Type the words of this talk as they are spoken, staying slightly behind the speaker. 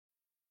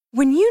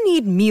When you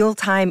need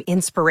mealtime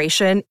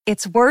inspiration,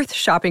 it's worth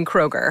shopping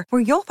Kroger,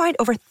 where you'll find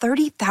over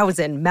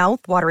 30,000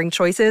 mouth-watering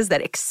choices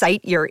that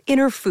excite your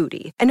inner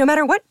foodie. And no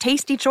matter what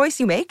tasty choice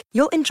you make,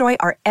 you'll enjoy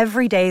our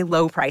everyday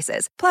low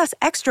prices, plus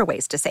extra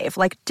ways to save,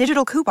 like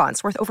digital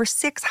coupons worth over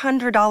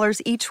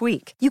 $600 each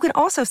week. You can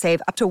also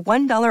save up to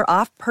 $1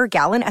 off per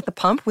gallon at the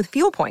pump with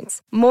fuel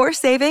points. More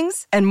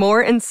savings and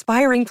more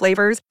inspiring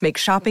flavors make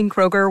shopping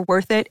Kroger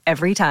worth it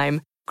every time.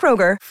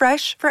 Kroger,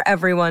 fresh for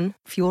everyone.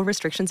 Fuel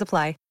restrictions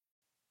apply.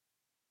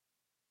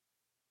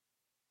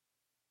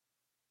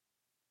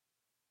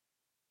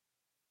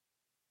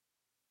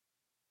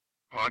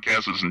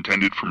 Podcast is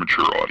intended for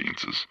mature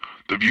audiences.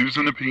 The views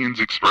and opinions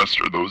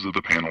expressed are those of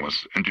the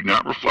panelists and do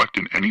not reflect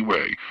in any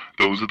way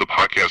those of the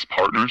podcast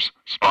partners,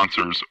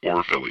 sponsors,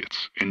 or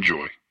affiliates.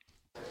 Enjoy.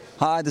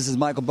 Hi, this is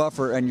Michael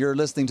Buffer, and you're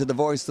listening to the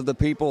Voice of the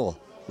People.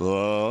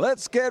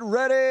 Let's get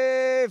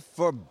ready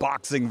for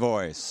Boxing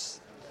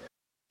Voice.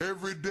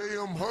 Every day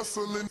I'm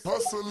hustling,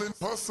 hustling,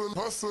 hustling,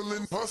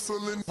 hustling,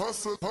 hustling,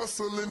 hustling,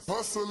 hustling,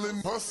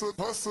 hustling, hustling,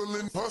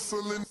 hustling,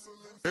 hustling.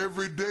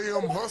 Every day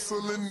I'm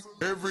hustling,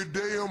 every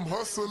day I'm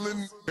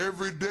hustling,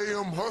 every day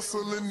I'm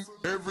hustling,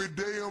 every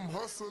day I'm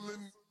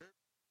hustling.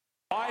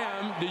 I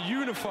am the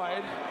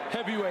unified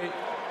heavyweight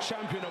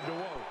champion of the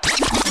world.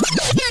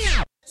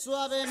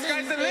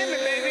 Sky's the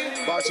limit, baby.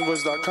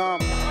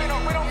 BoxingVoice.com. We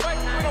don't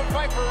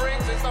fight for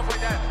rings and stuff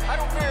like that.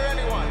 I don't fear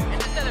anyone. En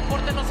este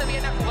deporte no se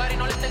viene a jugar y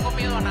no le tengo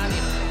miedo a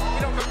nadie. We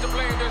don't come to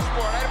play in this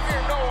sport. I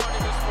fear no one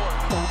in this sport.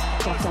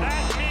 Does that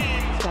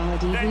mean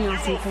that you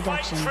will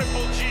fight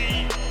Triple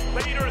G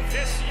later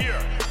this year?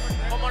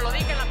 Como lo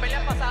dije en la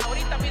pelea pasada,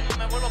 ahorita mismo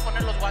me vuelvo a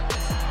poner los guantes.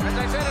 As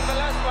I said in the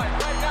last fight,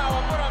 right now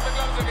I'll put on the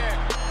gloves again.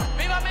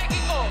 ¡Viva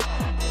México!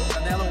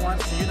 Canelo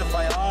wants to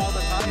unify all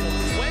the titles.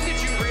 When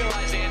did you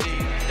realize,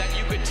 Andy, that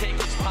you could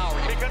take his power?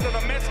 Because of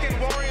the Mexican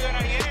warrior that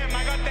I am,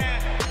 I got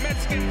that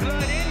Mexican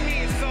blood in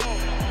me, so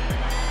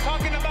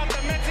talking about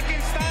the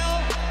Mexican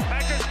style, I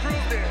just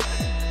proved it.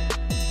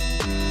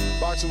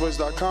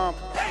 BoxingVoice.com.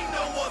 Ain't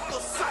no other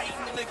sight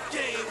in the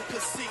game to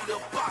see the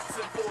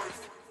Boxing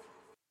Voice.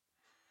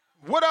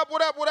 What up,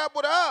 what up, what up,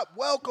 what up?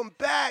 Welcome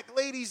back,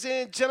 ladies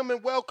and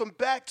gentlemen. Welcome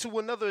back to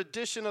another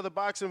edition of the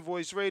Boxing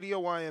Voice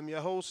Radio. I am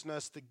your host,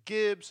 Nestor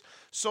Gibbs.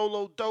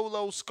 Solo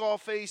Dolo,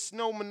 Scarface,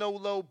 no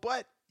Manolo.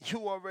 But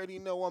you already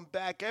know I'm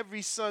back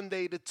every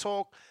Sunday to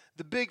talk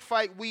the big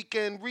fight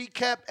weekend,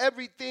 recap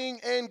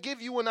everything, and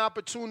give you an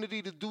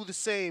opportunity to do the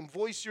same.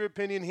 Voice your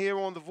opinion here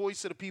on the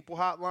Voice of the People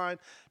hotline.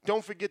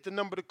 Don't forget the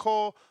number to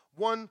call,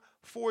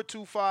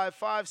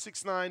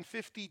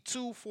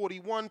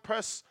 1-425-569-5241.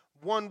 Press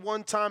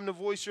one time to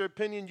voice your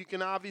opinion. You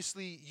can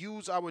obviously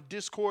use our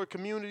Discord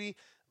community.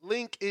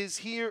 Link is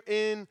here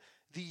in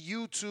the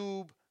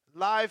YouTube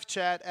live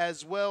chat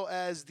as well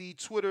as the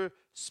Twitter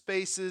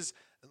Spaces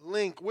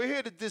link. We're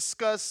here to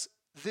discuss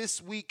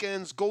this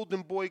weekend's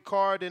Golden Boy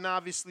card, and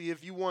obviously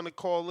if you want to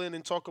call in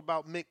and talk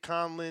about Mick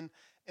Conlon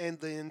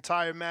and the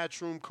entire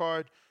Matchroom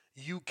card,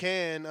 you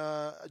can.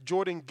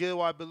 Jordan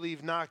Gill, I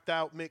believe, knocked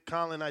out Mick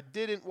Conlon. I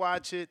didn't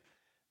watch it.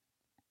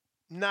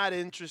 Not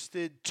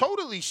interested.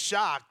 Totally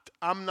shocked.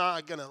 I'm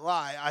not going to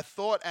lie. I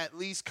thought at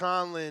least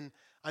Conlon,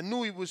 I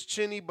knew he was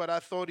chinny, but I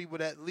thought he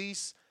would at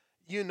least,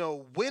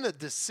 win a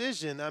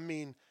decision. I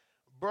mean,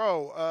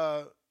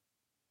 bro,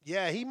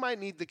 yeah, he might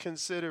need to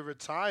consider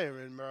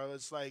retiring, bro.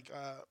 It's like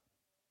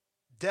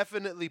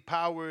definitely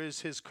power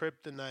is his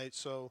kryptonite.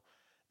 So,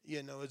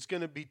 it's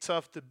going to be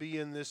tough to be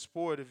in this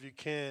sport if you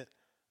can't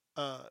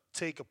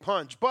take a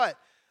punch. But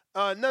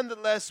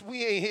nonetheless,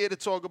 we ain't here to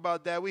talk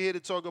about that. We're here to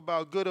talk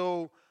about good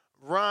old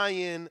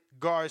Ryan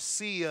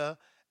Garcia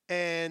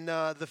and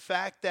the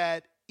fact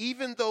that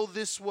even though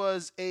this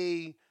was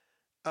a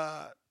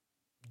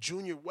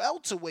junior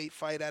welterweight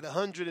fight at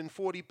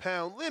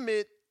 140-pound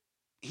limit,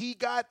 he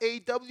got a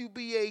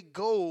WBA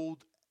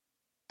gold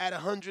at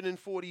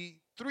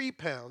 143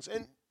 pounds.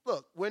 And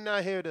look, we're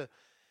not here to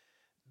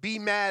be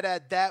mad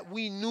at that.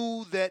 We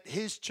knew that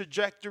his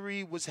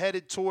trajectory was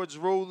headed towards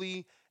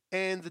Rolly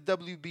and the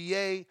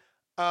WBA.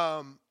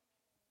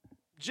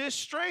 Just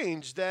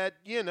strange that,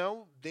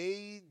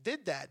 they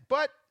did that.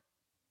 But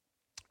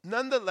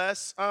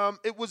nonetheless,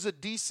 it was a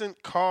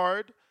decent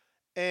card.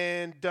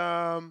 And,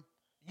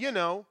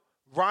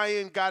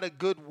 Ryan got a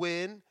good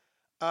win.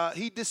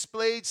 He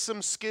displayed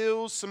some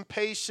skills, some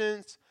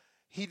patience.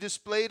 He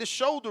displayed a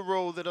shoulder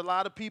roll that a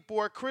lot of people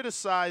are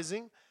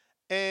criticizing.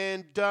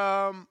 And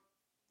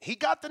he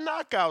got the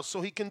knockout.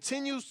 So he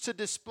continues to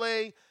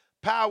display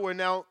power.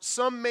 Now,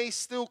 some may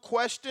still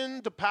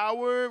question the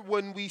power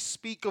when we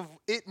speak of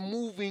it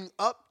moving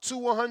up to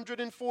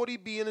 140,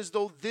 being as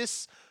though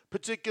this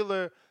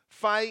particular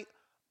fight,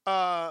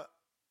 the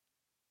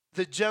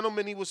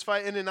gentleman he was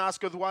fighting in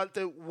Oscar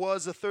Duarte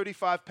was a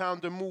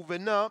 35-pounder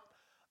moving up.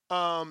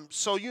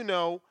 So,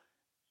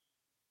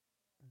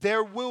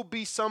 there will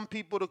be some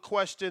people to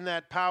question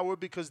that power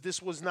because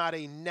this was not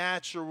a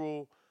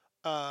natural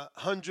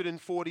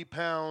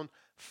 140-pound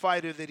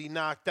fighter that he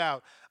knocked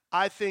out.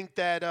 I think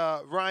that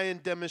Ryan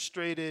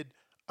demonstrated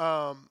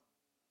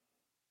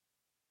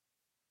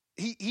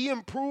he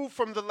improved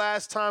from the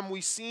last time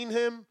we seen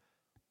him,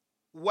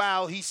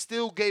 while he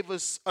still gave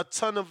us a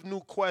ton of new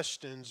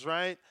questions,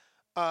 right?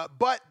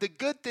 But the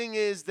good thing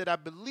is that I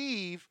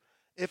believe,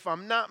 if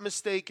I'm not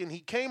mistaken, he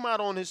came out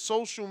on his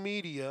social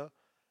media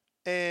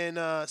and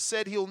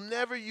said he'll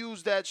never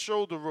use that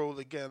shoulder roll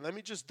again. Let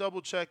me just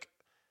double check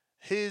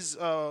his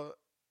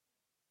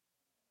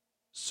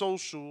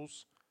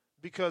socials,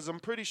 because I'm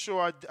pretty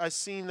sure I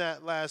seen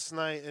that last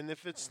night, and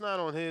if it's not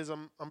on his,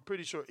 I'm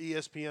pretty sure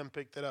ESPN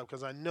picked it up,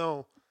 because I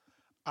know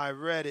I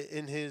read it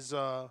in his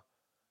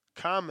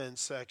comment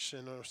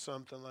section or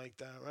something like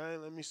that, right?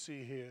 Let me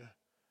see here.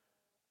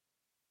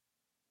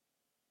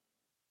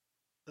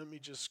 Let me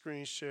just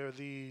screen share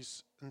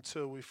these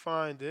until we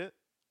find it,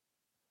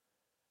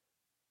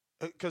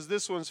 because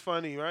this one's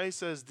funny, right? He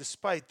says,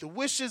 "Despite the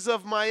wishes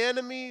of my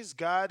enemies,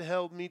 God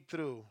held me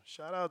through."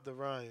 Shout out to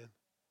Ryan.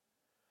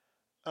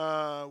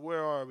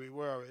 Where are we?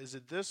 Is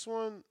it this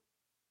one?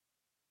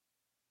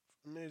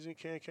 Amazing.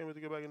 Can't wait to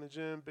get back in the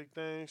gym. Big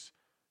thanks.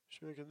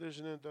 Strength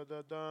conditioning.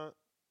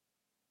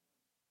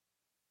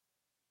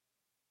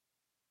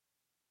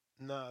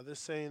 Nah,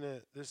 this ain't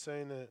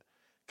it.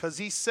 Because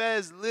he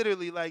says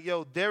literally like,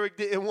 yo, Derek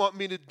didn't want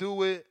me to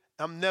do it.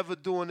 I'm never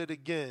doing it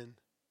again.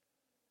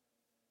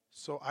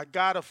 So I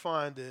got to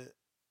find it.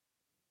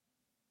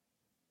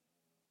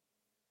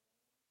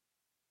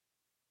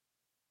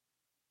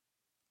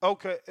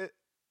 Okay.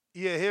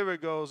 Yeah, here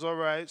it goes. All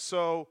right.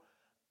 So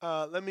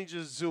let me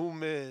just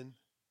zoom in.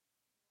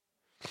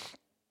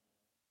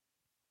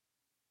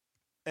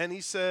 And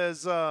he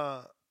says,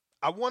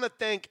 I want to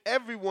thank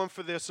everyone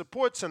for their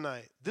support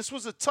tonight. This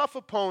was a tough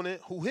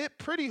opponent who hit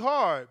pretty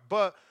hard,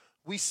 but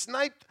we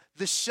sniped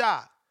the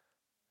shot.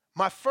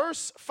 My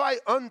first fight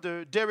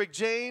under Derek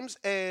James,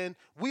 and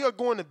we are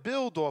going to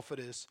build off of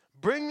this.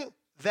 Bring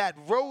that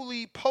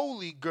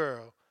roly-poly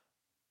girl.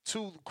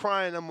 2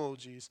 crying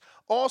emojis.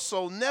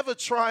 Also, never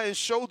try and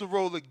shoulder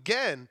roll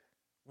again.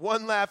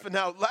 1 laughing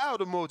out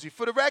loud emoji.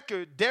 For the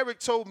record, Derek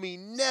told me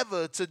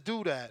never to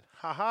do that.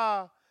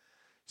 Haha.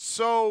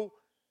 So,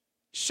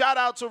 shout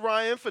out to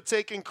Ryan for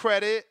taking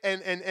credit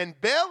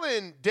and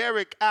bailing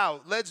Derek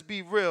out. Let's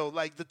be real.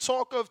 Like, the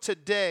talk of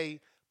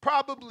today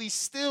probably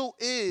still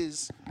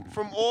is,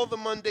 from all the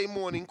Monday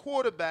morning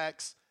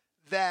quarterbacks,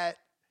 that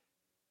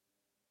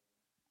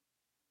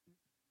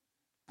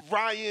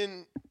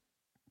Ryan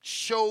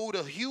showed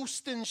a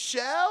Houston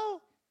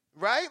shell,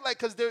 right? Like,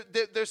 because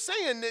they're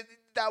saying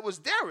that was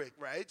Derek,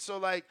 right? So,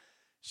 like,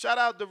 shout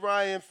out to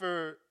Ryan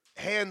for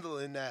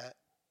handling that.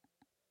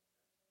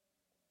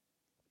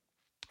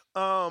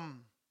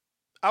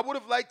 I would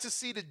have liked to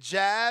see the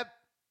jab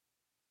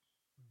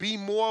be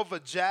more of a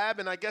jab,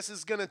 and I guess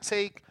it's going to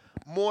take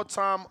more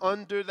time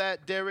under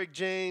that Derek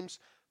James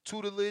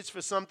tutelage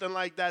for something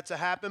like that to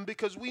happen,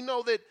 because we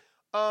know that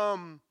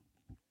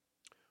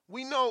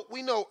we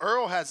know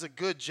Earl has a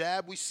good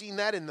jab. We've seen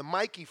that in the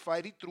Mikey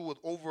fight. He threw it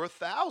over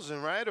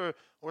 1,000, right?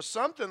 Or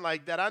something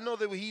like that. I know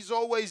that he's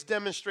always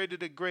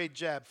demonstrated a great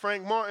jab.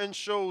 Frank Martin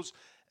shows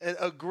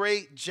a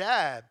great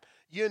jab.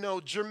 You know,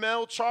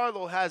 Jermell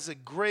Charlo has a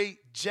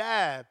great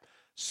jab.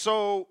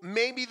 So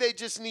maybe they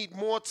just need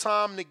more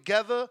time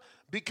together,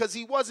 because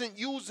he wasn't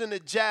using a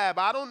jab.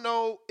 I don't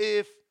know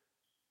if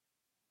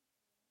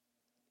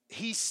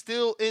he's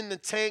still in the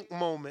Tank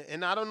moment,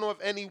 and I don't know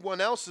if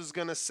anyone else is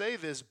going to say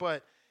this,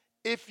 but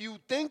if you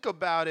think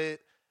about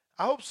it,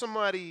 I hope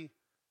somebody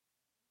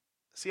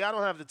 – see, I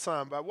don't have the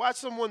time, but I watched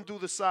someone do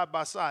the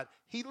side-by-side.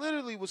 He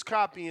literally was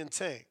copying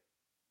Tank.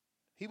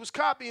 He was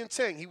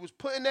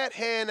putting that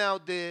hand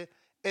out there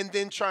and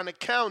then trying to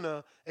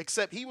counter,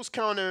 except he was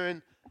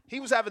countering – he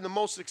was having the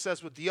most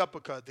success with the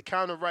uppercut, the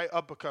counter right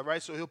uppercut,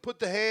 right? So he'll put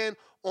the hand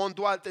on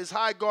Duarte's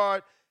high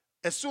guard.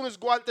 As soon as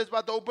Duarte's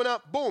about to open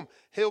up, boom,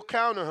 he'll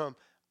counter him.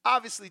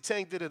 Obviously,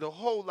 Tank did it a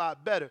whole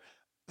lot better.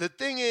 The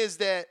thing is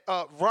that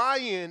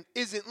Ryan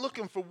isn't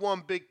looking for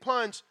one big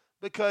punch,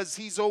 because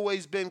he's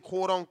always been,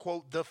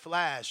 quote-unquote, the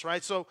Flash,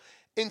 right? So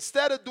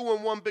instead of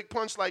doing one big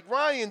punch like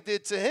Ryan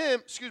did to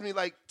him,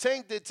 like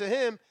Tank did to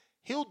him,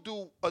 he'll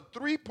do a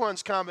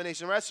 3-punch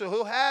combination, right? So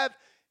he'll have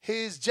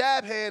his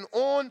jab hand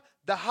on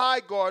the high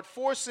guard,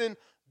 forcing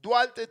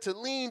Duarte to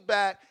lean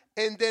back,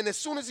 and then as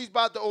soon as he's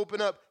about to open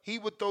up, he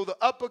would throw the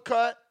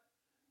uppercut,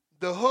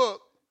 the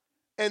hook,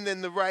 and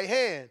then the right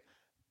hand.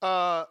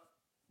 None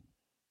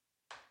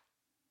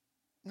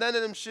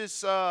of them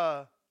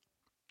shits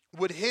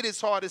would hit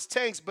as hard as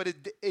Tank's, but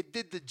it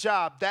did the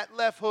job. That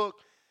left hook,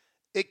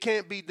 it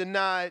can't be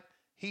denied.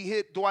 He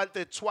hit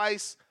Duarte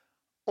twice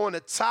on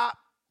the top,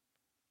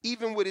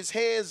 even with his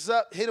hands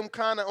up, hit him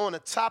kind of on the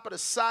top of the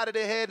side of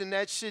the head, and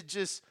that shit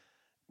just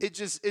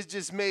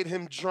made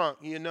him drunk,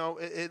 you know.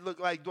 It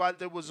looked like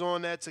Duarte was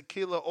on that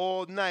tequila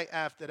all night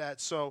after that.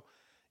 So,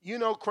 you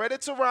know,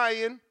 credit to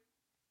Ryan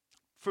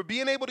for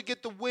being able to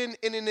get the win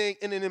in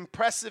an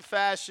impressive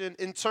fashion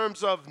in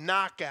terms of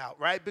knockout,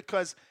 right?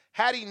 Because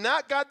had he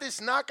not got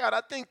this knockout,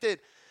 I think that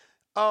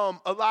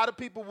a lot of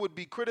people would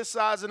be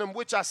criticizing him,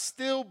 which I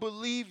still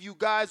believe you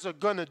guys are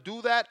going to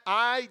do that.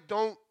 I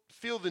don't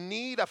feel the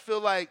need. I feel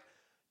like,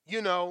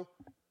 you know,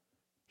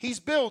 he's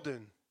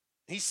building.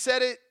 He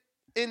said it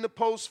in the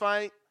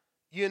post-fight.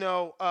 You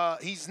know,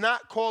 he's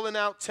not calling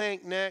out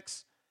Tank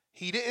next.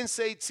 He didn't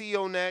say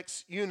T.O.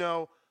 next, you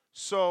know.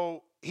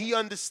 So he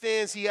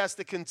understands he has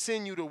to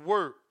continue to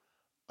work.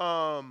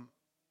 But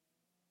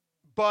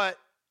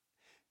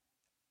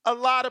a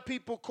lot of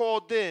people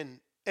called in.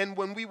 And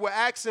when we were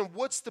asking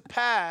what's the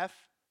path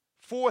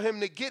for him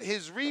to get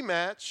his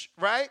rematch,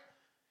 right?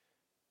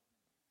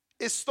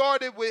 It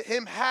started with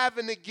him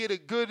having to get a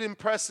good,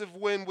 impressive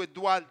win with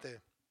Duarte.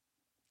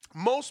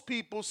 Most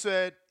people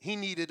said he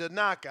needed a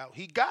knockout.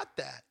 He got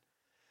that.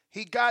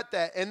 He got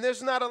that. And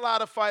there's not a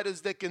lot of fighters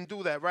that can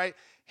do that, right?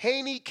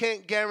 Haney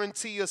can't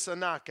guarantee us a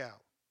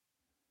knockout.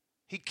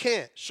 He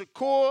can't.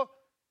 Shakur,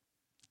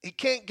 he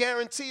can't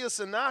guarantee us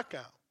a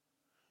knockout.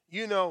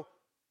 You know,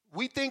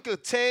 we think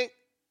of Tank,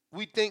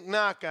 we think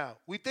knockout.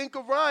 We think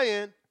of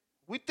Ryan,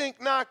 we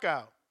think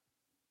knockout.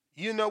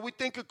 You know, we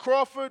think of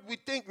Crawford, we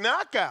think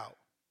knockout.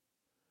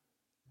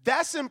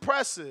 That's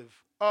impressive.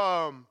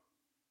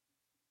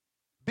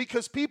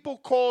 Because people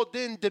called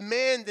in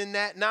demanding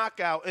that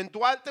knockout. And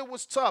Duarte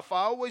was tough.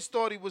 I always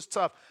thought he was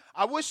tough.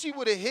 I wish he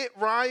would have hit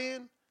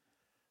Ryan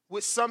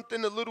with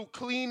something a little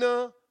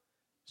cleaner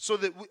so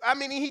that,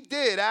 he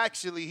did,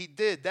 actually. He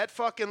did. That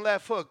fucking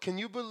left hook. Can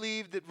you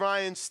believe that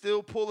Ryan's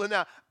still pulling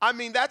out? I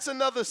mean, that's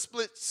another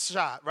split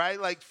shot,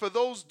 right? Like, for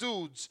those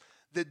dudes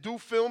that do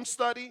film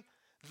study,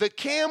 the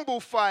Campbell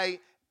fight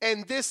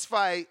and this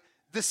fight,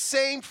 the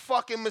same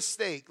fucking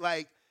mistake.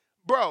 Like,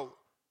 bro,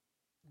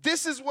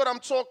 this is what I'm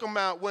talking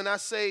about when I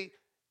say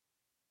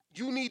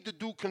you need to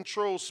do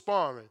control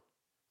sparring,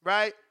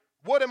 right?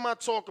 What am I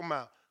talking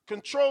about?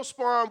 Control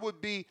sparring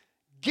would be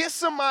get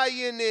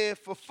somebody in there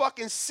for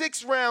fucking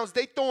 6 rounds.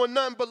 They throwing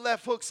nothing but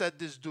left hooks at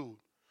this dude.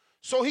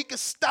 So he could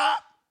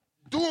stop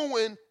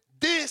doing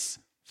this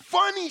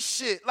funny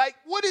shit. Like,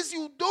 what is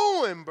you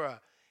doing, bruh?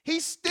 He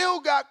still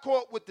got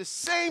caught with the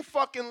same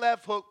fucking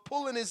left hook,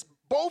 pulling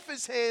both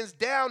his hands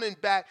down and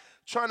back,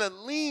 trying to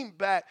lean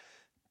back.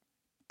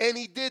 And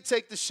he did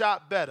take the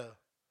shot better.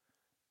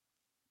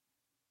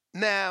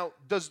 Now,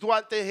 does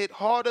Duarte hit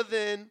harder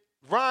than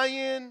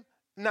Ryan?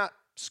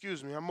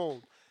 I'm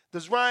old.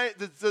 Does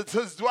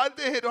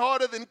Duarte hit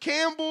harder than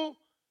Campbell?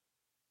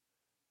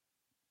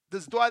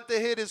 Does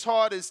Duarte hit as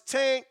hard as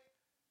Tank?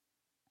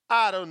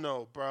 I don't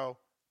know, bro.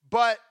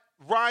 But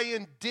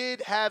Ryan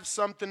did have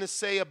something to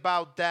say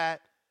about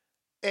that.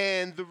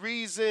 And the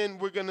reason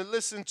we're going to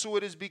listen to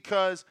it is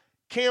because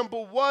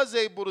Campbell was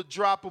able to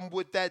drop him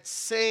with that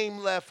same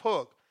left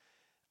hook.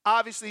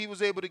 Obviously, he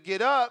was able to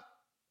get up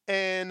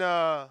and,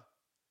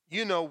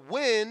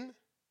 win,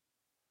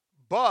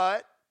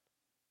 but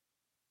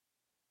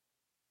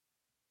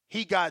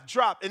he got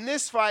dropped. In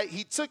this fight,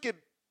 he took it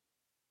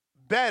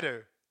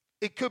better.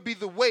 It could be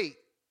the weight.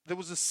 There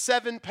was a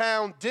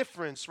 7-pound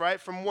difference,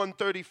 right, from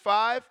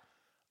 135.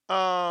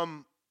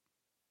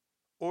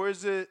 Or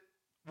is it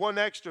 1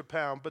 extra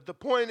pound? But the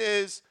point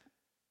is,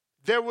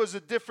 there was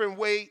a different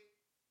weight.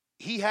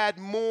 He had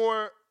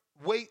more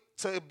weight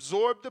to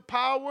absorb the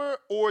power,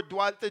 or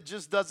Duarte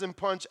just doesn't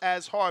punch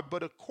as hard.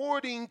 But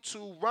according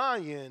to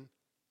Ryan,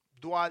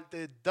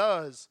 Duarte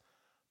does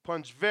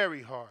punch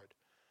very hard.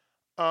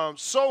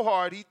 So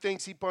hard, he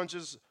thinks he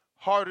punches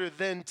harder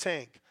than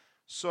Tank.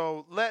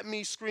 So let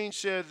me screen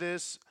share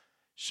this.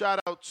 Shout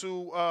out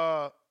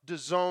to the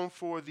Zone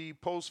for the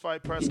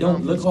post-fight press conference. It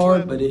don't look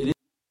hard, but it is.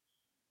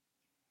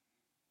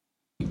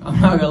 I'm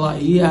not gonna lie,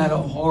 he had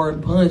a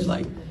hard punch.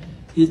 Like,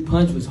 his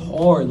punch was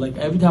hard. Like,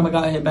 every time I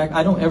got hit back,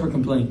 I don't ever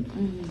complain.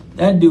 Mm-hmm.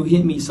 That dude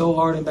hit me so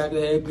hard in the back of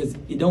the head because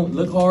it don't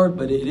look hard,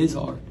 but it is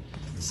hard.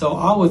 So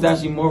I was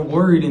actually more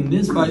worried in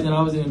this fight than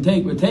I was in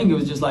Tank. But Tank, it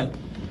was just like,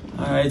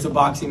 all right, it's a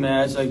boxing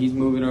match. Like, he's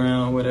moving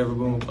around, whatever,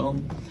 boom,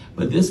 boom.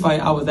 But this fight,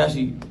 I was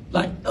actually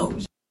like, oh,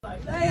 shit.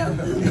 Like,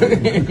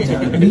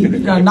 damn. You're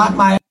gonna knock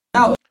my ass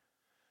out.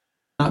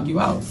 Knock you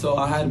out. So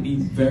I had to be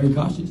very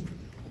cautious.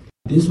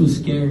 This was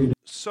scary.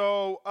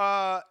 So,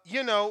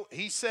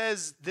 he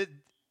says that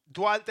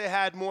Duarte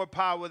had more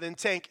power than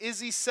Tank. Is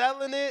he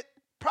selling it?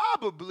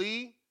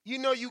 Probably.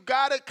 You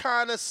got to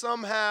kind of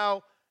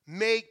somehow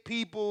make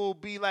people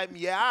be like,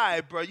 yeah, all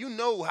right, bro, you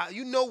know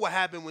what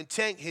happened when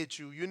Tank hit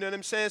you. You know what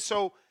I'm saying?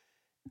 So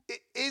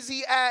is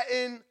he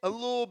adding a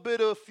little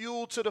bit of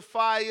fuel to the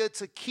fire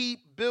to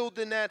keep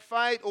building that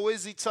fight, or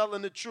is he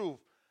telling the truth?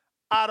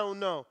 I don't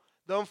know.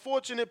 The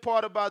unfortunate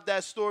part about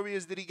that story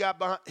is that he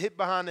got hit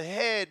behind the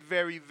head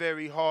very,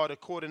 very hard,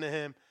 according to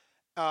him.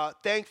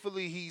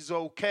 Thankfully, he's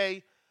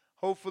okay.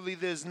 Hopefully,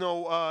 there's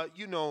no,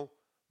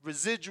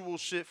 residual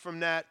shit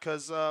from that,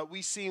 because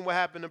we seen what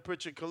happened to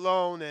Pritchard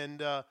Colon,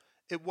 and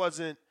it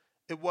wasn't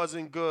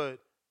good.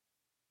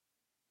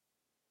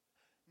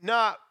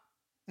 Nah,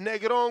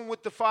 Negron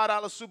with the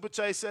 $5 super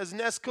chat says,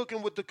 Ness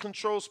cooking with the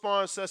control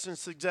sparring session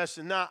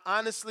suggestion. Nah,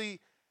 honestly,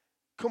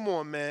 come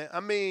on, man. I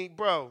mean,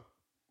 bro.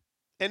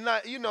 And,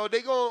 they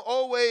going to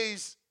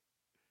always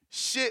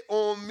shit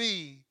on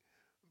me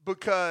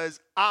because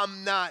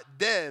I'm not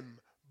them.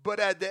 But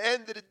at the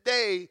end of the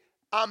day,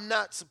 I'm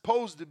not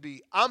supposed to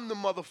be. I'm the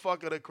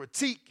motherfucker to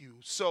critique you.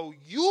 So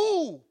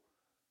you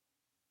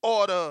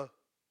ought to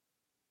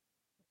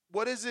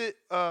what is it?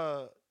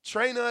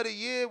 Trainer of the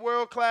year,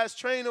 world-class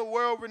trainer,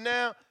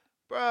 world-renowned.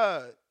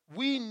 Bruh,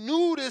 we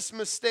knew this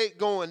mistake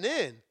going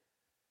in.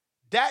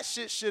 That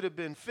shit should have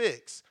been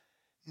fixed.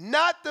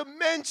 Not to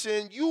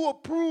mention, you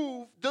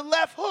approved the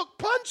left hook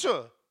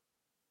puncher.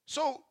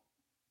 So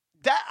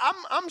that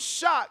I'm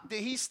shocked that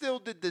he still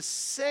did the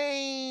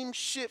same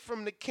shit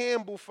from the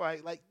Campbell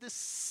fight, like the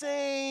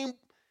same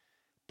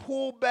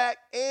pullback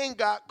and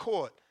got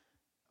caught.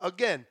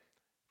 Again,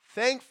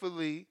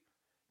 thankfully,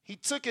 he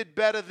took it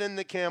better than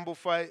the Campbell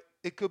fight.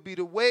 It could be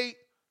the weight.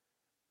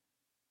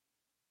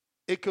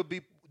 It could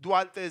be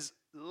Duarte's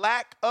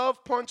lack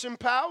of punching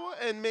power,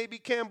 and maybe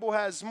Campbell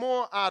has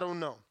more. I don't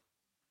know.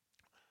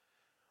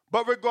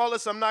 But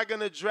regardless, I'm not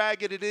going to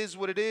drag it. It is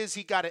what it is.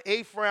 He got an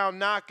 8th round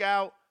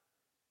knockout.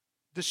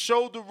 The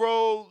shoulder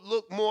roll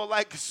looked more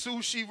like a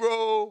sushi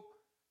roll.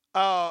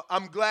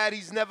 I'm glad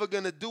he's never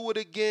going to do it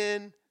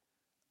again.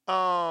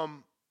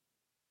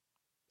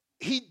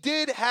 He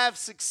did have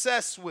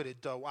success with it,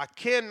 though. I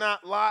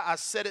cannot lie. I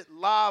said it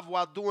live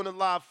while doing a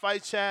live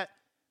fight chat.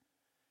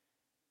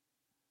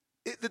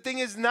 The thing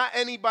is, not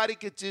anybody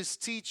could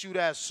just teach you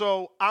that.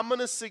 So I'm going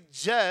to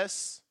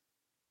suggest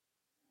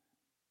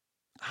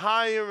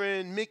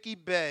hiring Mickey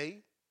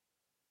Bay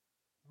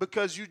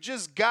because you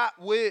just got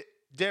with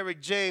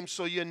Derek James,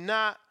 so you're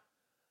not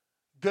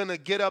going to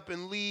get up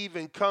and leave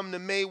and come to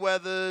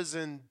Mayweather's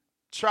and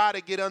try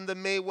to get under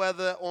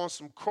Mayweather on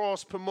some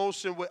cross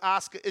promotion with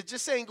Oscar. It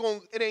just ain't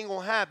going to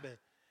happen.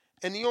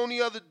 And the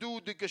only other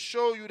dude that could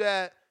show you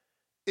that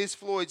is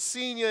Floyd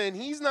Sr., and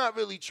he's not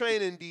really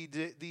training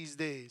these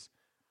days.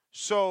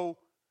 So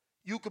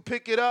you could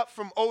pick it up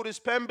from Otis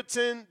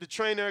Pemberton, the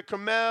trainer at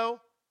Kamel,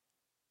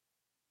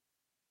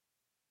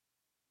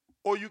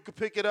 or you could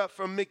pick it up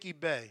from Mickey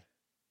Bay.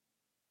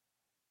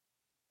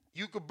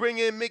 You could bring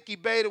in Mickey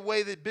Bay the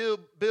way that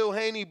Bill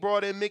Haney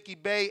brought in Mickey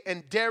Bay,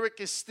 and Derek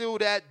is still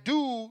that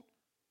dude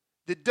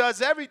that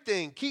does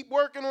everything. Keep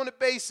working on the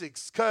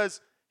basics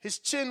because his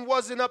chin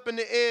wasn't up in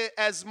the air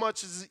as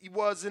much as he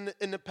was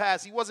in the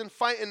past. He wasn't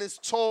fighting as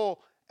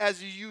tall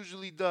as he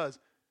usually does.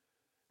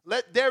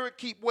 Let Derek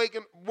keep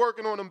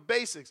working on them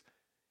basics.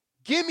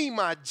 Give me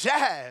my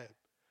jab.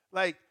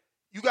 Like,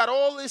 you got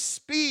all this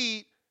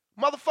speed,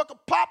 motherfucker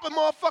popping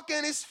motherfucker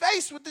in his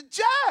face with the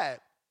jab.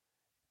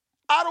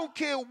 I don't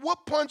care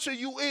what puncher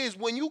you is.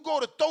 When you go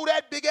to throw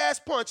that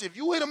big-ass punch, if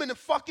you hit him in the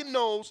fucking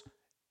nose,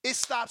 it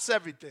stops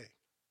everything.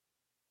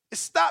 It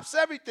stops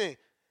everything.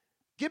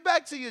 Get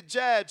back to your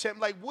jab, champ.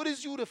 Like, what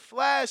is you to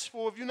flash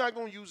for if you're not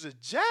going to use a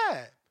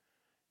jab?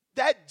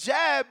 That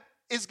jab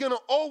is going to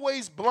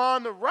always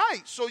blind the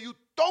right. So you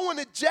throwing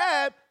a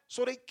jab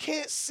so they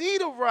can't see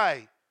the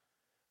right.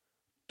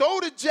 Throw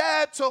the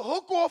jab to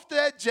hook off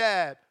that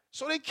jab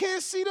so they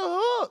can't see the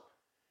hook.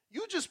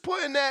 You just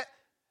putting that,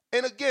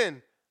 and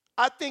again,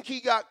 I think he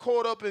got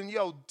caught up in,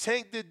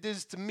 Tank did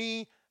this to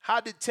me.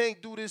 How did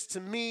Tank do this to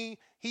me?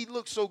 He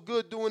looked so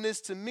good doing this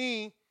to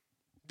me.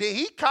 Did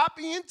he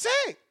copy and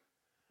Tank?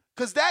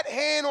 Because that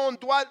hand on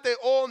Duarte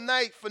all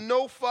night for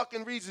no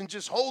fucking reason,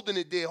 just holding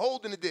it there.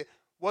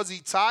 Was he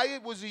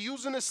tired? Was he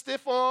using a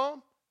stiff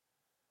arm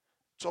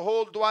to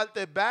hold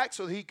Duarte back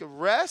so he could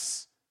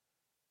rest?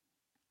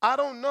 I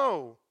don't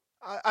know.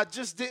 I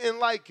just didn't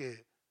like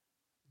it.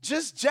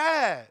 Just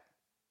jab.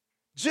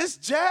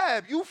 Just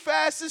jab. You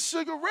fast as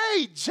Sugar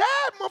Ray. Jab,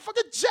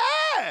 motherfucker,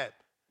 jab.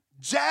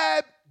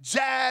 Jab,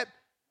 jab,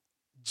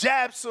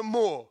 jab some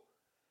more.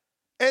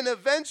 And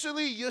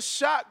eventually your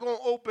shot going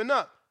to open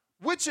up,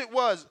 which it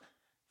was.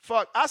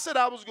 Fuck, I said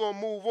I was going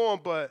to move on,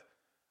 but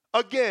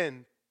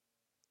again,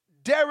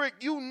 Derek,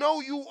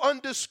 you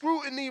under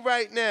scrutiny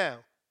right now.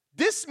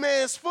 This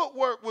man's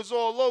footwork was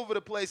all over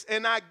the place,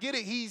 and I get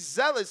it. He's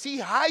zealous. He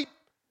hype.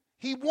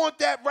 He want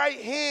that right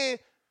hand,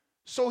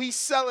 so he's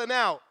selling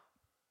out.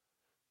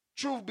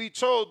 Truth be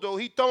told, though,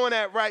 he throwing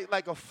that right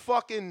like a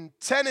fucking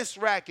tennis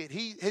racket.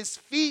 His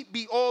feet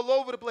be all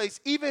over the place.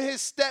 Even his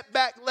step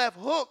back left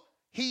hook,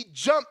 he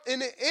jumped in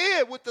the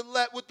air with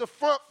the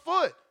front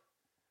foot.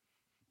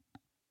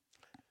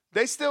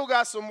 They still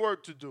got some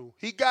work to do.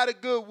 He got a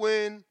good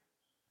win.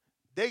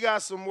 They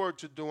got some work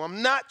to do.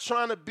 I'm not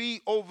trying to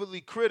be overly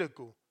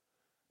critical.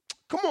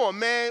 Come on,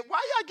 man. Why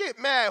y'all get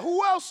mad?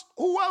 Who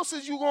else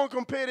is you going to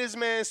compare this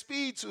man's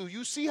speed to?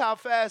 You see how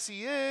fast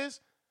he is?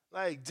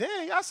 Like,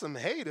 dang, y'all some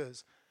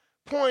haters.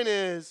 Point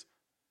is,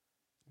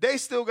 they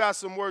still got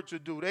some work to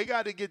do. They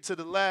got to get to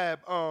the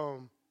lab.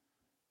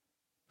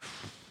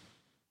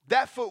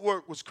 That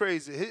footwork was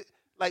crazy.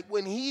 Like,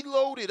 when he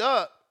loaded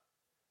up,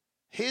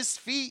 his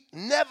feet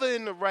never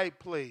in the right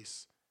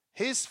place.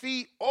 His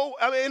feet,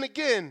 and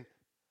again,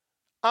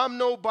 I'm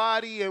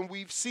nobody, and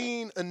we've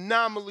seen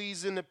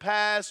anomalies in the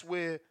past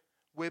where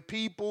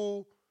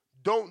people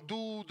don't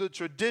do the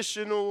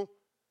traditional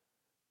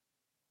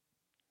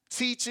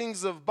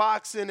teachings of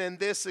boxing and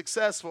they're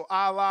successful,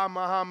 a la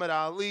Muhammad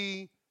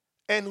Ali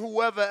and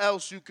whoever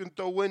else you can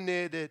throw in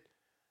there that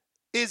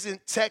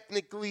isn't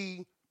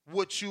technically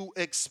what you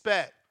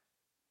expect.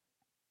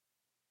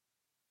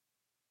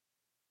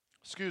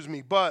 Excuse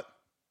me, but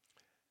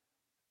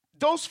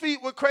those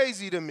feet were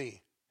crazy to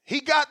me. He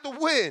got the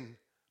win,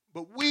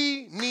 but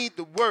we need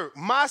the work.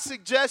 My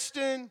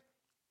suggestion,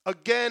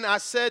 again, I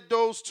said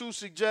those two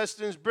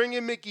suggestions. Bring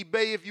in Mickey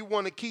Bay if you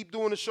want to keep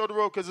doing the shoulder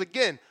roll. Because,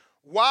 again,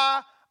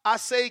 why I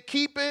say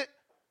keep it,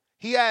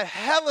 he had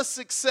hella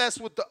success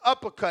with the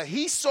uppercut.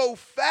 He's so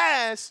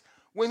fast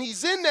when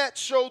he's in that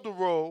shoulder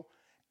roll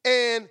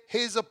and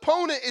his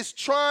opponent is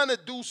trying to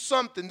do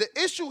something. The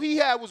issue he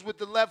had was with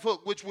the left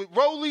hook, which with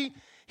Rolly,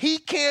 he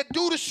can't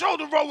do the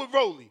shoulder roll with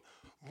Rolly.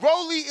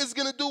 Rolly is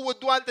going to do what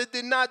Duarte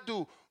did not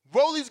do.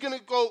 Rolly's going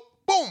to go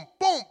boom,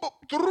 boom, boom,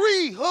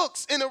 3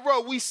 hooks in a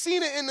row. We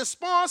seen it in the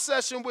spawn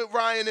session with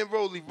Ryan and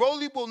Rolly.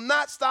 Rolly will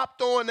not stop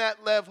throwing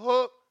that left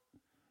hook.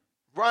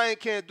 Ryan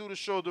can't do the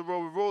shoulder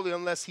roll with Rolly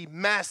unless he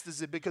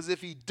masters it, because if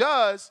he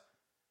does,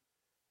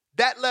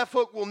 that left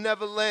hook will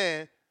never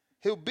land.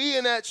 He'll be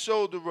in that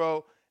shoulder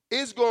roll.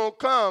 It's going to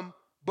come,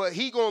 but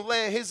he going to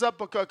land his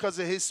uppercut because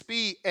of his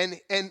speed. And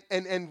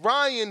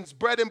Ryan's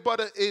bread and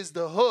butter is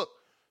the hook.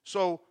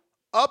 So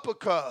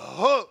uppercut,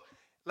 hook,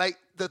 like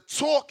the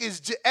torque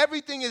is,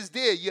 everything is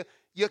there.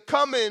 You're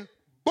coming,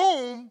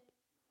 boom,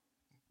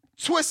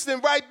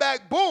 twisting right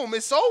back, boom,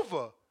 it's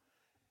over.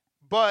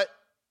 But,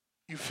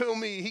 you feel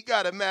me, he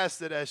got to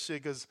master that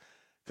shit because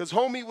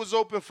homie was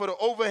open for the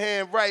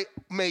overhand right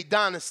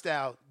Maidana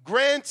style.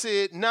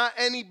 Granted, not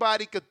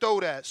anybody could throw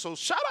that. So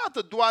shout out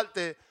to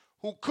Duarte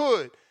who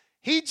could.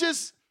 He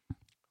just,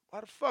 why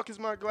the fuck is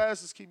my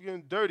glasses keep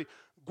getting dirty?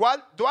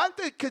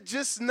 Duarte could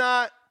just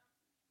not,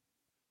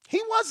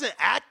 he wasn't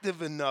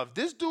active enough.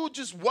 This dude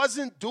just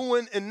wasn't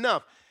doing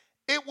enough.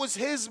 It was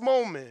his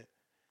moment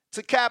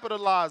to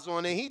capitalize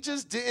on it. He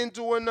just didn't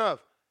do enough.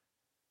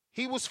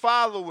 He was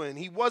following.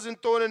 He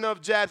wasn't throwing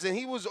enough jabs, and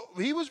he was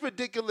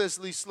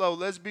ridiculously slow.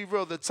 Let's be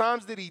real. The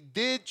times that he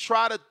did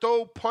try to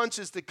throw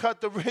punches to cut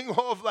the ring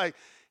off, like,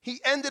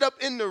 he ended up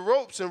in the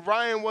ropes, and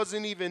Ryan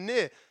wasn't even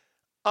there.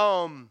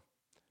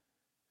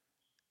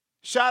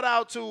 Shout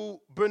out to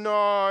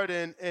Bernard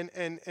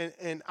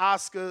and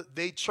Oscar.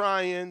 They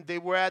trying. They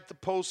were at the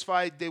post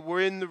fight. They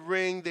were in the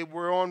ring. They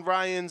were on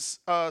Ryan's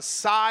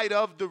side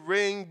of the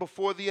ring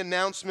before the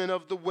announcement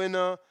of the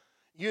winner.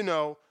 You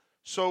know.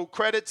 So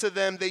credit to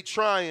them. They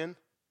trying.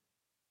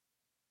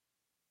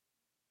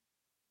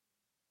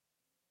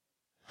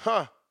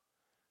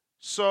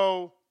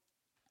 So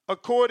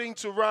according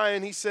to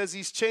Ryan, he says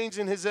he's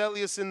changing his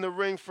alias in the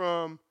ring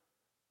from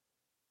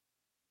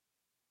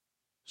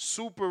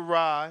Super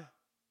Rye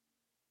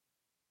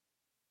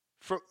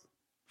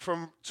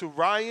to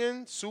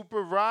Ryan,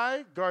 Super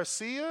Rye,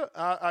 Garcia,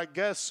 I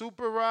guess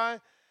Super Rye.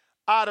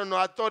 I don't know.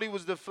 I thought he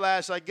was the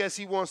Flash. I guess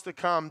he wants to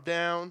calm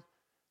down.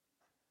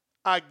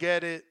 I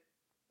get it.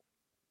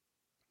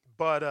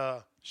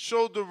 But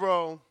shoulder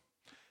roll.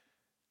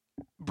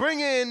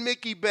 Bring in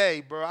Mickey Bay,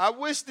 bro. I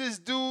wish this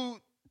dude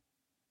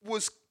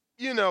was,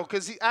 you know,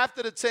 because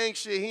after the Tank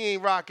shit, he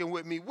ain't rocking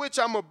with me, which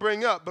I'm going to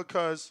bring up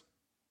because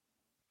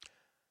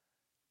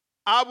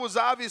I was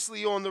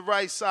obviously on the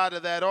right side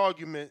of that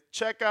argument.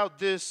 Check out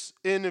this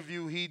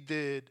interview he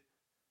did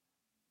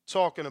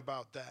talking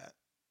about that.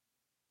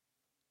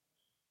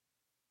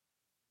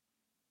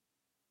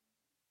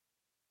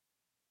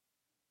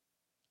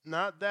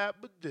 Not that,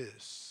 but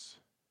this.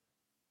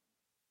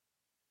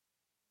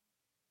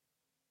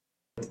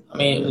 I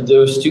mean, there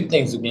was 2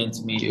 things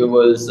against me. It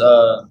was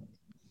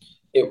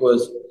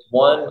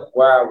one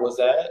where I was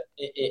at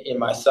in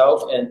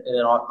myself, and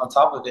then on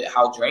top of it,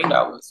 how drained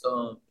I was.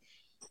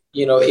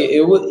 You know,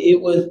 it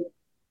was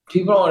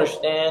people don't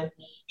understand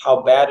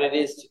how bad it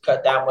is to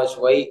cut that much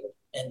weight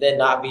and then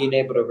not being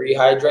able to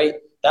rehydrate.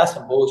 That's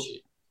some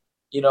bullshit.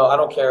 You know, I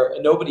don't care.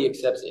 Nobody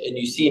accepts it. And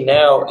you see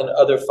now in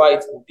other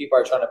fights, when people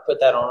are trying to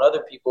put that on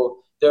other people,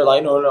 they're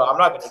like, no, I'm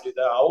not going to do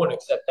that. I won't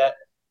accept that.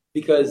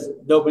 Because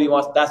nobody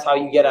wants, that's how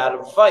you get out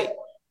of a fight.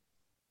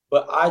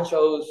 But I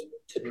chose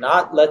to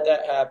not let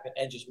that happen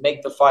and just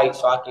make the fight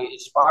so I could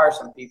inspire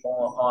some people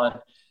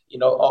on you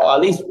know, or at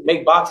least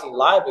make boxing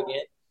live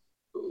again.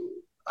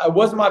 It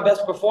wasn't my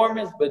best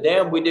performance, but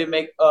damn, we did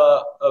make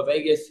a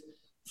Vegas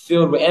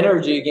filled with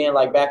energy again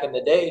like back in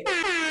the day.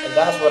 And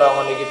that's what I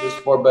want to give this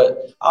for, but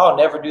I'll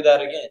never do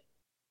that again.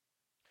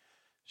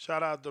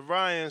 Shout out to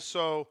Ryan.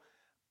 So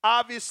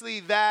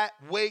obviously that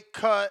weight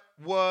cut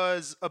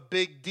was a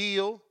big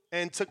deal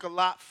and took a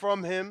lot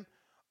from him.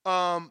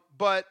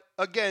 But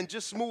again,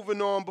 just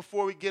moving on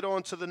before we get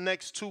on to the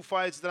next 2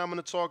 fights that I'm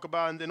going to talk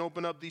about and then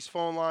open up these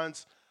phone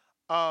lines.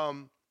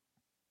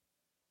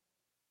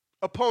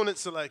 Opponent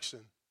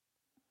selection.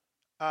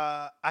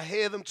 I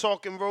hear them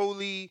talking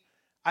Rolly.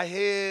 I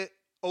hear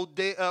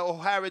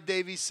O'Hara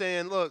Davies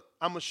saying, look,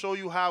 I'm going to show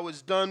you how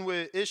it's done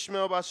with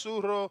Ishmael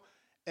Basuro,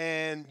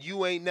 and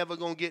you ain't never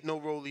going to get no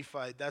Rolly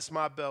fight. That's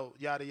my belt,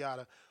 yada,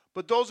 yada.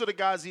 But those are the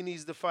guys he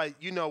needs to fight.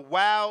 You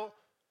know,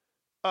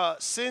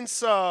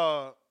 since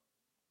O'Hara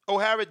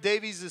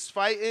Davies is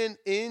fighting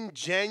in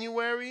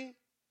January,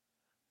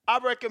 I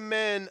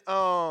recommend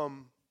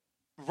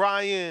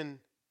Ryan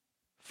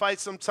fight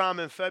sometime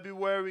in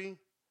February.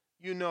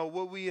 You know,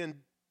 what we in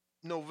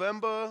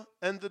November,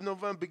 end of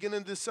November, beginning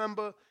of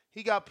December.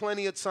 He got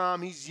plenty of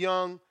time. He's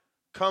young.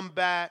 Come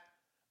back.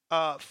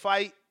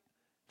 Fight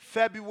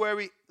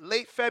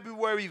late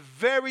February,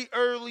 very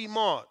early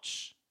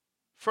March.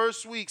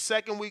 First week,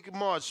 second week of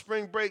March,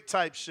 spring break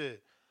type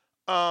shit.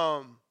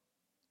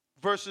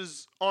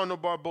 Versus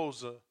Arnold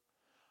Barboza.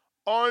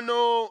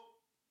 Arnold,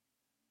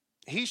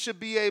 he should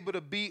be able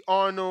to beat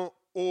Arnold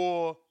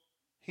or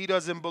he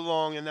doesn't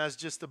belong, and that's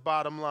just the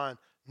bottom line.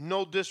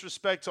 No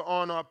disrespect to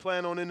Arnold. I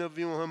plan on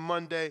interviewing him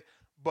Monday,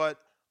 but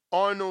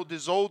Arnold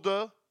is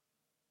older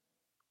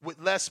with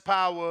less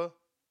power,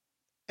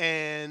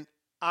 and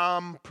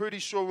I'm pretty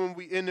sure when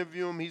we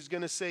interview him, he's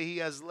going to say he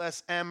has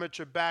less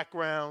amateur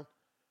background.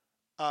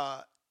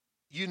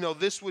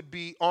 This would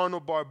be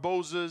Arnold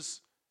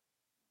Barboza's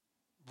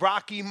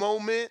Rocky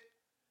moment.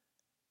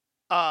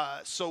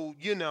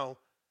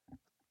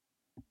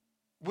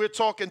 We're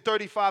talking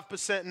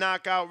 35%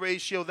 knockout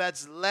ratio.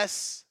 That's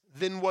less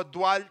than what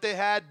Duarte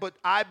had, but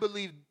I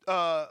believe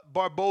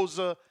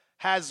Barboza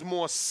has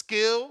more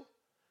skill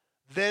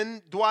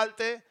than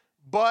Duarte,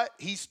 but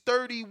he's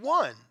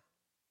 31.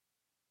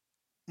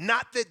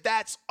 Not that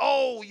that's,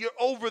 you're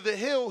over the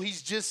hill.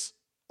 He's just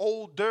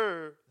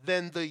older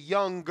than the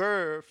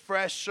younger,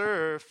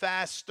 fresher,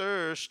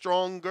 faster,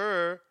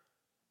 stronger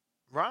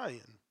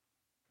Ryan.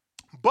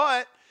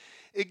 But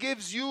it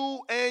gives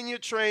you and your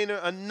trainer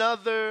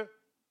another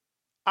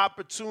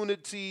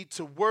opportunity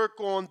to work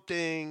on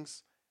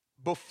things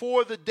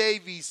before the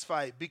Davies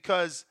fight,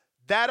 because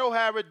that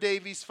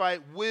O'Hara-Davies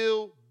fight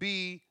will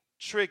be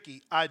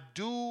tricky. I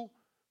do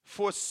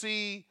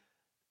foresee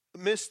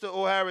Mr.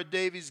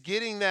 O'Hara-Davies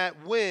getting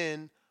that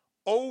win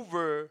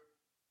over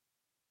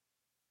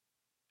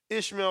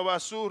Ishmael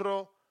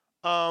Basurro,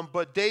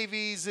 but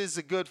Davies is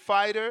a good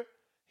fighter.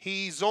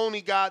 He's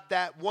only got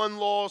that one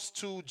loss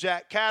to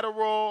Jack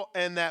Catterall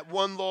and that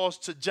one loss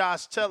to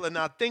Josh Taylor.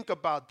 Now think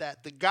about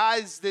that. The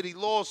guys that he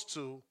lost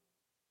to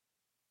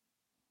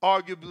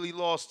arguably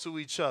lost to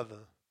each other.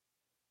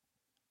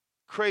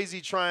 Crazy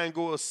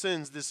triangle of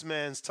sins this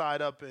man's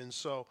tied up in.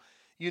 So,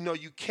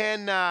 you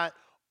cannot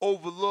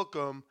overlook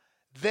him.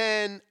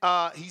 Then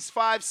he's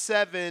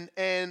 5'7",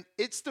 and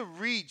it's the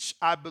reach,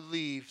 I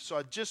believe. So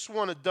I just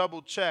want to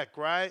double check,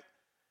 right?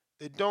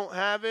 They don't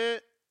have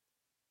it.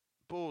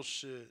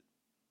 Bullshit.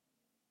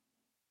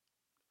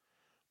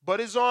 But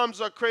his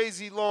arms are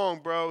crazy long,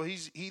 bro.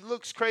 He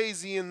looks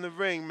crazy in the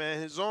ring,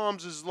 man. His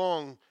arms is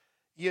long.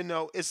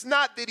 It's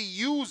not that he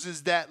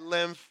uses that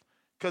length,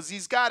 because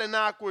he's got an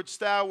awkward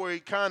style where he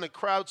kind of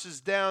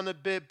crouches down a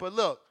bit. But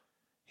look,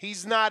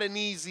 he's not an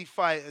easy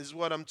fight, is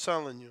what I'm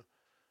telling you.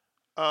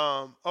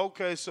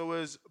 Okay, so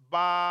it's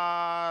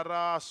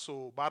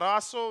Barrasso.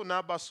 Barrasso,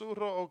 not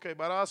Basurro. Okay,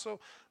 Barrasso.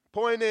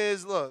 Point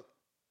is, look,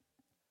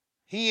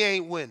 he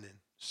ain't winning.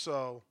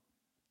 So,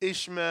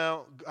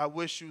 Ishmael, I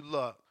wish you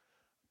luck.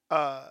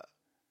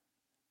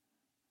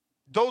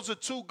 Those are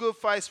two good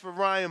fights for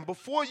Ryan.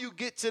 Before you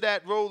get to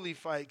that Rolly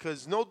fight,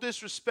 because no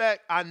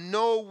disrespect, I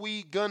know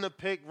we gonna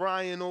pick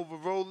Ryan over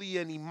Rolly,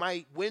 and he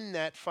might win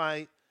that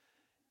fight.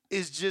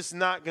 It's just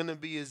not gonna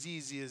be as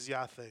easy as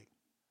y'all think.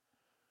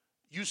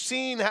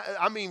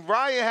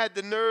 Ryan had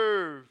the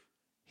nerve.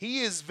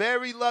 He is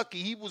very lucky.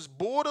 He was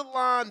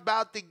borderline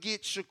about to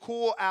get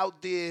Shakur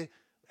out there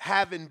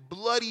having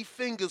bloody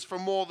fingers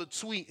from all the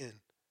tweeting.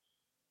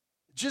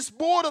 Just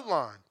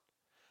borderline.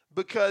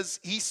 Because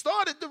he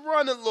started to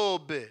run a little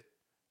bit.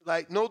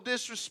 Like, no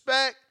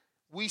disrespect,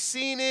 we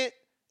seen it,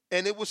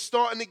 and it was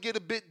starting to get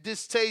a bit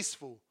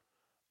distasteful.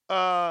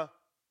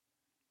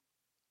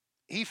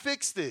 He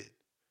fixed it.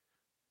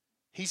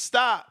 He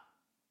stopped.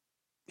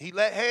 He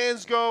let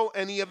hands go,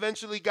 and he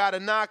eventually got a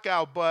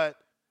knockout. But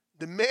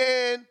the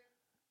man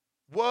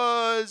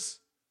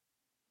was,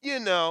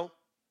 picking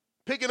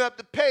up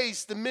the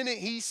pace the minute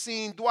he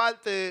seen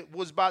Duarte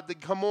was about to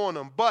come on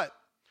him. But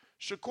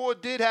Shakur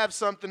did have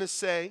something to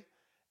say,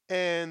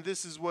 and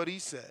this is what he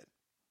said.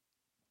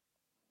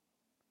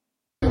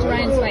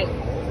 Ryan's fight.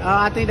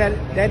 I think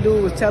that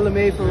dude was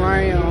tailor-made for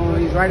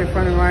Ryan. He's right in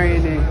front of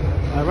Ryan,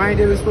 and Ryan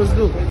did what he was supposed to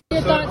do.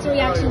 Your thoughts or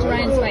reaction to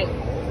Ryan's fight?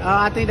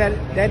 I think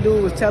that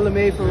dude was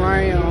tailor-made for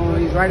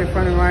Ryan. He's right in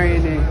front of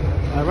Ryan,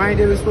 and Ryan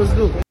did what he was supposed to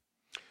do.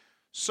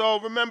 So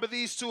remember,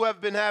 these two have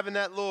been having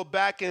that little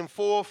back and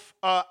forth.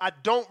 I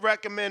don't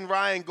recommend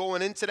Ryan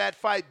going into that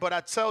fight, but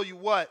I tell you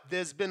what,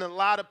 there's been a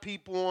lot of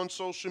people on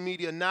social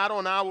media, not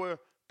on our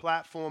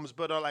platforms,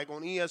 but like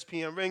on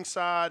ESPN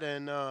Ringside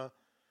and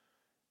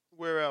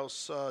where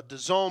else?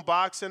 DAZN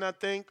Boxing, I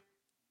think.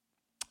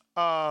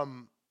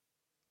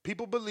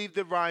 People believe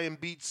that Ryan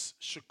beats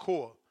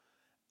Shakur.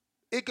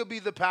 It could be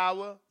the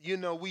power.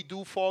 We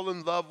do fall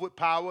in love with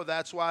power.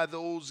 That's why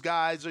those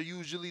guys are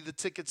usually the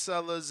ticket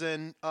sellers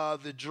and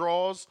the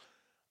draws.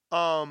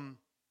 But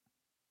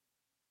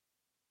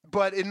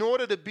in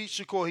order to beat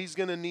Shakur, he's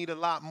going to need a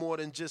lot more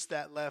than just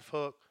that left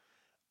hook.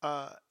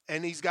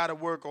 And he's got to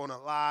work on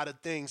a lot of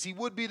things. He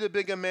would be the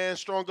bigger man,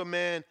 stronger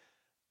man.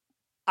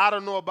 I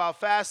don't know about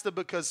faster,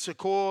 because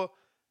Shakur,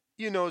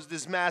 is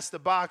this master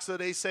boxer,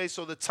 they say.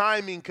 So the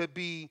timing could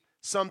be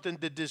something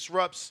that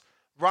disrupts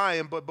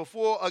Ryan. But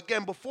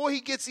before he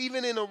gets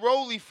even in a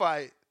Rolly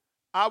fight,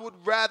 I would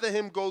rather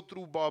him go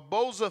through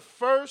Barboza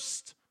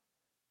first,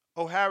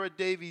 O'Hara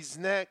Davies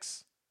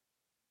next,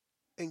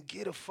 and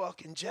get a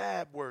fucking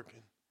jab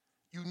working.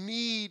 You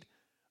need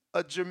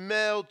a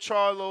Jermell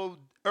Charlo,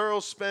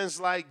 Earl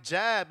Spence-like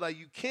jab. Like,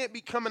 you can't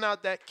be coming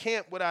out that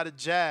camp without a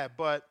jab.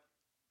 But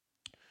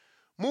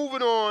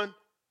moving on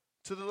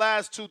to the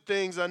last two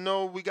things. I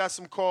know we got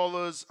some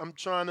callers. I'm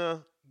trying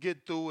to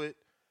get through it.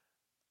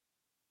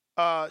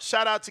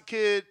 Shout out to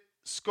Kid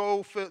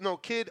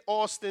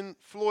Austin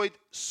Floyd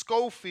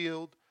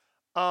Schofield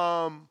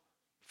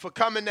for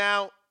coming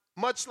out.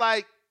 Much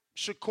like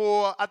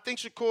Shakur, I think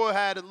Shakur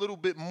had a little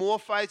bit more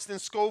fights than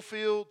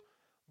Schofield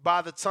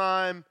by the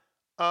time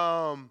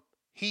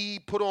he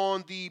put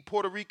on the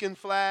Puerto Rican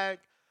flag.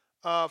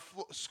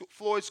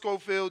 Floyd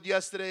Schofield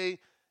yesterday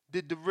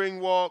did the ring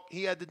walk.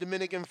 He had the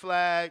Dominican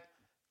flag,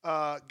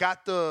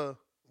 got the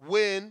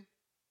win,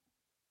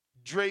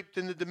 draped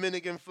in the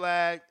Dominican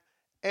flag.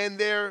 And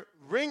their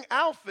ring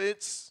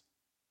outfits,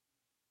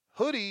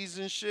 hoodies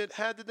and shit,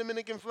 had the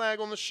Dominican flag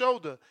on the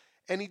shoulder.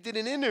 And he did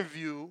an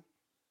interview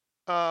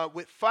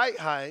with Fight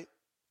Hype,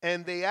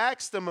 and they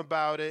asked him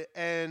about it.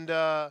 And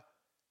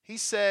he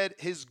said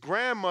his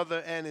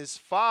grandmother and his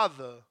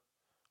father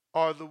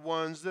are the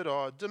ones that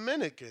are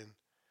Dominican.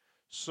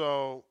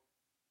 So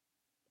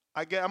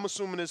I'm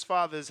assuming his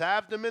father is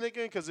half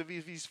Dominican, because if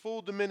he's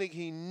full Dominican,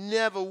 he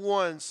never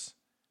once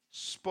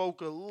spoke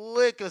a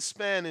lick of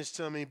Spanish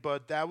to me.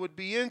 But that would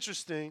be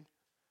interesting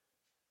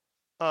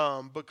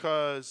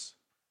because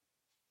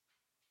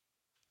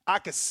I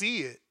could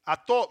see it. I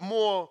thought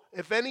more,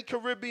 if any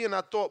Caribbean,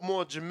 I thought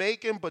more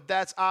Jamaican, but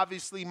that's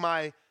obviously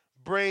my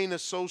brain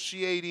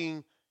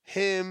associating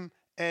him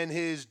and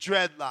his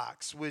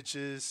dreadlocks, which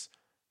is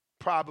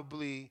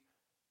probably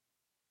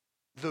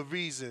the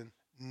reason.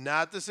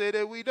 Not to say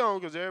that we don't,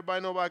 because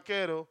everybody know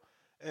Vaquero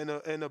and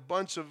a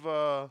bunch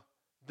of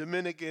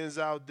Dominicans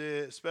out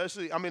there,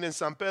 especially, I mean, in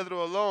San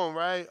Pedro alone,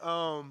 right?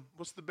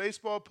 What's the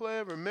baseball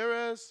player?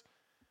 Ramirez?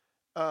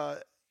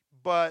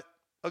 But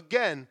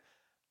again,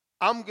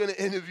 I'm going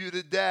to interview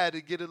the dad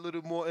to get a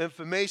little more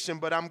information,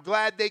 but I'm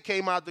glad they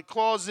came out the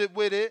closet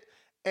with it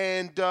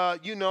and,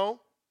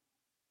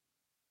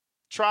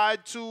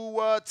 tried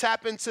to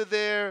tap into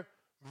their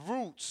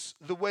roots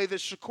the way that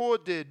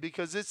Shakur did,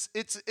 because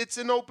it's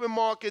an open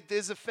market.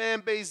 There's a fan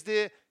base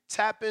there.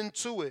 Tap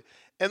into it.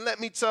 And let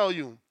me tell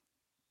you,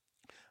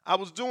 I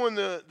was doing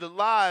the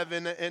live,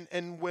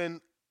 and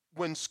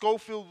when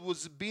Schofield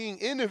was being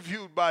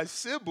interviewed by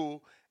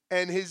Sybil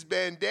and his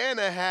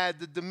bandana had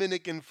the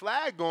Dominican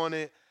flag on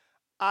it,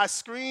 I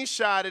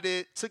screenshotted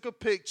it, took a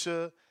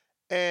picture,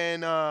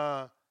 and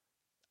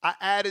I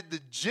added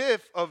the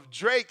gif of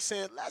Drake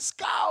saying, "Let's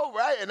go,"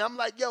 right? And I'm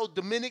like, yo,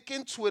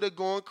 Dominican Twitter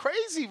going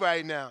crazy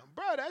right now.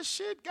 Bro, that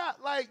shit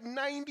got like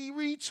 90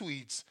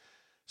 retweets.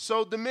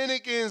 So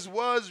Dominicans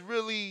was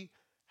really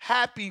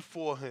happy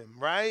for him,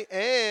 right?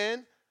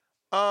 And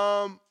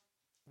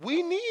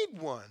we need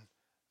one.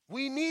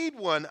 We need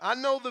one. I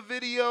know the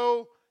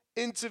video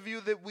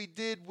interview that we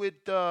did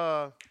with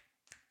Brad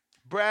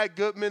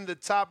Goodman, the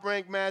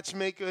top-ranked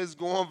matchmaker, is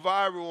going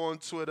viral on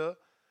Twitter.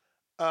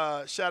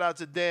 Shout out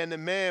to Dan the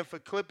Man for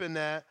clipping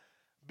that,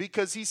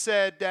 because he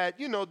said that,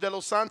 De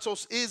Los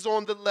Santos is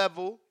on the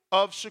level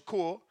of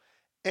Shakur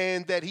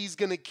and that he's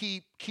going to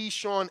keep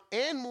Keyshawn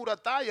and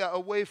Murataya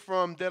away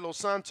from De Los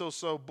Santos.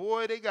 So,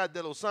 boy, they got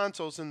De Los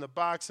Santos in the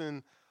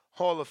Boxing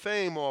Hall of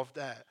Fame off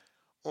that,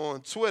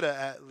 on Twitter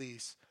at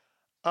least.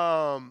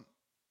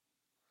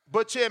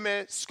 But, yeah,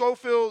 man,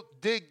 Schofield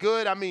did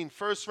good. I mean,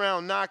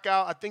 first-round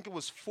knockout. I think it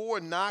was 4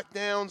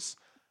 knockdowns.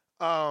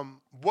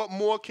 What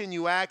more can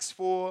you ask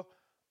for?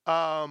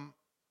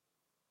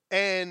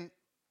 And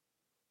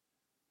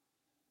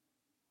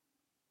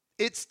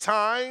it's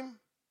time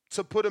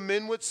to put him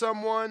in with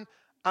someone.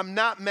 I'm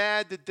not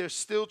mad that they're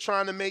still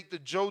trying to make the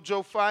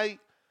JoJo fight,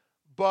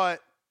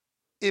 but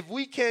if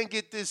we can't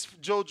get this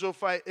JoJo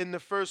fight in the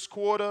first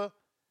quarter,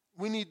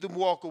 we need to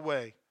walk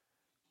away.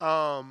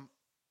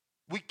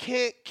 We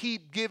can't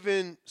keep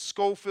giving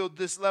Schofield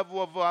this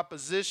level of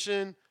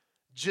opposition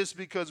just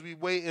because we're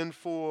waiting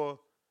for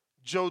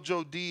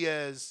JoJo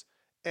Diaz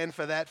and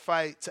for that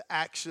fight to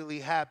actually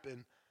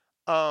happen.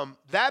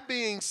 That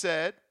being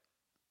said,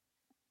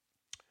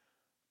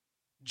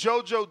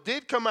 JoJo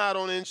did come out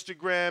on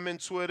Instagram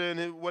and Twitter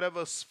and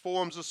whatever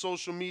forms of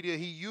social media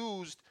he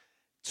used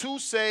to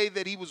say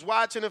that he was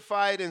watching a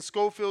fight and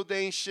Schofield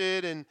ain't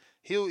shit and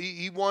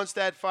he wants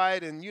that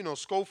fight. And,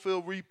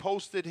 Schofield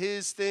reposted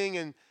his thing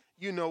and,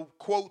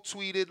 quote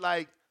tweeted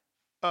like,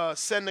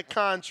 send a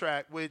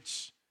contract,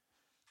 which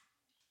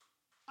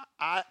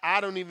I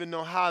don't even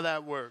know how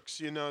that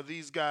works.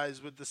 These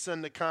guys with the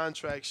send the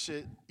contract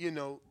shit,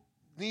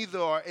 neither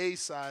are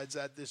A-sides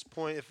at this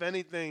point. If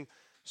anything,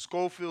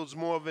 Schofield's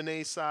more of an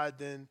A-side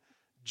than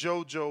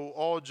JoJo.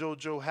 All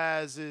JoJo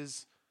has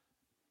is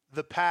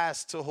the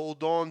past to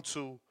hold on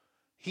to.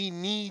 He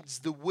needs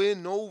the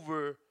win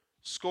over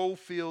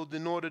Schofield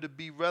in order to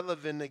be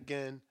relevant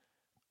again.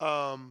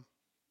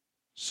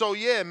 So,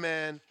 yeah,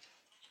 man.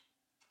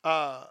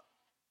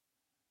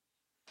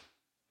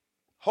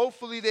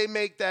 hopefully they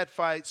make that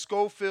fight.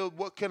 Schofield,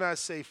 what can I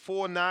say?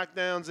 4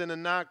 knockdowns and a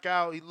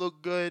knockout. He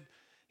looked good.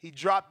 He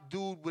dropped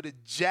dude with a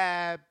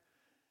jab.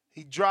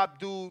 He dropped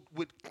dude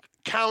with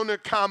counter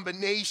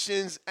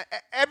combinations.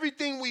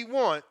 Everything we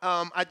want.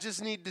 I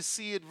just need to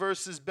see it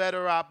versus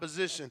better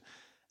opposition.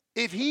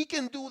 If he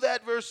can do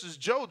that versus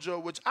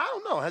JoJo, which I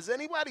don't know, has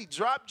anybody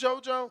dropped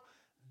JoJo?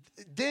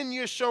 Then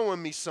you're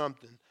showing me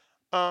something.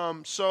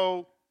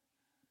 So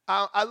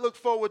I look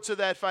forward to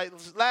that fight.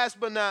 Last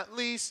but not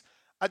least,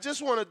 I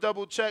just want to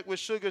double check with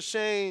Sugar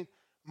Shane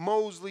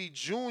Mosley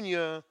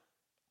Jr.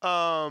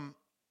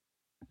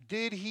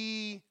 Did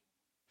he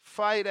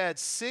fight at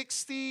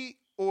 60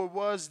 or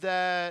was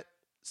that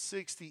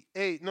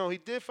 68? No, he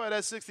did fight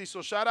at 60.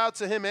 So shout out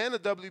to him and the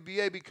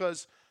WBA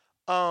because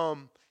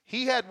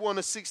he had won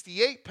a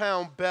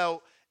 68-pound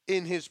belt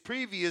in his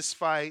previous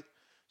fight.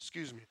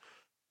 Excuse me.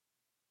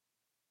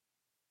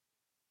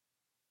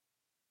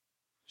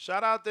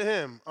 Shout out to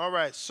him. All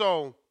right,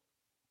 so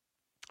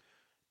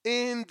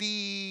in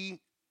the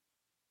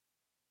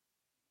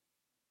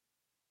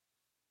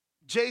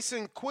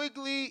Jason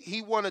Quigley,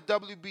 he won a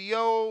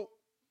WBO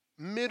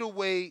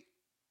middleweight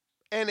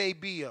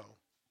NABO.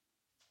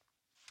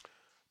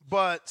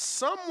 But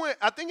somewhere,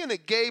 I think in the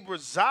Gabe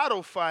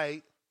Rosado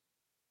fight,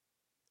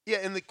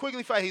 in the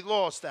Quigley fight, he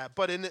lost that.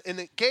 But in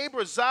the Gabe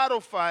Rosado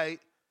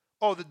fight,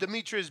 the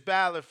Demetrius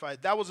Ballard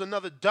fight, that was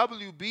another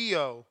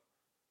WBO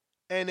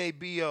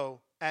NABO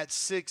at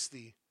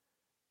 60.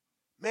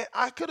 Man,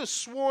 I could have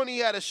sworn he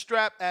had a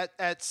strap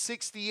at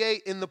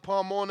 68 in the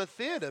Pomona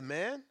Theater,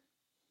 man.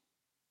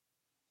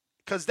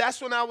 Because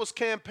that's when I was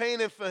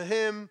campaigning for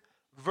him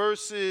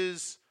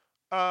versus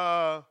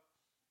Berlanga.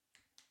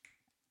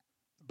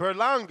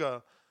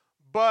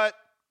 But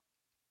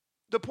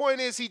the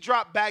point is he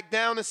dropped back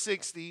down to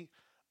 60.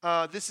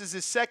 This is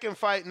his second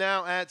fight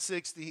now at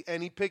 60,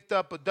 and he picked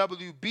up a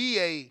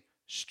WBA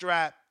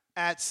strap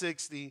at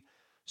 60.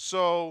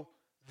 So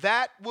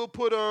that will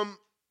put him,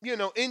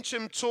 inch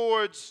him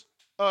towards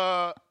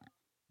Islandri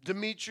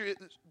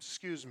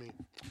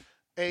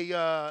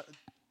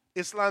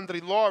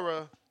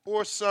Lara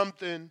or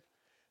something.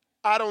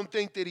 I don't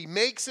think that he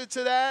makes it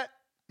to that.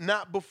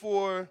 Not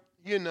before,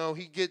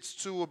 he gets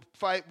to a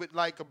fight with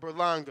like a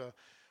Berlanga,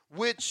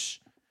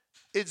 which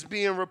it's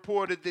being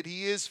reported that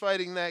he is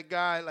fighting that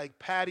guy like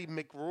Patty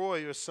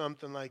McRoy or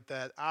something like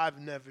that. I've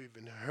never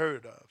even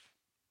heard of.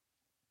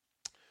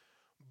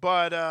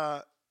 But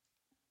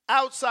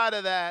outside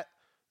of that,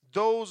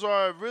 those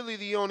are really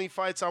the only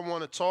fights I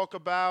want to talk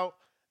about.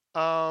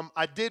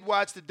 I did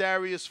watch the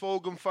Darius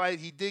Fulgham fight.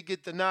 He did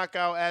get the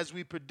knockout as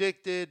we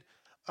predicted.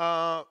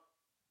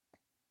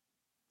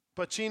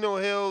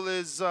 Pacino Hill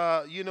is,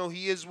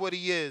 he is what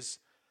he is.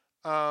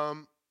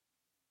 Other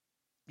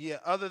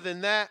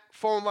than that,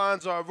 phone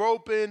lines are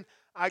open.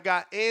 I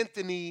got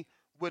Anthony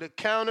with a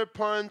counter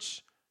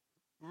punch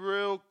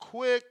real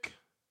quick.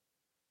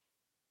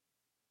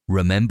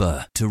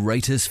 Remember to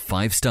rate us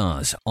 5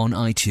 stars on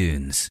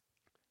iTunes.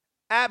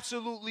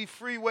 Absolutely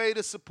free way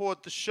to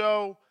support the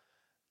show.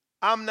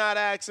 I'm not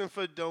asking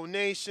for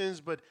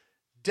donations, but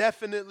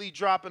definitely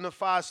dropping a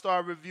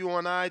 5-star review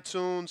on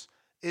iTunes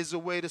is a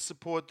way to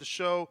support the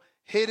show.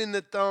 Hitting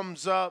the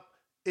thumbs up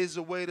is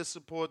a way to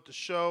support the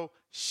show.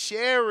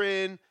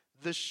 Sharing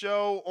the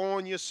show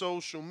on your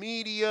social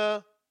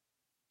media,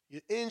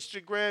 your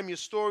Instagram, your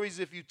stories.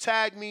 If you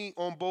tag me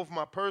on both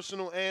my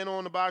personal and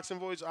on the Boxing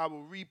Voice, I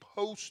will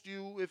repost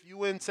you if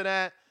you into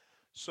that.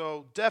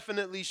 So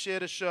definitely share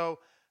the show.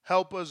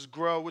 Help us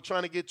grow. We're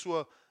trying to get to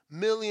 1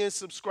 million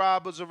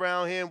subscribers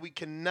around here. We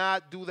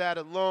cannot do that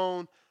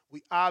alone.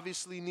 We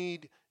obviously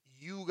need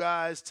you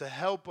guys to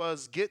help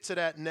us get to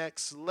that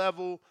next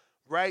level.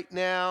 Right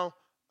now,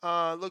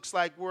 looks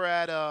like we're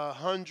at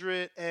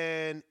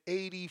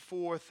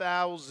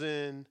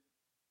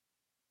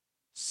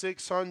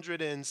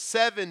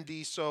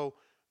 184,670. So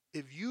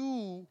if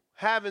you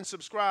haven't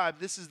subscribed,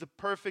 this is the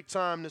perfect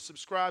time to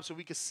subscribe so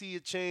we can see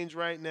it change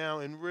right now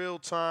in real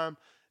time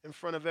in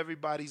front of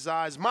everybody's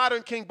eyes.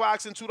 Modern King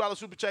Boxing, $2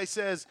 Super Chat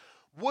says,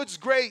 Woods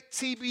Great,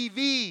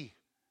 TBV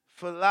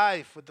for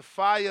life with the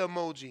fire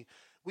emoji.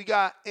 We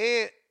got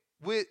Ant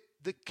with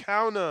the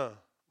counter.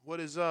 What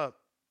is up?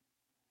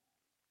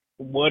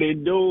 What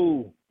it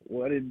do?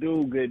 What it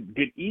do? Good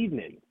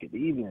evening. Good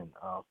evening.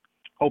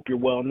 Hope you're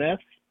well, Ness.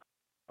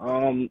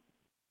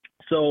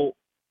 So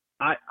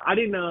I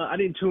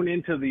didn't tune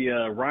into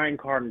the Ryan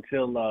card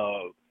until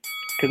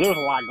because there was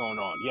a lot going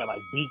on. Yeah, like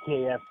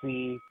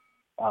BKFC,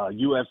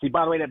 UFC.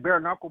 By the way, that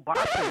bare knuckle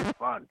boxing is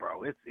fun,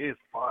 bro. It's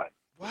fun.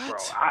 What? Bro,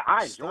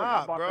 I enjoyed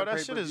Stop, it. bro.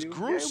 That shit is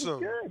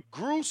gruesome. Yeah,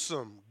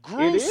 Gruesome.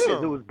 it is.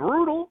 It was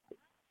brutal.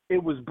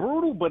 It was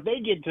brutal, but they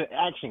get to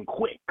action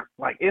quick.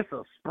 Like, it's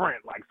a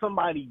sprint. Like,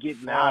 somebody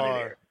getting out of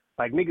there.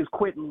 Like, niggas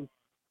quitting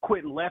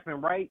left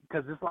and right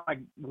because it's like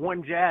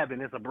one jab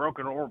and it's a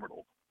broken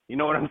orbital. You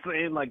know what I'm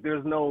saying? Like,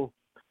 there's no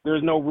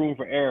room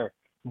for error.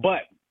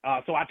 But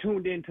so I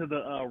tuned into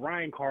the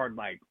Ryan card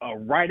like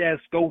right as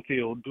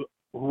Schofield,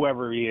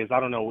 whoever he is, I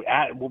don't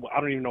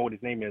even know what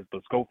his name is,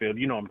 but Schofield,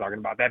 you know what I'm talking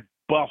about. That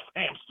buff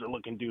hamster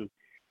looking dude.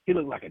 He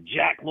looked like a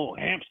jacked little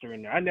hamster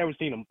in there. I never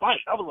seen him fight.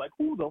 I was like,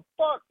 who the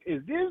fuck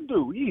is this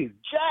dude? He is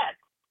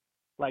jacked.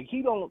 Like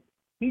he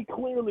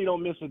clearly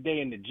don't miss a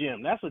day in the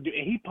gym. That's a dude,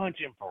 and he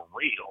punching for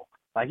real.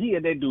 Like he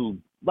had that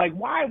dude. Like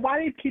why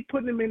they keep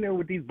putting him in there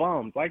with these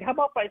bums? Like how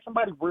about fight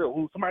somebody real,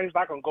 who somebody's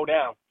not gonna go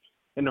down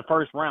in the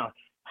first round?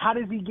 How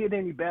does he get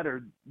any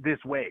better this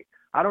way?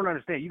 I don't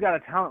understand. You got a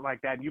talent like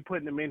that, and you're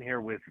putting him in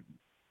here with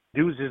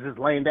dudes just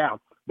laying down.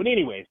 But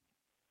anyways,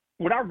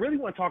 what I really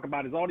want to talk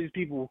about is all these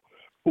people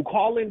who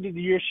call into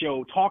your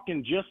show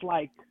talking just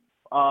like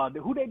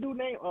who they do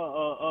name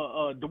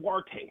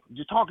Duarte,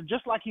 just talking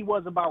just like he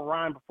was about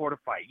Ryan before the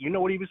fight. You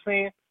know what he was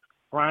saying?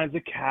 Ryan's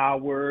a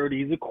coward.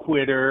 He's a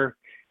quitter.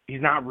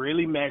 He's not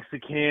really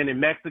Mexican. In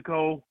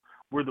Mexico,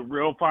 where the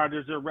real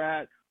fighters are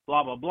at.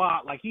 Blah blah blah.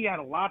 Like he had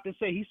a lot to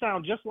say. He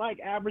sounds just like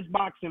average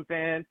boxing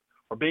fan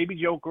or Baby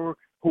Joker,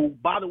 who,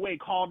 by the way,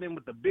 called in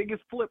with the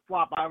biggest flip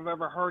flop I've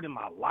ever heard in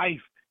my life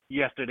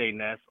yesterday,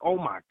 Ness. Oh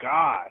my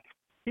God.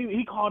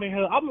 He called in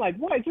here. I'm like,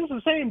 what? Is this the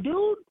same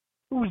dude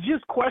who was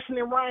just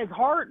questioning Ryan's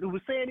heart, who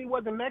was saying he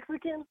wasn't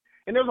Mexican?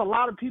 And there's a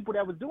lot of people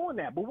that was doing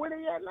that. But where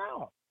they at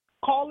now?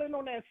 Calling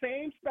on that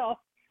same stuff,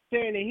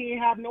 saying that he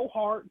ain't have no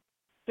heart,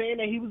 saying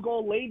that he was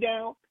going to lay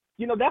down.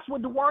 You know, that's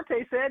what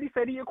Duarte said. He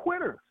said he a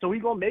quitter, so he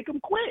going to make him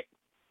quit.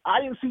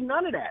 I didn't see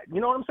none of that.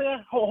 You know what I'm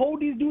saying?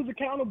 Hold these dudes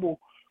accountable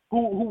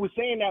who was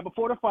saying that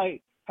before the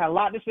fight, had a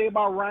lot to say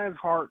about Ryan's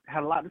heart,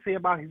 had a lot to say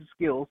about his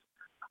skills.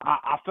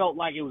 I felt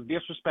like it was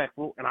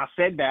disrespectful, and I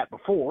said that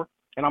before,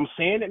 and I'm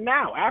saying it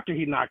now after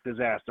he knocked his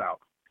ass out.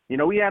 You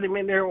know, we had him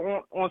in there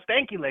on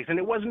stanky legs, and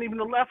it wasn't even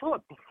the left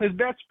hook. His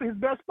best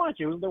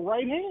punch, it was the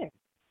right hand.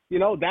 You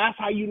know, that's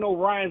how you know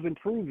Ryan's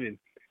improving.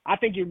 I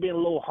think you're being a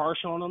little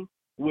harsh on him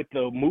with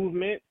the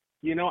movement.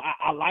 You know,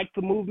 I like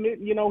the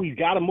movement. You know, he's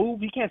got to move.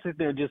 He can't sit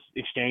there and just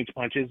exchange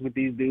punches with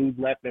these dudes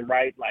left and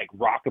right, like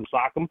rock 'em,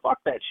 sock 'em. Fuck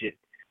that shit.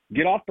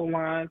 Get off the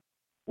line,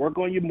 work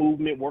on your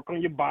movement, work on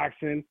your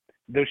boxing.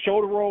 The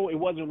shoulder roll, it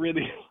wasn't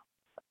really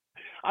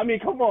 – I mean,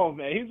 come on,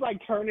 man. He's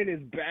like turning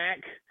his back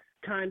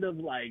kind of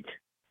like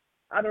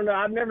 – I don't know.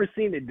 I've never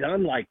seen it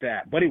done like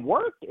that. But it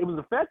worked. It was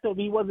effective.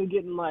 He wasn't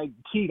getting, like,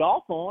 teed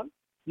off on,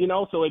 you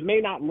know, so it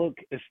may not look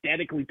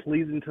aesthetically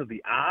pleasing to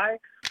the eye.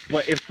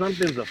 But if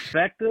something's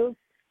effective,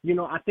 you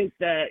know, I think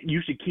that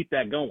you should keep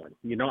that going.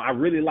 You know, I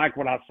really like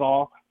what I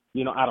saw,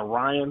 you know, out of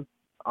Ryan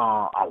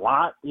a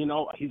lot. You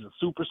know, he's a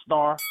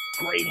superstar,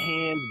 great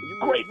hands,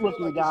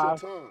 great-looking guy,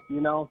 you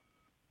know.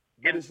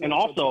 And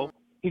also,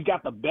 he's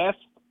got the best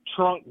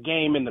trunk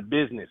game in the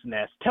business,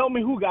 Ness. Tell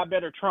me who got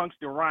better trunks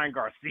than Ryan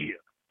Garcia.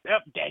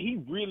 That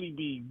he really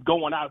be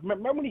going out.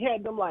 Remember when he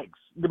had them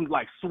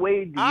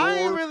suede? I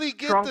didn't really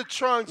get the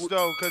trunks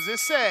though, because it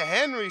said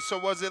Henry. So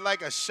was it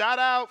like a shout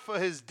out for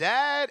his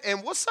dad?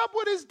 And what's up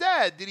with his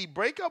dad? Did he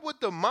break up with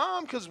the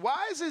mom? Because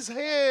why is his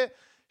hair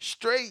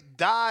straight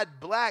dyed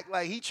black?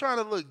 Like he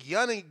trying to look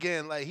young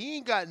again. Like he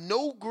ain't got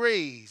no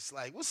grays.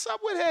 Like what's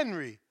up with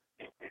Henry?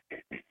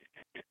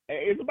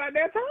 It's about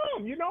that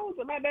time, you know. It's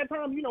about that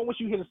time, you know. Once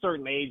you hit a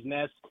certain age,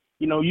 Ness,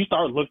 you know, you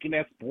start looking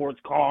at sports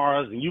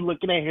cars and you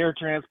looking at hair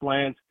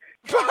transplants.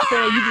 You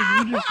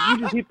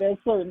just hit that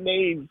certain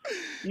age,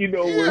 you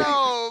know. You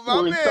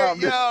funny.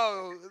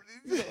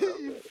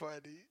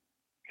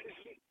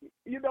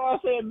 You know what I'm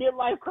saying?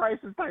 Midlife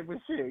crisis type of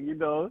shit. You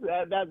know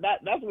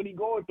that's what he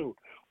going through.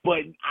 But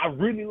I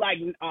really like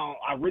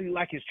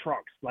his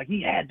trunks. Like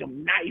he had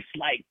them nice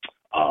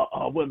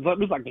what it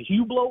was like the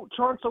Hublot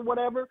trunks or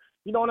whatever.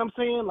 You know what I'm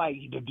saying? Like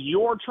the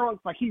Dior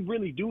trunks. Like he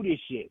really do this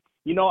shit.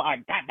 You know,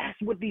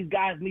 that's what these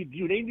guys need to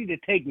do. They need to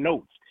take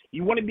notes.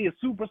 You want to be a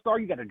superstar,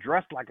 you got to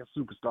dress like a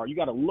superstar. You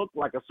got to look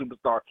like a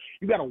superstar.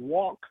 You got to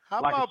walk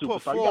like a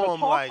superstar. You got to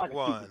talk like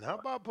one. How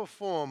about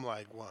perform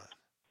like one?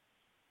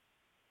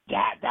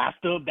 That's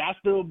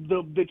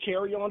the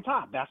cherry on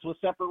top. That's what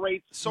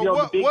separates. So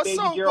what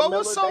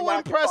was so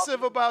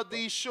impressive about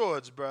these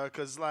shorts, bro?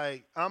 Because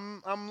like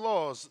I'm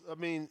lost. I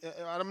mean,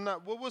 I'm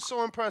not. What was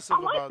so impressive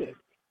about it?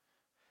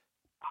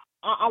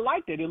 I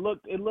liked it. It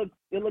looked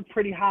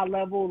pretty high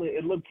level.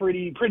 It looked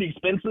pretty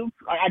expensive.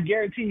 I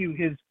guarantee you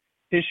his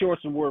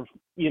shorts are worth,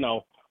 you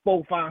know,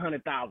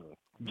 $400,000-$500,000.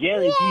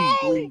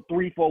 Guaranteed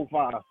 3, 4,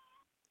 5.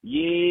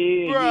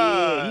 Yeah, bruh,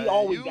 yeah. He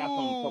always got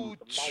some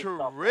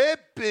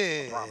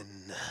tripping.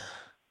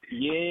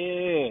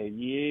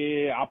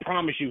 Yeah. I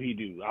promise you he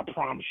do. I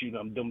promise you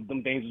them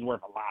things is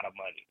worth a lot of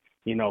money.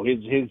 You know,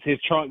 his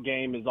trunk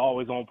game is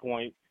always on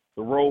point.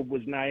 The robe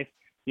was nice.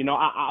 You know,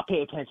 I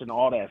pay attention to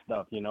all that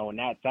stuff, you know, and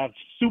that's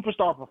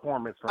superstar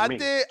performance for me.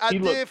 I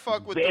did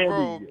fuck with the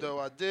robe, though.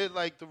 I did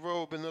like the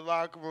robe in the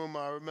locker room.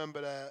 I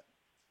remember that.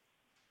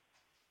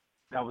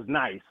 That was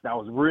nice. That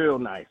was real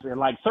nice. And,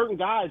 like, certain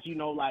guys, you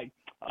know, like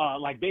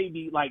little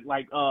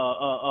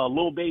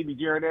baby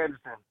Jared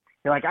Anderson.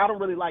 And, like, I don't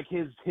really like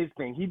his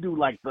thing. He do,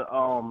 like, the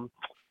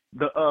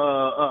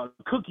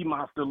Cookie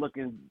Monster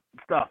looking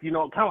stuff, you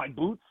know, kind of like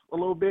Boots a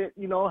little bit,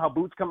 you know, how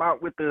Boots come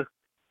out with the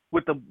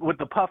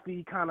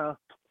puffy kind of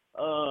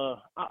I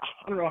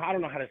don't know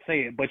how to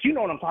say it, but you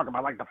know what I'm talking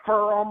about, like the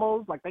fur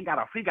almost, like he got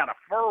a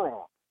fur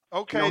on.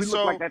 Okay, he looked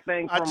so like that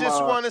thing I from.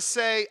 just want to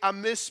say I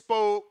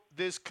misspoke.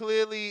 There's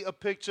clearly a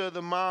picture of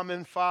the mom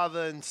and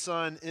father and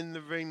son in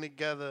the ring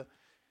together.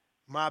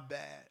 My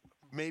bad.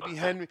 Maybe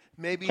Henry.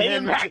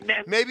 Came back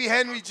then. Maybe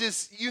Henry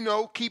just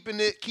keeping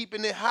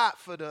it hot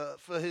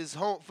for his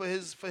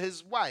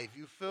wife.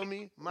 You feel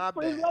me? My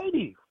For bad. his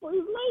lady.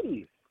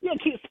 Yeah,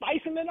 keep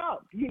spicing it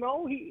up. He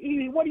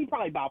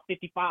probably about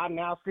 55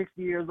 now,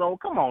 60 years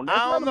old. Come on,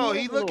 I don't know.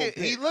 He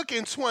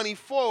looking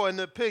 24 in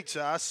the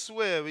picture. I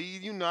swear.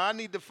 I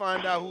need to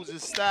find out who's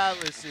his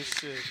stylist and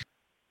shit.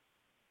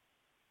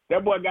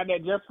 That boy got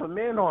that just for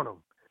men on him.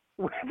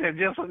 That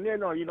just for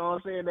men on. You know what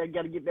I'm saying? They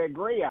got to get that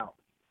gray out.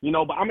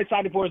 But I'm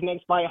excited for his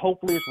next fight.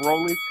 Hopefully it's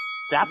Rolly.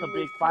 That's a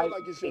big fight,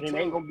 and it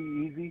ain't gonna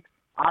be easy.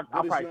 I'll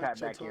probably tap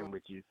back in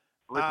with you.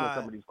 Listen to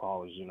some of these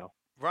callers.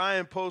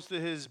 Ryan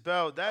posted his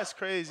belt. That's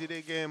crazy.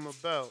 They gave him a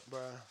belt, bro.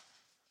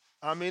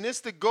 I mean, it's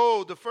the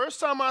gold. The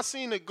first time I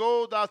seen the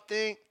gold,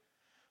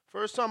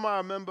 first time I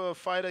remember a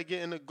fighter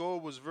getting the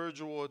gold was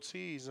Virgil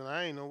Ortiz, and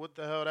I ain't know what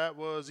the hell that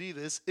was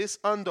either. It's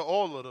under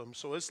all of them,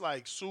 so it's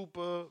like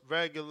super,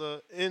 regular,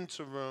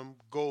 interim,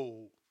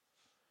 gold.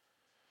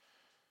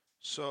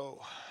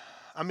 So,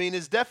 I mean,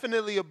 it's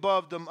definitely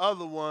above them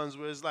other ones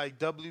where it's like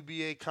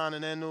WBA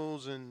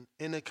Continentals and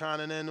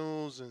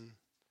Intercontinentals and,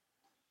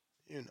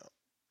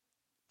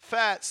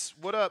 Fats,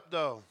 what up,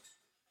 though?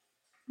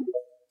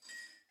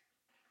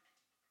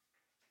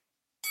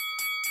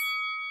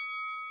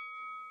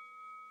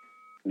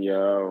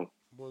 Yo.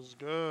 What's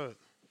good?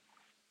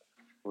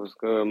 What's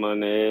good, my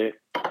nigga?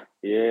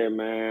 Yeah,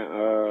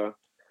 man.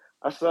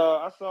 I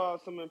saw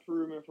some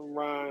improvement from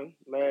Ryan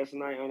last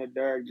night on the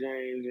Derek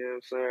James. You know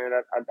what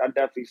I'm saying? I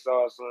definitely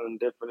saw something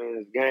different in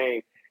his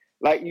game.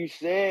 Like you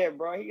said,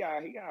 bro, he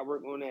got to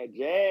work on that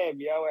jab,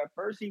 yo. At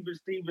first he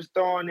was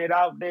throwing it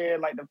out there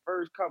like the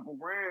first couple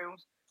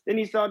rounds. Then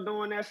he started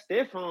doing that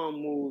stiff arm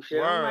move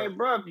shit. I'm like,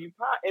 bro, if you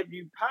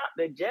pop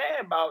the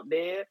jab out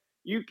there,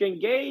 you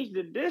can gauge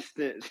the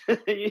distance.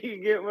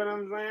 You get what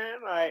I'm saying?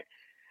 Like,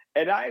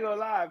 and I ain't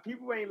gonna lie,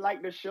 people ain't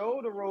like the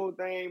shoulder roll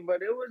thing,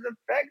 but it was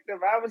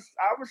effective. I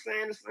was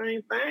saying the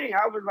same thing.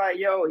 I was like,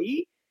 yo,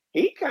 he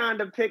kind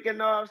of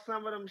picking off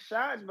some of them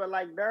shots, but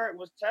like Derek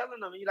was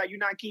telling him, you're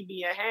not keeping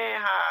your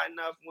hand high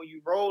enough when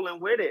you rolling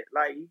with it.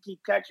 Like you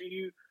keep catching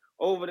you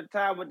over the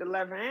top with the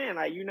left hand,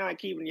 like you're not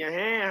keeping your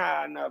hand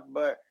high enough.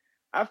 But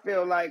I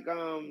feel like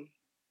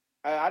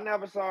I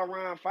never saw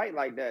Ryan fight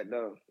like that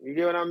though. You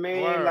get what I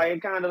mean? Word. Like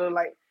it kind of looked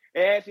like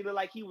it actually looked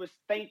like he was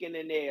thinking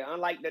in there.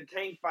 Unlike the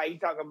Tank fight, he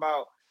talking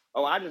about,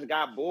 oh, I just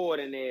got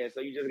bored in there,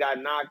 so you just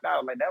got knocked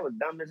out. Like that was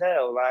dumb as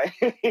hell. Like,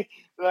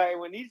 like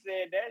when he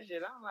said that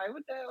shit, I'm like,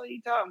 what the hell are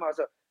you talking about?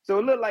 So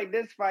it looked like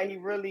this fight, he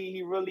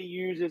really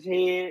used his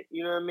head.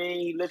 You know what I mean?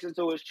 He listened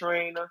to his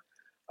trainer.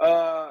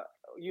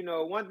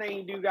 One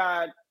thing you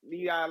gotta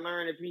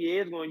learn if he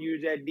is gonna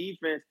use that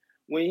defense.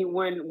 When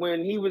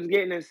he was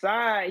getting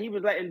inside, he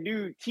was letting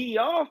dude tee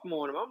off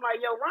on him. I'm like,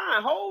 yo,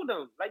 Ryan, hold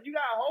him. Like, you got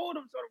to hold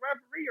him so the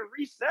referee will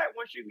reset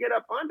once you get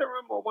up under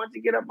him or once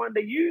he get up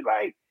under you.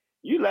 Like,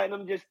 you letting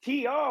him just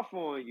tee off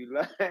on you.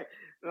 Like,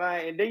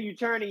 and then you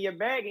turning your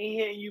back and he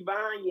hitting you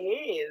behind your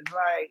head. It's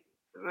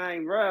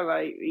like, bro,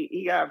 like,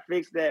 he got to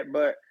fix that.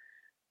 But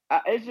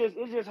it's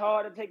just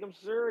hard to take him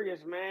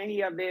serious, man.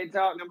 He up there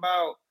talking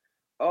about,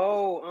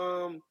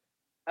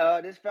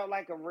 this felt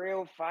like a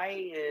real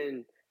fight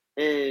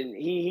and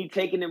he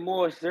taking it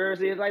more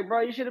seriously. It's like,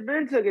 bro, you should have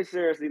been took it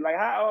seriously. Like,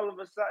 how all of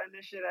a sudden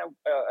this shit at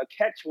a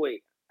catch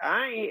weight?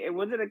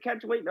 Was it a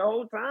catch weight the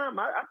whole time?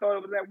 I thought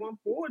it was at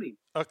 140.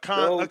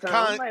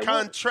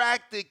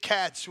 Contracted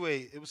catch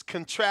weight. It was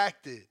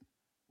contracted.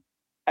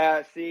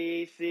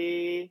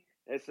 See,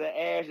 it's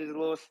there's a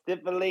little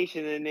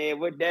stipulation in there.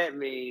 What that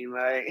mean?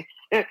 Like,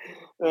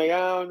 like I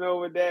don't know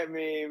what that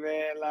mean,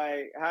 man.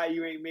 Like, how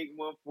you ain't make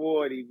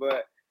 140,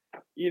 but.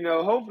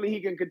 Hopefully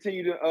he can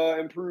continue to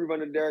improve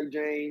under Derek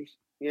James.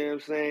 You know what I'm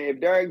saying? If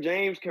Derek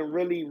James can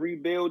really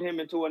rebuild him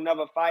into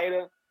another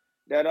fighter,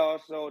 that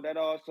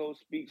also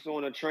speaks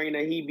on a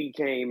trainer he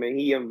became and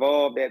he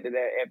evolved after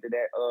that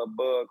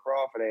Bud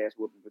Crawford ass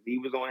whooping because he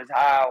was on his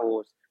high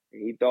horse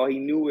and he thought he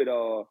knew it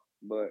all.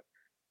 But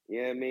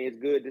yeah, I mean, it's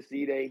good to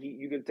see that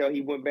you can tell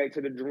he went back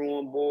to the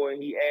drawing board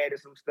and he added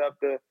some stuff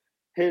to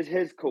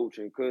his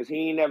coaching because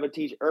he ain't never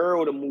teach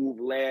Earl to move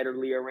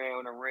laterally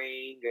around the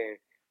ring and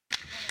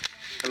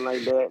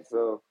like that.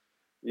 So,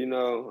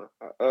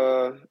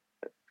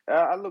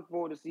 I look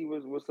forward to see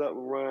what's up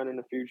with Ryan in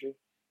the future.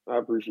 I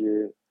appreciate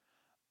it.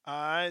 All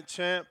right,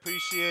 champ.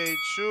 Appreciate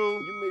you.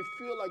 You may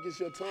feel like it's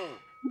your turn.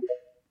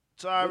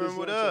 Tyron,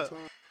 what up?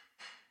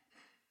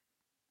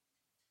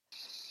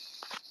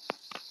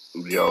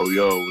 Yo,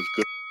 what's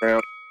good, man?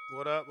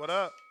 What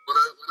up?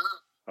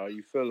 How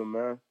you feeling,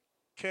 man?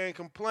 Can't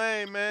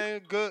complain,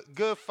 man.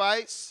 Good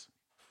fights.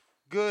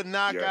 Good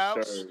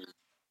knockouts.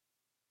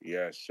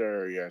 Yes,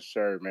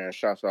 sir, man.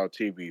 Shouts out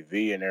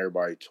TBV and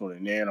everybody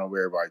tuning in. I hope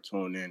everybody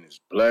tuning in is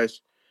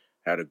blessed.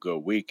 Had a good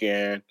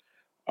weekend.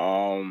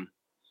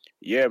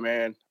 Yeah,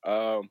 man.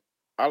 I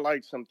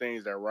liked some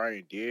things that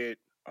Ryan did.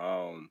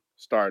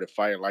 Started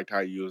fighting, liked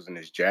how he using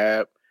his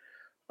jab.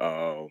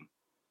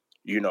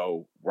 You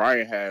know,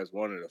 Ryan has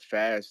one of the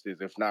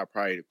fastest, if not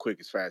probably the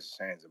quickest,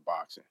 fastest hands in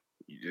boxing.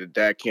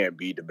 That can't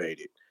be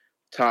debated.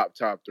 Top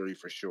three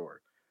for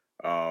sure.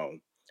 I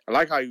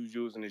like how he was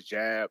using his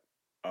jab.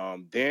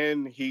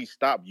 Then he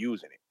stopped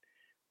using it.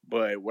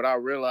 But what I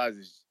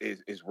realized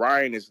is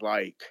Ryan is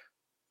like,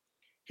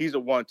 he's a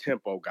one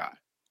tempo guy,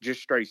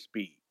 just straight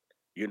speed.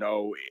 You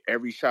know,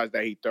 every shot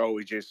that he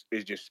throws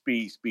is just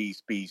speed, speed,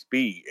 speed,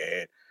 speed.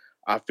 And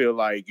I feel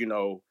like, you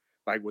know,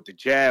 like with the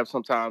jab,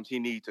 sometimes he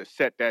needs to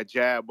set that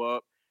jab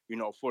up, you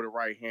know, for the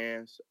right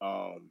hands.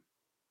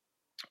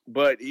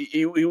 But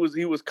he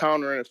was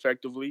countering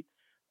effectively.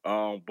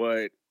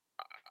 But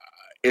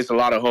it's a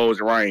lot of holes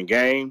in Ryan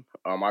game.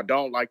 I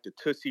don't like the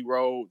Tootsie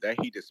Roll that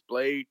he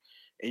displayed,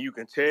 and you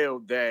can tell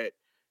that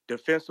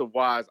defensive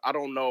wise, I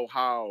don't know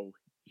how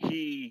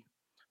he.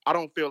 I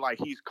don't feel like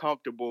he's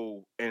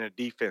comfortable in a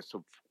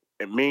defensive,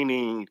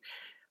 meaning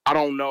I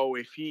don't know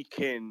if he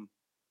can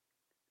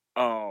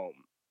um,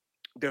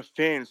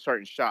 defend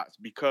certain shots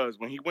because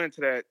when he went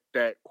to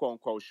that quote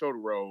unquote shoulder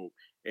roll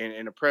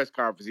in the press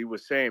conference, he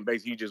was saying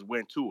basically he just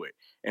went to it.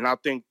 And I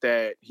think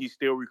that he's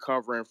still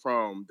recovering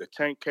from the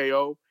tank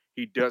KO.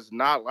 He does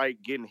not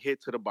like getting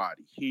hit to the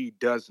body. He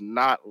does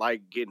not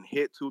like getting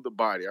hit to the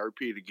body. I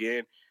repeat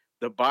again,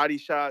 the body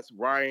shots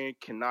Ryan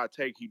cannot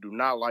take. He do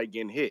not like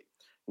getting hit.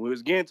 When he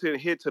was getting to the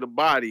hit to the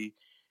body,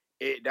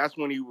 that's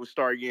when he would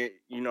start getting,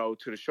 you know,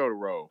 to the shoulder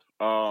roll.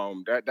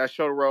 That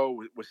shoulder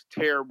roll was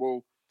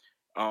terrible.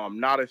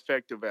 Not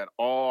effective at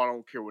all. I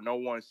don't care what no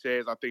one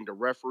says. I think the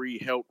referee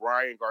helped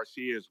Ryan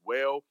Garcia as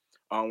well.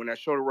 When that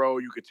shoulder roll,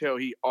 you could tell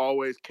he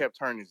always kept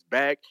turning his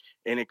back,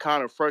 and it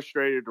kind of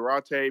frustrated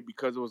Duarte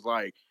because it was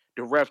like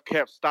the ref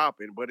kept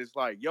stopping. But it's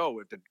like, yo,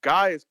 if the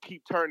guys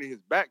keep turning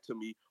his back to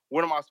me,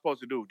 what am I supposed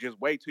to do? Just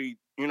wait till he,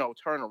 you know,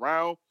 turn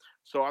around?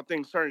 So I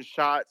think certain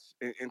shots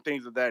and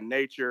things of that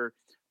nature,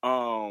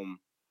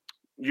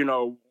 you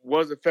know,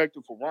 was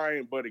effective for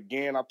Ryan. But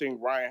again, I think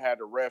Ryan had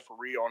the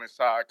referee on his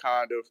side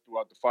kind of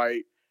throughout the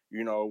fight.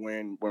 You know,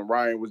 when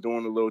Ryan was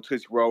doing the little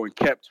Tootsie Roll and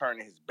kept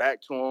turning his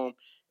back to him.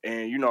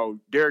 And, you know,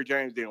 Derrick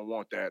James didn't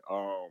want that.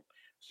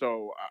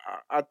 So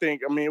I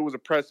think, I mean, it was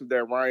impressive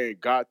that Ryan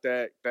got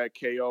that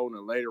KO in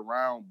the later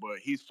round, but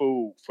he's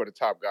food for the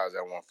top guys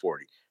at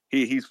 140.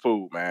 He's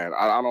food, man.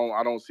 I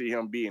don't see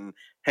him beating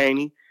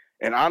Haney.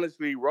 And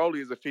honestly, Rolly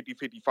is a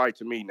 50-50 fight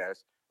to me,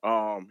 Ness.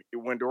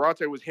 When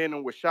Duarte was hitting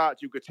him with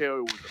shots, you could tell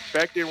it was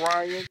affecting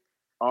Ryan.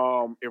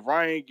 If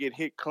Ryan get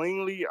hit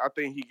cleanly, I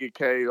think he get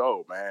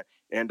KO, man.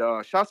 And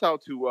shouts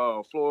out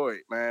to Floyd,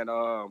 man.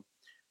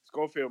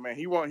 Schofield, man,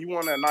 he won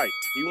that night.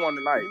 He won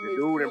the night. You The may dude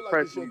feel like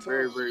impressed it's your me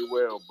very, time, very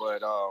well.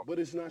 But but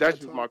it's not that's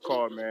your just time. my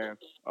call, man.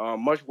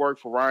 Much work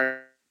for Ryan.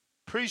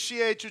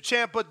 Appreciate you,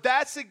 champ. But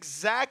that's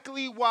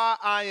exactly why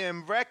I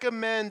am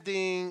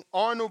recommending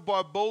Arnold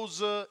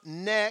Barboza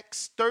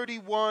next.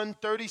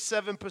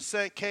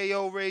 37%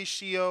 KO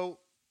ratio.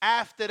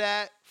 After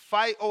that,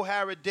 fight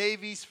O'Hara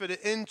Davies for the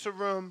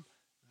interim.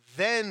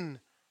 Then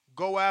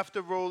go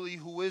after Rolly,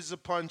 who is a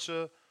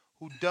puncher,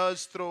 who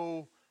does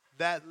throw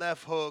that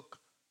left hook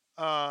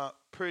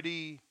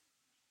pretty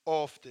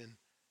often.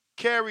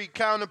 Kerry,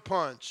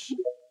 counterpunch.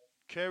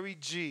 Kerry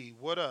G,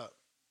 what up?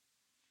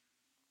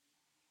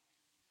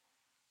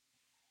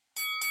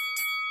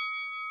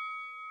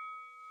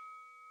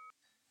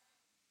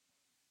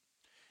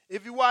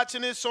 If you're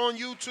watching this on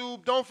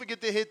YouTube, don't forget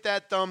to hit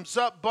that thumbs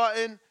up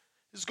button.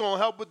 It's going to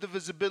help with the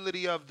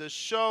visibility of the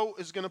show.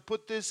 It's going to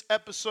put this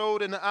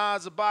episode in the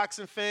eyes of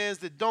boxing fans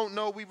that don't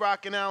know we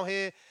rocking out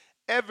here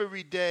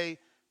every day,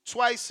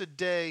 twice a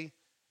day,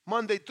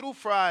 Monday through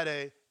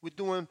Friday. We're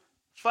doing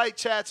fight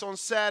chats on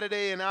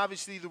Saturday and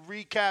obviously the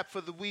recap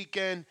for the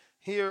weekend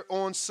here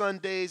on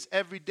Sundays,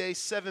 every day,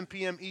 7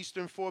 p.m.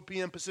 Eastern, 4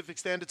 p.m. Pacific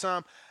Standard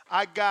Time.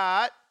 I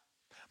got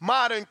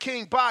Modern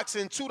King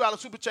Boxing, $2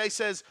 Super Chat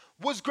says,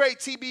 what's great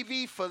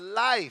TBV for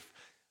life?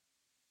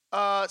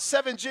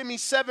 7 Jimmy,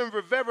 7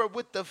 Rivera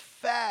with the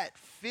fat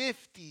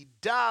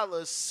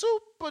 $50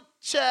 Super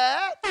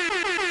Chat.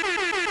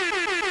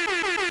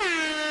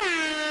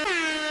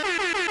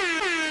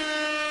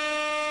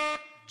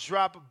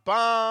 Drop a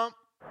bomb.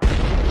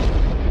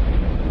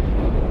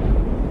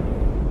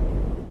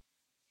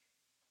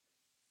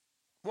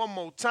 One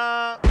more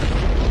time.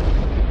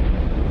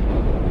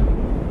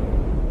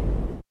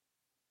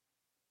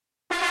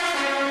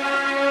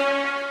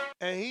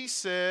 And he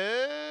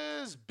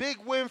says, big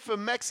win for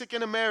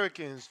Mexican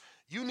Americans.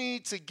 You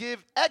need to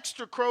give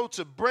extra crow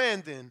to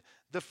Brandon,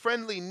 the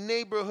friendly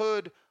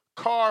neighborhood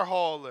car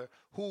hauler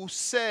who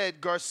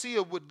said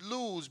Garcia would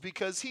lose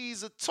because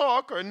he's a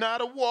talker,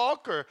 not a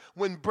walker.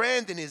 When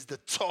Brandon is the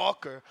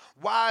talker,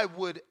 why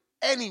would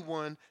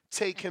anyone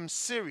take him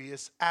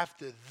serious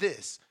after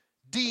this?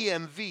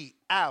 DMV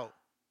out.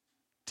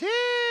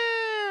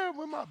 Damn,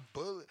 where my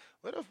bullet?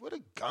 Where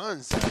the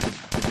guns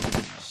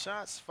at?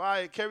 Shots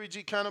fired. Kerry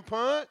G counter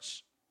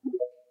punch.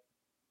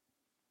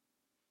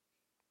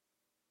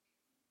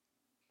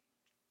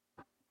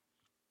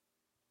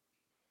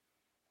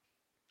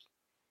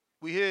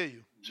 We hear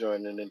you.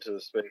 joining into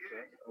the space.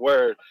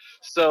 Word.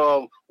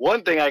 So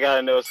one thing I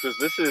gotta know is because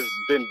this has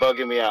been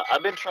bugging me out.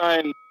 I've been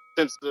trying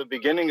since the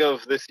beginning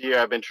of this year.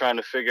 I've been trying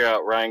to figure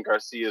out Ryan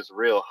Garcia's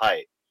real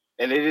height,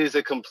 and it is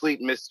a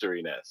complete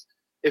mystery nest.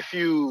 If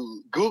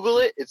you Google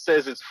it, it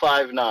says it's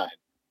 5'9".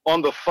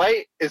 On the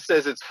fight, it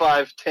says it's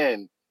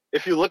 5'10".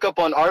 If you look up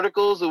on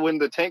articles when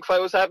the tank fight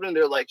was happening,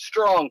 they're like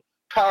strong,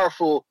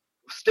 powerful,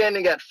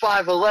 standing at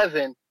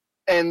 5'11",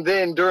 and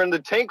then during the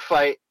tank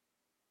fight,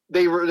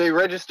 they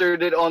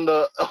registered it on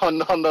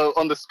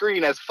the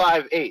screen as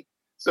 5'8".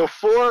 So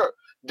 4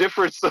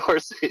 different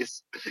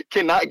sources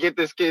cannot get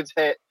this kid's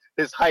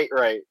his height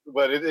right.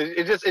 But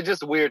it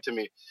just weird to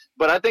me.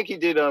 But I think he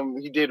did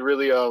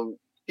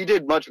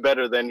much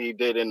better than he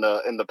did in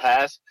the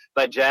past.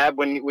 That jab,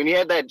 when he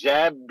had that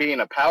jab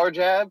being a power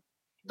jab,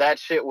 that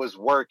shit was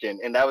working,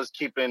 and that was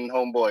keeping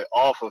homeboy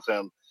off of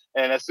him.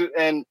 And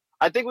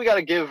I think we got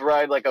to give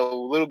Ryan like a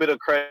little bit of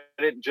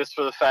credit just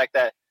for the fact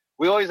that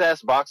we always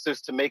ask boxers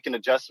to make an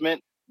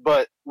adjustment,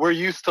 but we're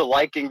used to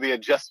liking the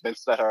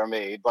adjustments that are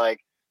made. Like,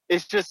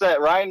 it's just that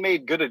Ryan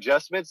made good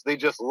adjustments. They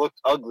just looked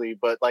ugly,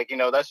 but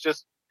that's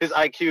just his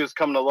IQ is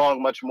coming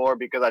along much more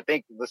because I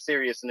think the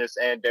seriousness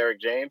and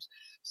Derek James.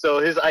 So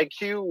his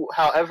IQ,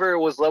 however,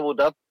 was leveled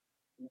up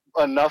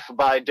enough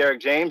by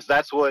Derek James.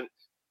 That's what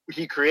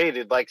he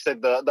created. Like I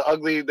said, the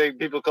ugly,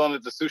 people calling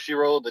it the sushi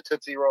roll, the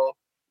Tootsie roll,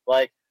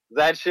 like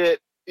that shit.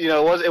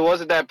 It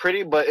wasn't that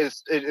pretty, but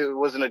it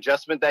was an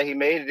adjustment that he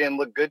made. It didn't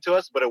look good to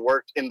us, but it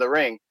worked in the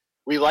ring.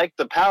 We liked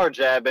the power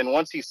jab, and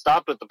once he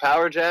stopped with the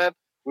power jab,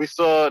 we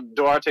saw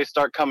Duarte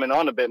start coming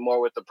on a bit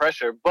more with the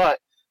pressure. But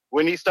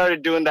when he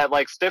started doing that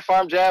like stiff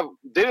arm jab,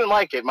 didn't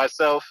like it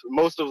myself.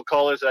 Most of the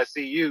callers that I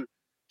see you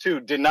too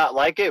did not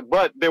like it,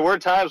 but there were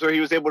times where he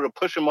was able to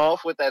push him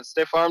off with that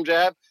stiff arm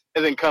jab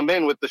and then come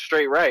in with the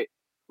straight right,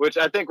 which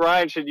I think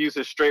Ryan should use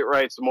his straight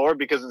rights more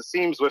because it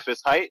seems with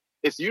his height,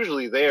 it's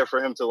usually there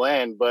for him to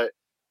land, but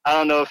I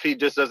don't know if he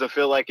just doesn't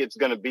feel like it's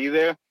going to be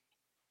there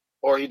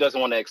or he doesn't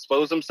want to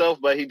expose himself,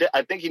 but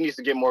I think he needs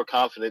to get more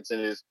confidence in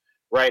his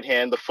right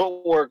hand. The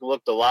footwork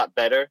looked a lot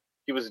better.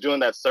 He was doing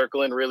that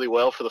circling really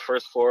well for the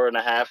first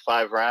 4.5,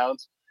 5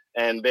 rounds.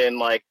 And then,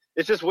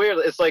 it's just weird.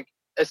 It's like,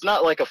 it's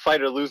not like a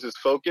fighter loses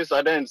focus.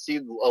 I didn't see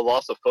a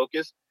loss of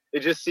focus. It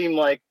just seemed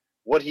like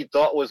what he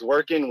thought was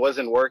working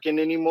wasn't working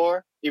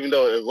anymore, even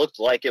though it looked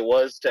like it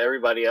was to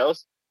everybody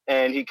else.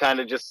 And he kind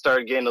of just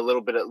started getting a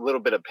little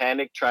bit of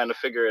panic trying to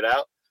figure it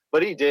out.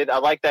 But he did. I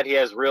like that he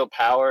has real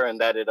power and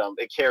that it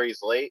carries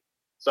late.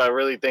 So I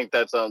really think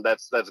that's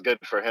good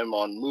for him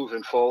on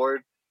moving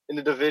forward in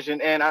the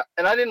division. And I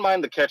didn't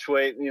mind the catch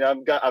weight.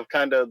 I've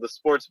kind of, the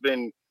sport's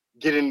been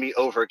getting me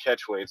over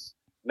catch weights.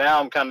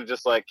 Now I'm kind of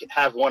just like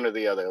have one or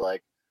the other.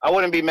 Like, I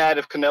wouldn't be mad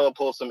if Canelo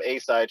pulled some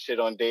A-side shit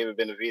on David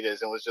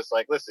Benavidez and was just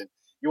like, listen,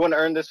 you want to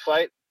earn this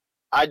fight?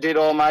 I did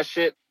all my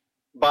shit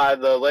by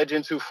the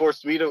legends who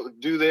forced me to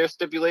do their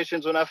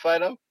stipulations when I fight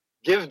them.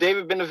 Give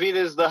David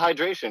Benavidez the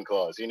hydration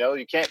clause.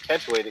 You can't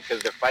catch weight it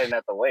because they're fighting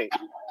at the weight.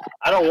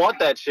 I don't want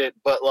that shit,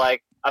 but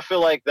I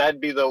feel like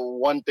that'd be the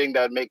one thing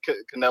that would make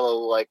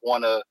Canelo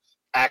want to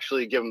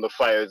actually give him the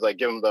fight, is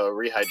give him the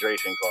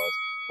rehydration clause.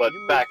 But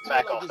back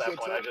off that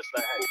point,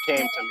 that came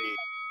to me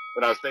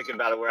when I was thinking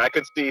about it, where I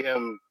could see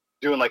him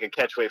doing a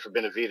catch weight for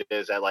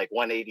Benavidez at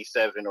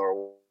 187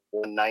 or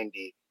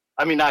 190.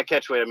 I mean, not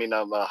catch weight. I mean,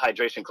 a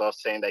hydration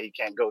clause saying that he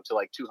can't go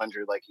to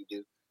 200 like he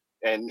do.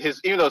 And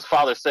even though his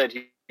father said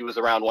he was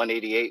around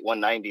 188,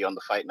 190 on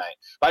the fight night.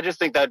 But I just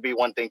think that'd be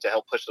one thing to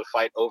help push the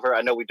fight over.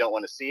 I know we don't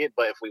want to see it,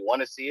 but if we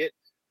want to see it,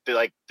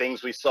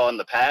 things we saw in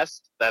the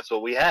past, that's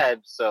what we had.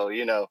 So,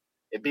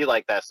 it'd be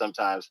like that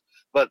sometimes.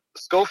 But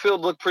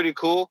Schofield looked pretty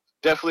cool.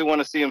 Definitely want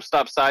to see him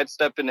stop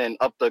sidestepping and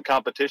up the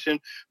competition.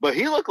 But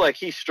he looked like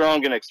he's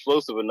strong and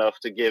explosive enough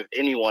to give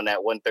anyone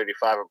at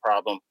 135 a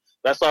problem.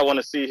 That's why I want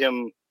to see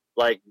him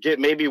get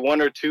maybe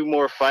 1 or 2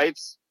 more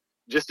fights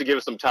just to give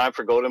us some time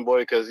for Golden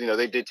Boy, because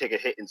they did take a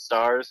hit in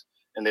stars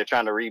and they're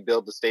trying to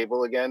rebuild the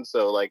stable again.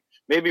 So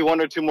maybe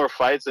 1 or 2 more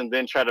fights and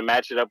then try to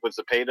match it up with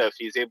Zepeda if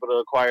he's able to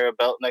acquire a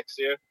belt next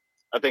year.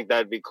 I think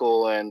that'd be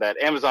cool. And that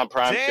Amazon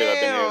Prime shit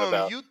I've been hearing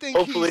about.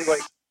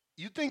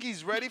 You think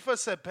he's ready for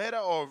Zepeda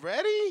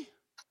already?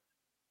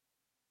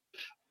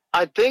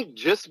 I think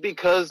just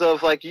because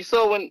of you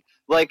saw when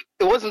it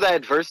wasn't that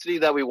adversity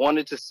that we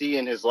wanted to see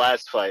in his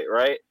last fight,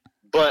 right?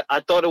 But I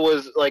thought it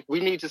was we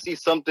need to see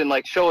something,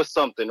 show us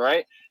something,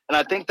 right? And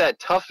I think that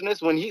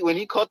toughness, when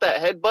he caught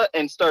that headbutt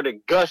and started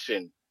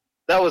gushing,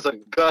 that was a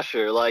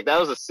gusher. That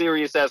was a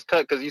serious ass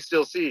cut, because you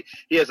still see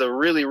he has a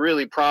really,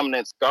 really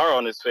prominent scar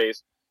on his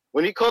face.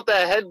 When he caught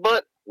that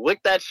headbutt,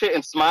 licked that shit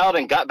and smiled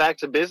and got back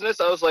to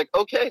business, I was like,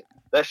 okay,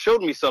 that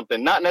showed me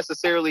something. Not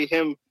necessarily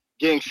him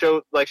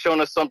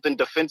showing us something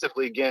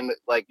defensively again,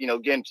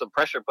 getting some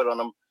pressure put on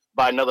him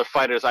by another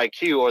fighter's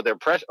IQ or their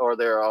pressure or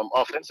their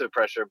offensive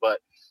pressure. But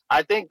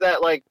I think that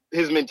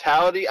his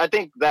mentality, I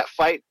think that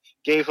fight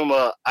gave him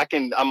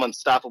I'm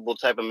unstoppable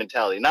type of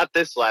mentality. Not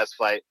this last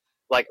fight,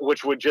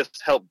 which would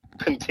just help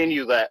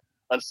continue that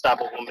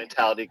unstoppable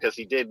mentality, because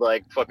he did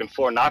fucking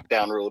 4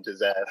 knockdown ruled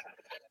his ass.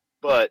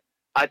 But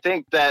I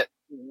think that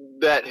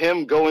that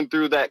him going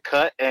through that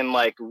cut and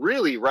like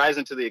really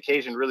rising to the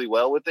occasion really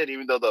well with it,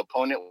 even though the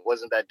opponent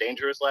wasn't that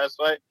dangerous last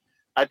fight,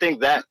 I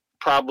think that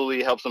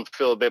probably helps him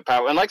feel a bit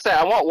powerful. And like I said,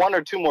 I want 1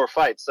 or 2 more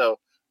fights. So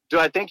do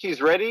I think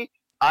he's ready?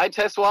 Eye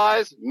test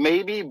wise,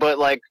 maybe, but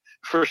like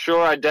for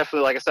sure, I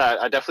definitely, like I said,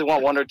 I definitely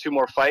want 1 or 2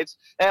 more fights.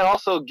 And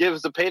also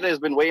gives Zepeda has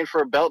been waiting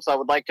for a belt, so I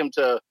would like him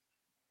to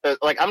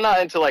like, I'm not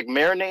into like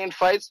marinating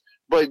fights,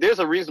 but there's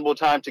a reasonable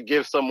time to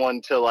give someone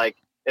to like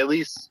at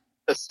least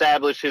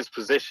establish his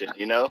position,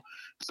 you know?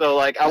 So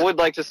like I would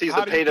like to see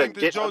Zepeda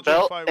get a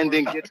belt and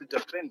then get to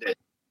defend it.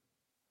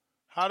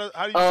 How do you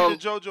see the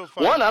JoJo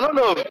fight? One, I don't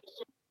know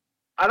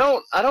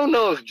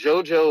if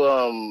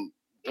JoJo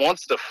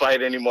wants to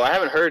fight anymore. I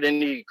haven't heard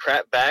any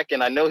crap back,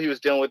 and I know he was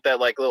dealing with that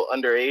like little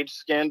underage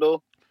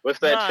scandal with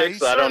that chick,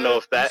 so I don't know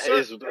if that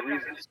is the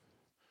reason.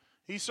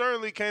 He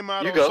certainly came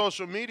out on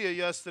social media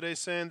yesterday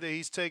saying that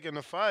he's taking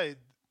the fight.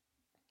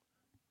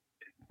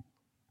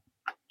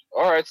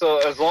 All right, so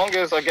as long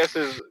as I guess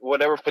is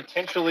whatever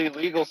potentially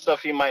legal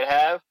stuff he might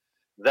have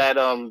that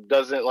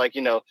doesn't like,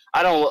 you know,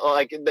 I don't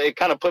like, it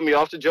kind of put me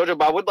off to JoJo,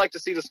 but I would like to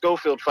see the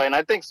Schofield fight, and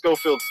I think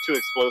Schofield's too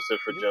explosive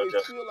for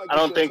JoJo. I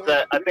don't think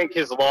that. I think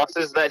his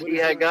losses that he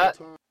had got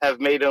have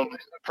made him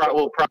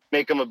will probably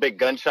make him a big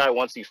gunshot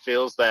once he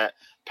feels that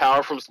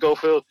power from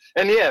Schofield.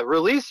 And yeah,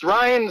 release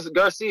Ryan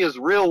Garcia's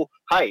real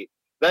height.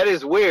 That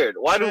is weird.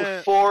 Why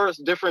do 4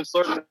 different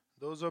sorts of...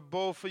 Those are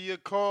both for your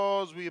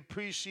calls. We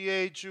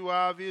appreciate you,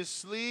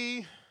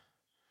 obviously.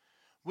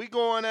 We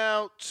going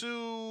out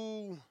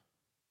to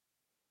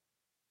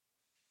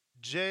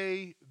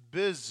Jay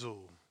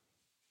Bizzle.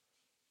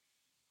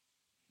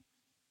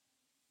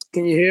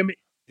 Can you hear me?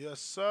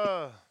 Yes,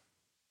 sir.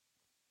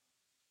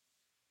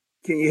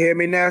 Can you hear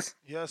me, Ness?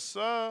 Yes,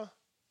 sir.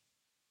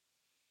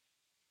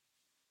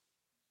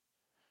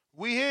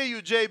 We hear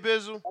you, Jay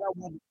Bizzle.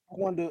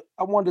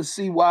 I wanted to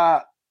see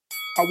why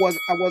I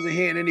wasn't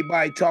hearing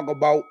anybody talk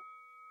about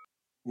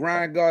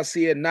Ryan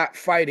Garcia not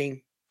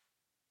fighting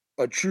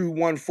a true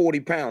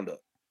 140-pounder.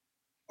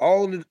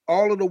 All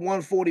of the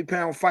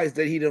 140-pound fights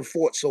that he done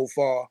fought so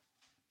far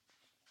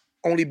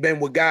only been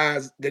with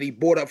guys that he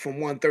brought up from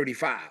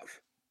 135.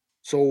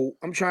 So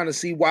I'm trying to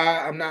see why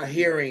I'm not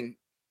hearing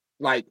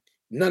like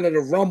none of the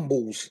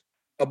rumbles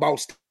about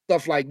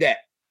stuff like that.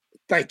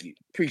 Thank you.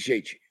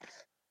 Appreciate you.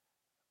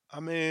 I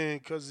mean,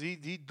 because he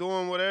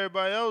doing what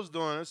everybody else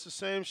doing. It's the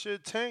same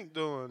shit Tank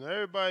doing.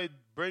 Everybody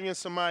bringing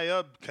somebody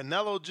up.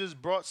 Canelo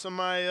just brought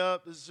somebody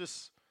up. It's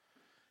just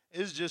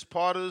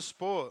part of the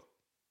sport.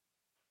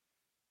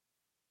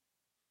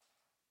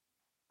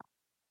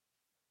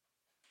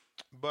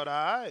 But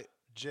all right,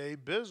 Jay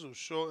Bizzle,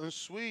 short and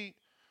sweet.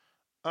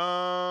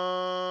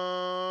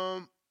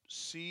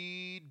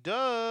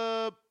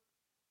 C-Dub.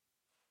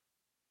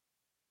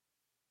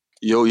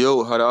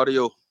 Yo, how the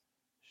audio?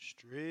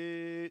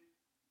 Straight.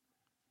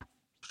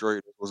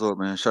 What's up,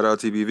 man? Shout out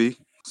TBV.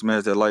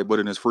 Smash that like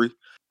button, it's free.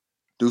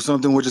 Do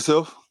something with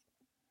yourself.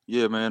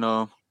 Yeah, man.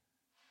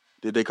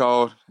 Did they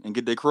call and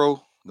get their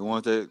crow? The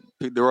ones that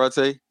picked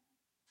Duarte?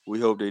 We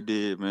hope they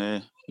did,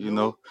 man. You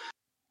know,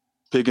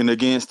 picking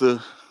against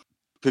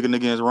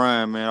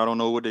Ryan, man. I don't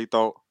know what they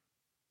thought,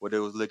 what they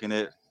was looking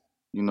at.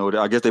 You know,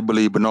 I guess they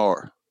believe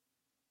Bernard.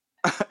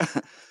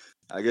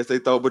 I guess they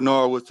thought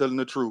Bernard was telling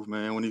the truth,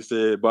 man, when he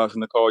said boxing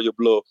to call your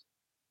bluff.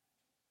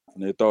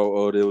 And they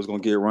thought, they was gonna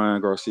get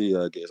Ryan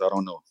Garcia, I guess. I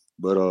don't know.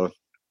 But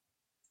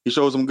he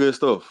showed some good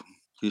stuff.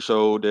 He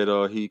showed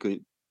that he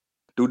could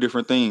do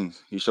different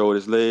things. He showed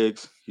his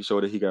legs. He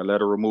showed that he got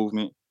lateral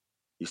movement.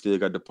 He still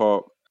got the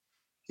pop.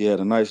 He had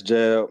a nice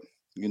jab,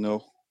 you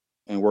know,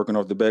 and working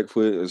off the back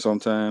foot. And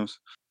sometimes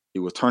he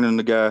was turning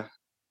the guy,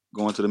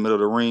 going to the middle of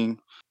the ring,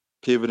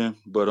 pivoting.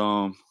 But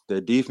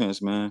that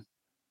defense, man,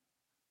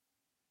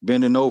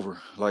 bending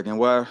over. Like, and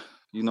why,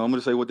 you know, I'm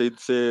gonna say what they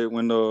said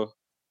when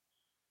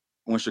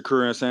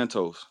Shakur and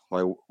Santos,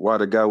 like why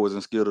the guy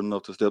wasn't skilled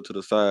enough to step to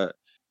the side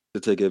to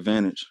take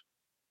advantage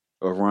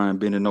of Ryan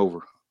bending over,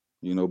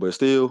 you know, but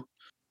still,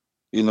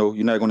 you know,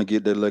 you're not going to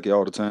get that lucky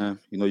all the time.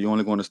 You know, you're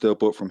only going to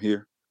step up from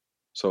here.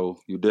 So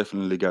you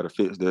definitely got to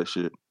fix that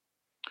shit.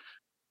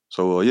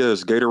 So,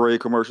 yes,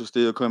 Gatorade commercial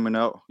still coming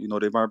out. You know,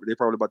 they probably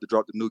about to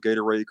drop the new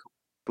Gatorade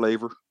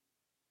flavor.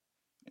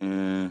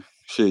 And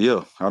shit,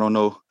 yeah, I don't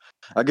know.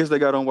 I guess they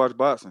got on watch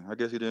boxing. I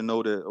guess he didn't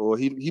know that, or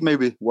he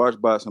maybe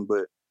watched boxing,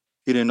 but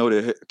he didn't know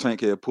that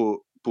Tank had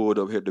pulled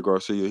up Hector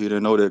Garcia. He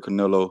didn't know that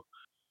Canelo,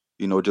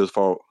 you know, just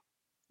fought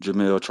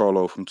Jamel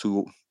Charlo from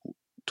two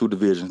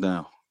divisions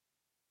down.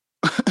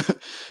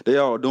 They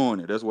all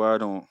doing it. That's why I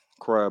don't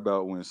cry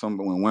about when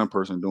one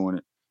person doing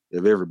it,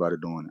 if everybody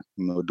doing it.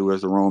 You know, do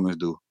as the Romans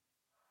do.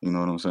 You know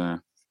what I'm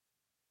saying?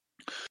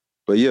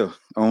 But yeah,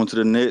 on to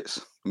the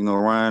next. You know,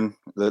 Ryan.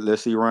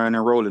 Let's see Ryan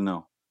and Rolling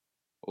now,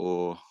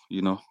 or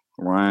you know,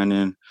 Ryan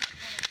and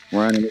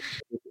a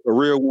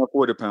real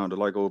 140 pounder.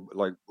 Like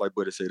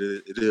Buddy said,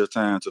 it is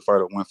time to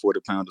fight a 140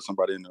 pounder,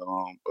 somebody in the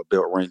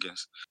belt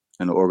rankings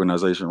and the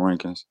organization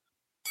rankings,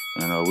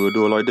 and we'll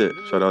do it like that.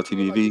 Shout out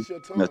TVV.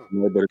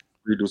 Better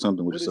do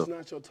something with yourself.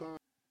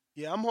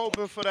 Yeah, I'm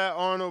hoping for that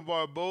Arnold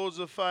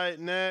Barboza fight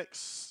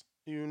next.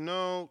 You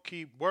know,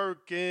 keep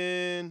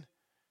working,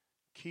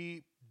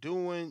 keep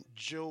doing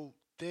your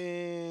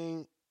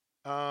thing.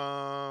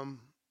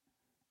 Um,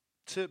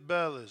 Tip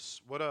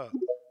Bellis, what up?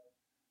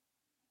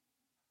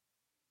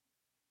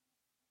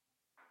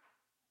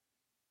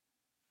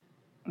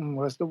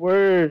 What's the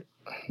word?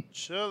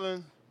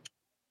 Chilling.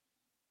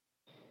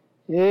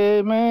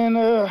 Yeah,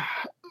 man.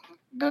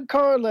 Good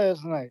card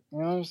last night. You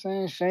know what I'm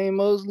saying? Shane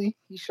Mosley,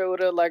 he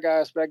showed up like I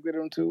expected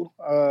him to.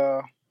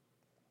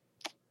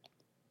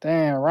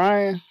 Damn,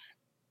 Ryan.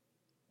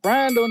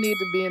 Ryan don't need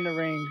to be in the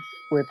ring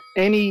with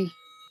anybody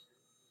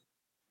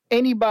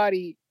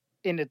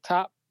in the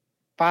top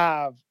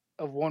 5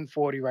 of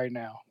 140 right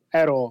now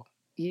at all.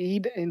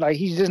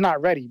 He's just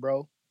not ready,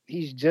 bro.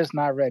 He's just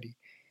not ready,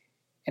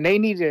 and they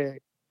need to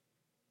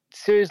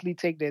seriously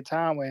take their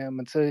time with him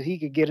until he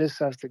could get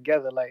himself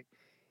together. Like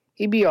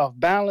he be off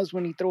balance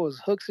when he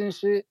throws hooks and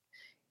shit.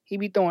 He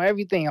be throwing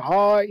everything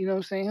hard, you know what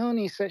I'm saying? He don't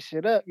even set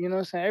shit up, you know what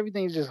I'm saying?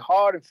 Everything's just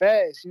hard and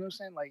fast, you know what I'm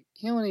saying? Like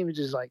he don't even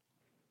just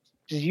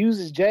use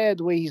his jab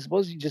the way he's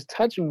supposed to, just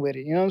touch him with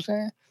it, you know what I'm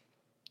saying?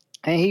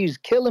 And he was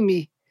killing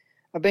me.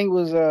 I think it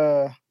was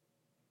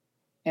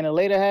in the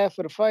later half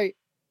of the fight.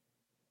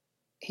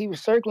 He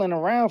was circling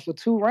around for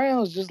 2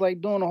 rounds, just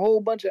like doing a whole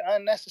bunch of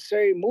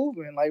unnecessary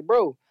movement. Like,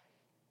 bro,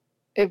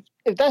 if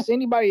that's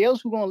anybody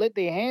else who gonna let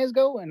their hands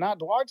go and not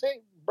Duarte,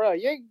 bro,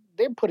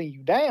 they're putting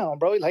you down,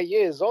 bro. Like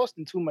you're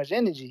exhausting too much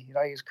energy.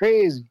 Like it's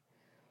crazy.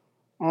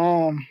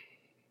 Um,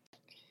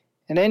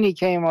 and then he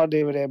came out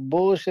there with that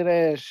bullshit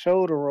ass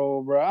shoulder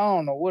roll, bro. I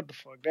don't know what the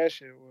fuck that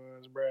shit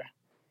was, bro.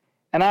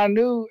 And I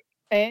knew,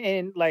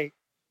 and like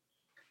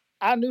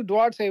I knew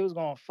Duarte was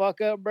gonna fuck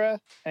up, bro,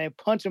 and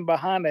punch him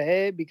behind the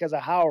head because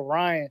of how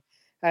Ryan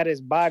had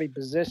his body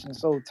positioned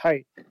so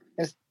tight.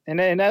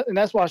 And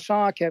that's why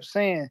Sean kept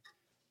saying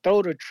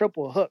throw the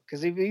triple hook,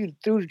 because if he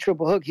threw the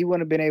triple hook, he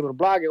wouldn't have been able to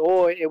block it,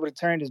 or it would have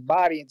turned his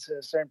body into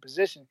a certain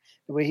position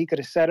the way he could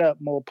have set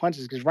up more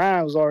punches, because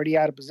Ryan was already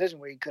out of position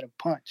where he couldn't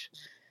punch.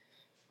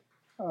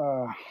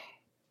 Uh,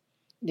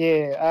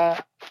 yeah,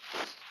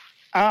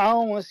 I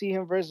don't want to see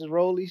him versus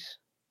Rollies.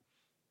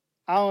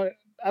 I don't.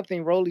 I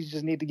think Rollies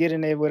just need to get in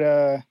there with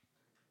a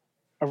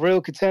real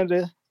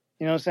contender.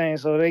 You know what I'm saying?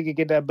 So they could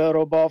get that belt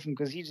up off him,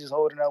 because he's just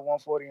holding up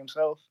 140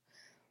 himself.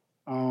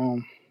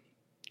 Um,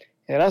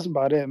 yeah, that's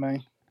about it,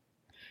 man.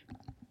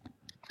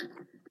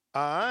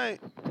 All right.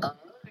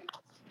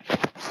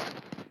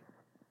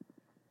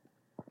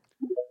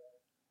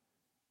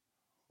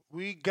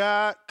 We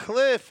got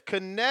Cliff,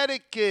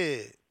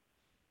 Connecticut.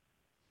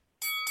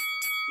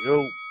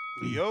 Yo.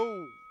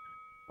 Yo.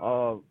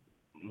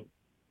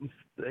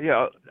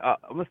 Yeah, I'm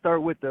gonna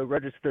start with the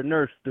registered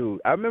nurse dude.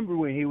 I remember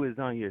when he was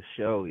on your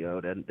show, yo.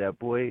 That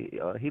boy,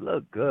 he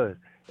looked good.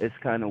 It's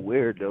kind of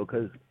weird though,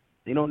 'cause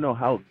you don't know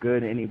how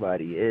good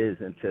anybody is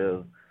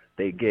until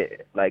they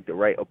get like the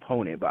right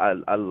opponent.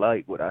 But I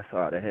like what I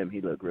saw out of him.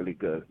 He looked really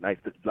good. Nice,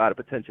 a lot of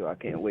potential. I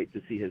can't wait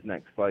to see his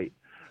next fight.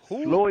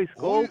 Floyd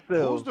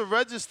Schofield. Who's the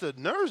registered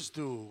nurse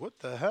dude? What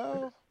the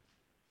hell?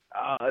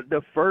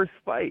 The first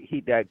fight,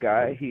 that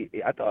guy.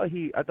 I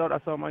thought I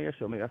saw him on your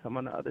show. Maybe I saw him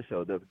on the other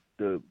show. The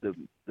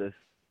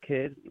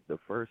kid, the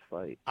first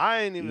fight.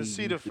 I ain't even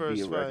see the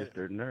first fight.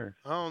 Registered nurse.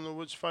 I don't know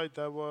which fight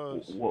that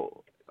was.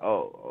 Whoa.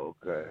 Oh,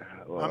 okay.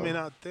 Well, I mean,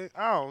 I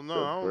don't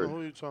know. I don't know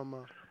who you're talking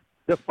about.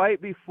 The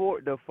fight before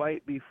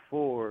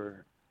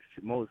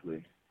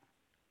Mosley.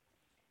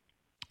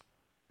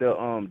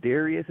 The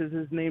Darius is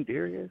his name,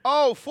 Darius?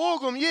 Oh,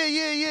 Fulgham.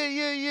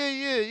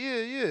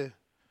 Yeah.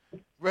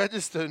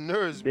 Registered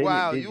nurse.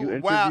 Wow,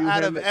 wow.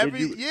 Out of we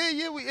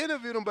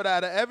interviewed him, but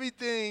out of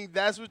everything,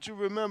 that's what you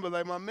remember.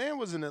 Like my man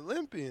was an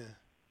Olympian.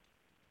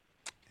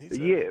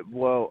 Yeah,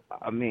 well,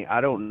 I mean, I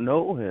don't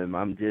know him.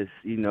 I'm just,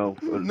 I know.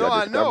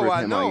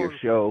 him on your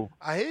show.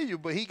 I hear you,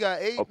 but he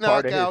got 8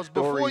 knockouts of his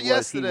before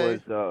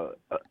yesterday.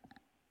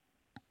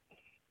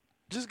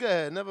 Just go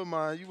ahead. Never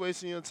mind. You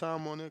wasting your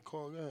time on that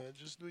call. Go ahead.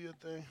 Just do your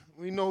thing.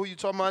 We know who you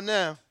talking about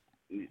now.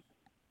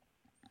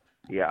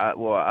 Yeah, I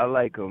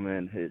like him,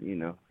 and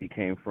he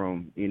came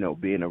from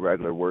being a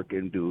regular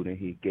working dude, and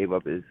he gave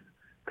up his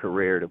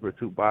career to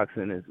pursue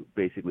boxing. Is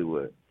basically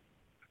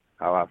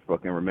how I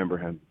fucking remember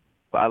him.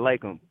 But I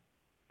like him,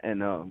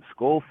 and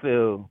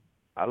Schofield.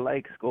 I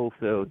like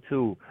Schofield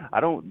too. I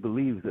don't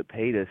believe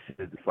Zepeda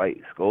should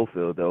fight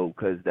Schofield though,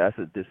 because that's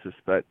a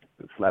disrespect,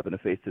 slap in the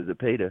face to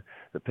Zepeda.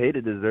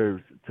 Zepeda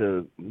deserves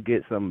to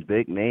get some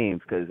big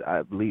names, because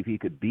I believe he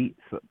could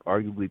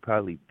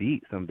probably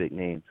beat some big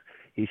names.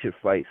 He should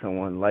fight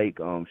someone like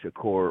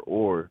Shakur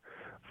or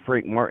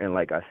Frank Martin,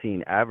 like I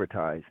seen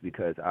advertised,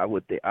 because I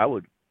would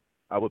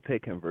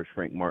pick him versus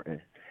Frank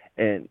Martin.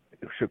 And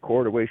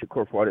Shakur, the way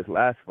Shakur fought his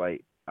last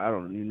fight,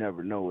 you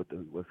never know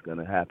what's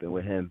gonna happen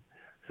with him.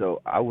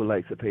 So I would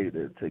like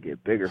Zepeda to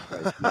get bigger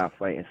fights, not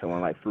fighting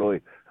someone like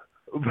Floyd.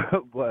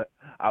 But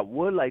I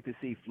would like to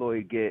see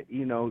Floyd get,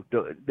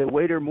 the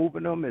way they're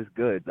moving him is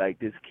good. Like,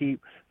 just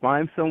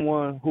find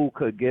someone who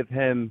could give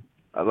him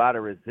a lot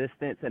of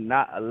resistance and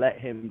not let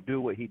him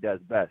do what he does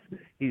best.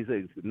 He's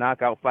a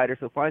knockout fighter,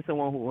 so find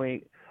someone who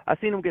ain't. I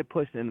seen him get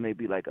pushed in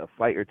maybe like a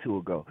fight or two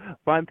ago.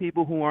 Find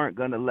people who aren't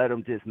gonna let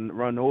him just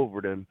run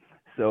over them,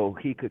 so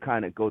he could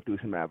kind of go through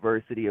some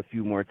adversity a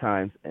few more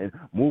times and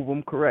move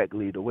him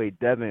correctly the way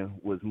Devin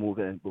was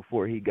moving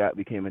before he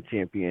became a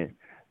champion.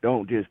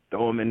 Don't just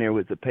throw him in there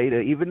with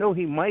Zepeda, even though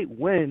he might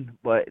win,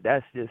 but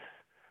that's just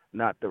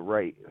not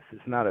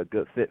it's not a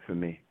good fit for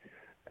me.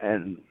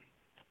 And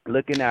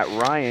looking at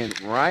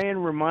Ryan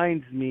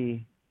reminds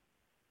me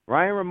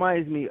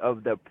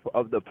of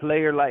the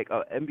player, like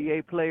an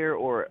NBA player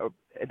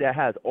that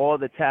has all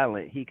the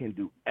talent. He can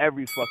do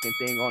every fucking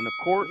thing on the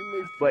court,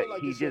 but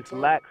like he it's your just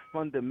time. lacks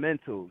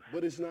fundamentals.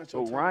 But it's not So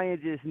your time.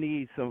 Ryan just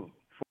needs some.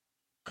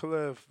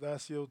 Cliff,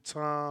 that's your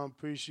time.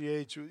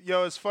 Appreciate you.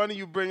 Yo, it's funny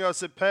you bring up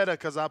Cepeda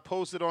because I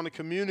posted on the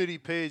community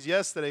page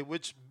yesterday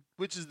which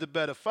is the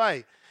better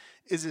fight.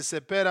 Is it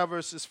Cepeda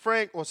versus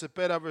Frank or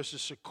Cepeda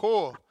versus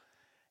Shakur?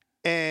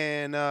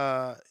 And,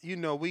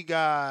 we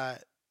got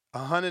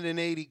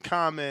 180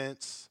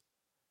 comments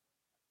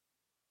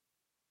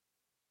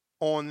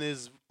on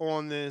this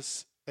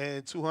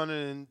and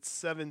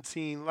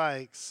 217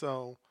 likes.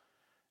 So,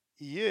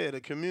 yeah,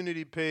 the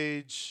community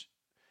page,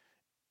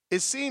 it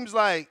seems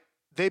like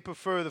they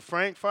prefer the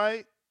Frank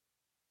fight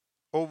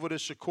over the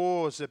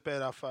Shakur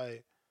Cepeda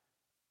fight.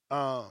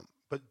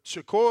 But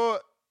Shakur,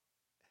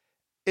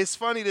 it's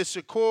funny that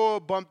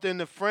Shakur bumped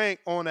into Frank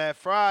on that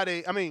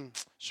Friday. I mean,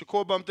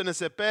 Shakur bumped into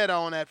Cepeda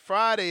on that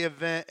Friday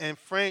event and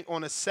Frank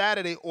on a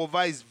Saturday, or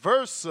vice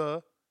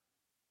versa,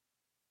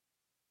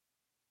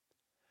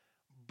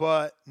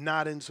 but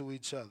not into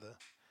each other.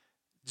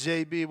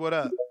 JB, what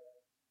up?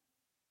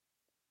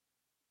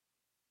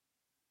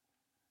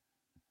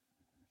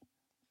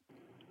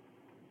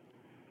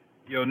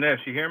 Yo, Ness,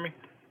 you hear me?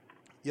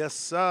 Yes,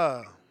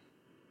 sir.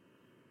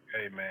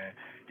 Hey, man.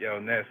 Yo,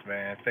 Ness,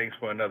 man. Thanks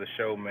for another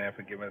show, man,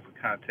 for giving us the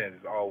content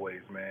as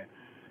always, man.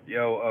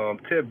 Yo,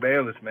 Tip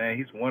Bayless, man,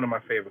 he's one of my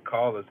favorite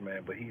callers,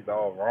 man, but he's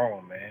all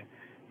wrong, man.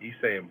 He's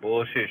saying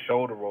bullshit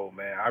shoulder roll,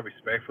 man. I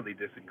respectfully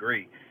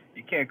disagree.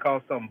 You can't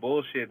call something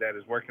bullshit that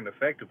is working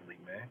effectively,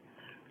 man.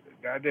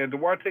 Goddamn,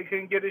 Duarte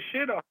couldn't get his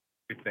shit off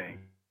everything.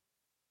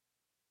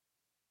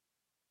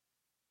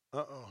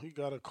 He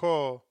got a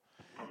call.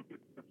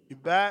 You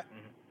back?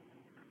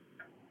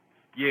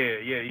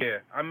 Yeah.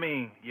 I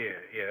mean, yeah.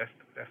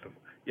 That's a.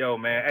 Yo,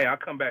 man. Hey, I'll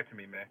come back to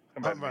me, man.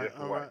 Come back to me. That's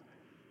the wife.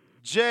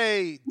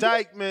 Jay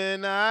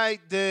Dykeman, all right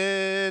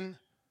then.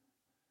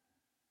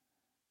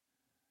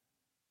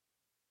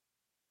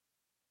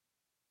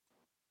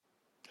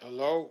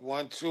 Hello,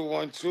 1 2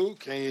 1 2.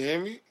 Can you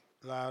hear me?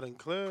 Loud and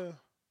clear.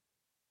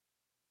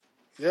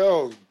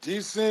 Yo,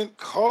 decent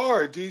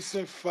card,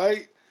 decent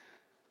fight.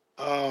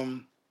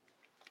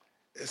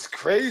 It's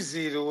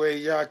crazy the way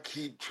y'all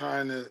keep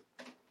trying to.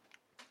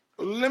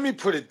 Let me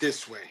put it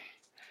this way.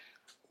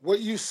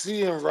 What you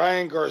see in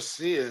Ryan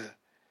Garcia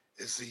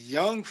is a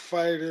young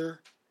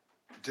fighter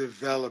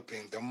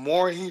developing. The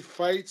more he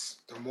fights,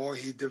 the more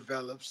he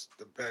develops,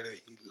 the better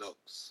he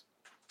looks.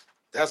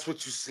 That's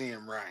what you see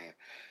in Ryan.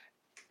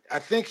 I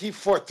think he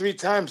fought 3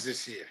 times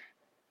this year.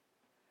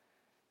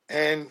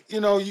 And,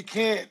 you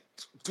can't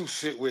do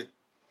shit with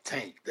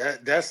Tank.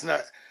 That's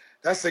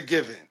a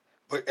given.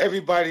 But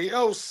everybody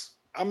else,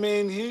 I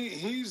mean,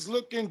 he's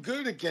looking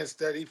good against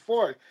that. He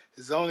fought.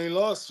 His only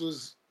loss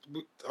was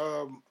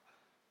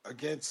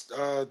against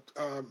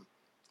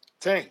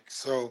Tank.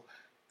 So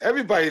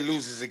everybody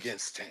loses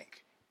against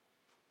Tank.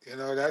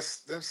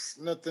 That's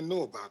nothing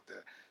new about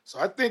that. So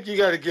I think you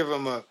got to give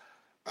him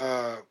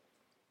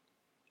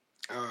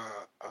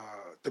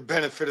the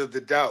benefit of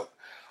the doubt.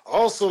 I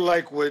also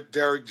like what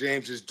Derek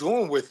James is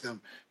doing with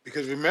him,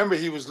 because remember,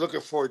 he was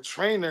looking for a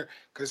trainer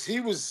because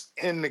he was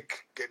in the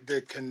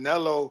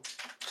Canelo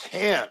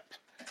camp.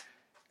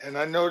 And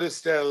I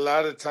noticed that a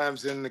lot of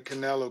times in the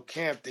Canelo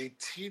camp, they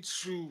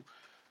teach you,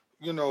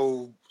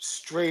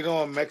 straight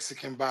on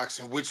Mexican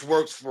boxing, which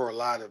works for a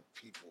lot of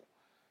people.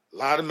 A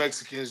lot of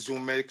Mexicans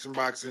doing Mexican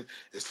boxing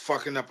is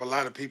fucking up a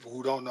lot of people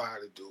who don't know how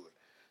to do it.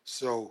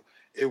 So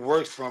it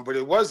works for him, but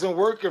it wasn't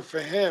working for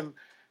him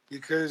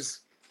because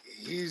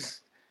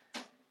he's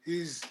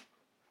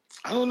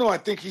I don't know, I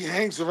think he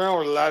hangs around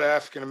with a lot of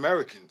African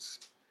Americans,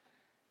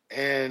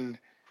 and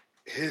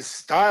his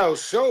style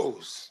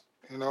shows.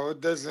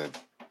 It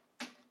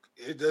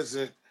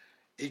doesn't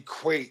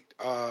equate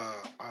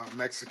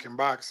Mexican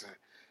boxing.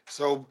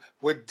 So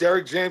what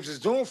Derek James is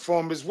doing for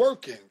him is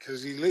working,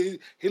 because he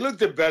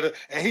looked it better,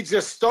 and he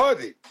just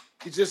started.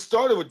 He just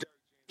started with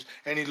Derek James,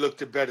 and he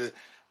looked it better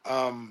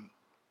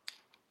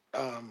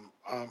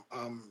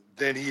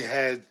than he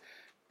had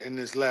in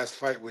this last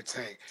fight with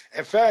Tank.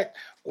 In fact,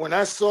 when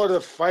I saw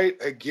the fight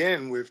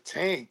again with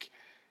Tank,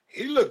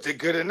 he looked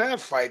good in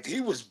that fight.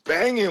 He was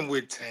banging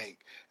with Tank,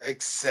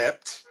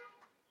 except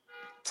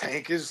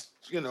Tank is,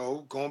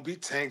 going to be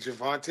Tank.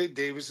 Gervonta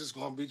Davis is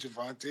going to be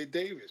Gervonta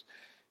Davis.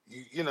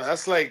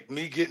 That's like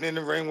me getting in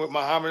the ring with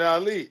Muhammad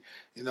Ali.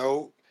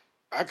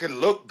 I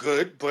can look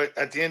good, but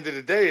at the end of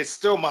the day, it's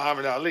still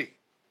Muhammad Ali.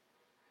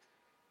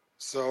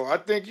 So I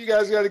think you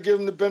guys got to give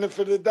him the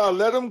benefit of the doubt.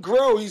 Let him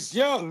grow. He's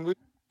young.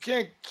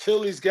 can't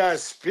kill these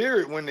guys'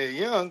 spirit when they're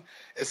young.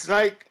 It's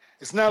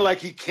not like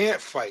he can't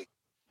fight.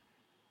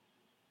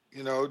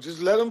 You know,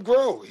 just let him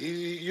grow.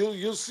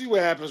 You'll see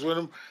what happens with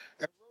him.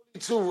 And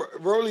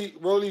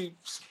Rolly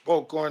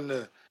spoke on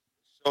the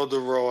shoulder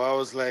roll. I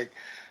was like,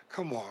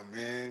 come on,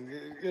 man.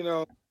 You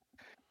know,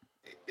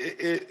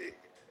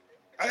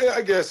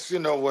 I guess, you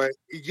know what,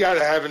 you got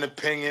to have an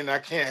opinion. I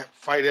can't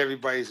fight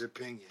everybody's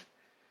opinion.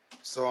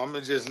 So I'm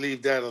going to just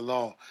leave that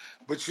alone.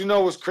 But you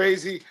know what's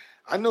crazy?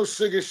 I know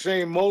Sugar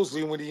Shane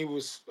Mosley when he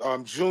was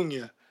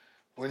junior,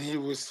 when he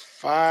was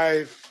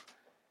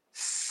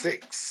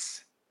 5'6".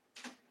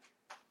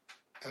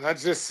 And I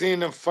just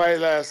seen him fight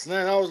last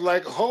night. I was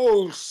like,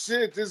 oh,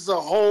 shit, this is a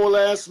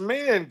whole-ass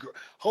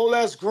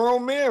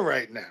grown man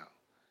right now.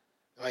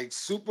 Like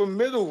super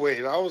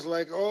middleweight. I was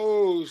like,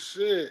 oh,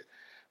 shit.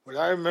 But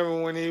I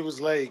remember when he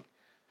was like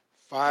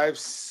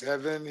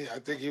 5'7". I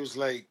think he was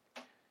like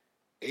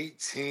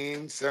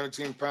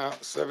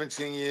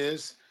 17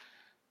 years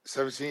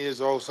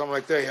old, something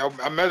like that.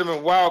 I met him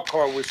in Wild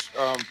Card with his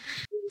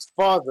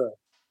father.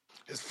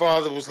 His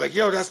father was like,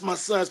 yo, that's my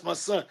son.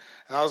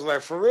 And I was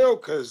like, for real?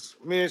 Because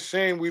me and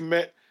Shane, we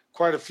met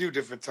quite a few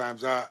different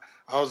times. I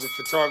was a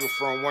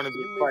photographer on one of the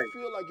You may fights.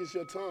 feel like it's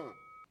your time.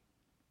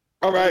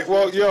 All right,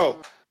 well, yo.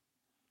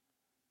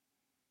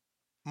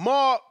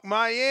 Mark,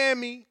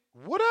 Miami,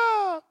 what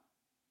up?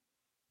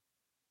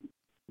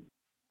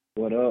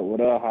 What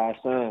up? How I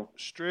sound?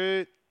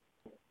 Straight.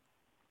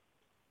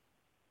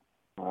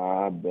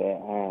 I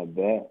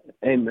bet.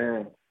 Hey,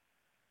 man.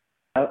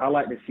 I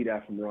like to see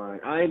that from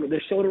Ryan.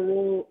 The shoulder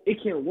roll,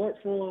 it can work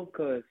for him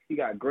because he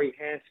got great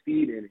hand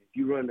speed, and if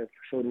you run the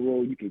shoulder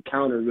roll, you can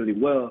counter really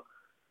well.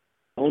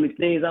 The only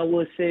things I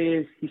would say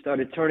is he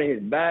started turning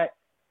his back.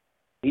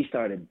 He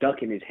started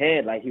ducking his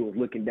head like he was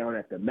looking down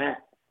at the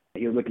mat.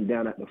 He was looking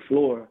down at the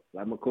floor.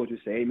 Like my coach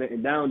would say, ain't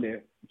nothing down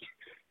there.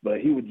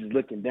 But he was just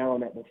looking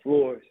down at the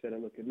floor instead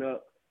of looking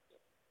up.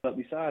 But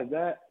besides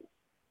that,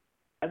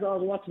 as I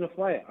was watching the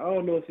fight, I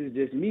don't know if it's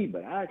just me,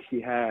 but I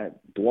actually had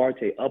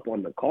Duarte up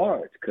on the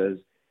cards because,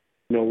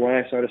 you know,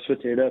 Ryan started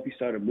switching it up. He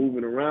started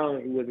moving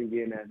around. He wasn't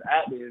getting as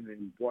active,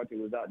 and Duarte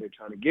was out there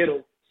trying to get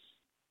him.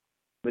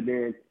 But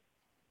then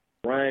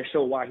Ryan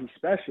showed why he's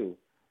special.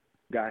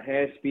 Got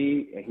hand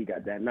speed, and he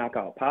got that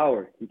knockout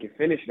power. He can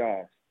finish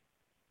guys,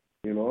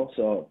 you know,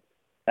 so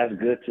that's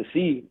good to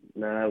see.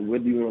 Now,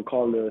 whether you want to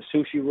call it a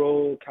sushi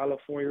roll,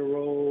 California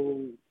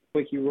roll,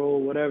 quickie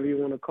roll, whatever you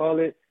want to call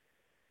it,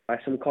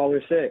 like some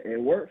callers said,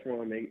 it worked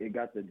for him. It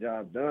got the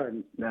job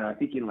done. Now, if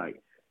he can, like,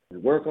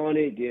 work on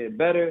it, get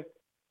better,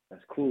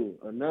 that's cool.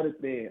 Another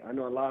thing, I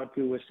know a lot of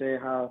people were saying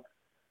how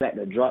that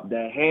to drop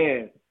that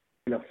hand.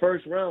 In the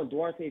first round,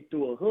 Duarte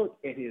threw a hook,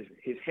 and his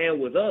hand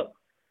was up,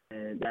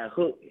 and that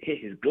hook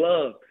hit his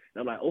glove.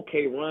 And I'm like,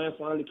 okay, Ryan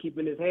finally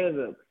keeping his hands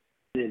up.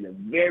 And then the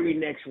very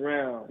next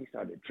round, he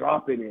started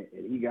dropping it,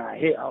 and he got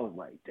hit. I was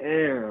like,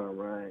 damn,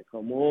 Ryan,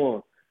 come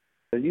on.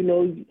 Because, you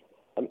know,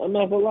 I'm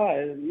not going to lie.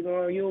 You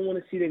know, you don't want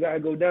to see the guy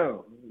go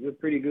down. He's a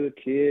pretty good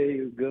kid.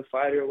 He's a good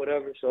fighter or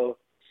whatever. So,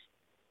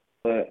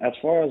 but as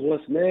far as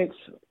what's next,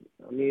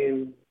 I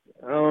mean,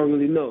 I don't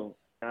really know.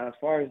 Now, as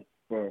far as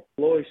for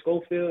Floyd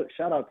Schofield,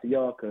 shout out to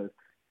y'all because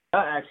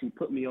y'all actually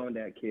put me on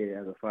that kid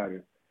as a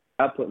fighter.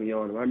 I put me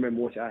on him. I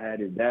remember once I had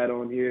his dad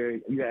on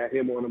here. You had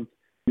him on him.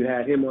 You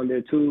had him on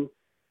there too.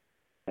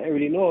 I didn't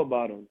really know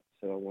about him.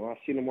 So when I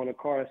seen him on the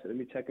card, I said, let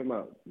me check him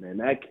out. Man,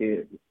 that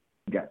kid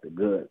got the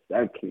goods.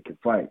 That kid can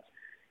fight.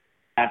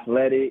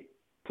 Athletic,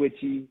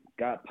 twitchy,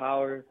 got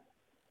power.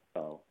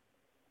 So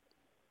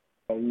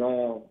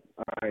no,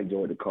 I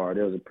enjoyed the card.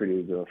 It was a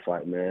pretty good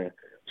fight, man.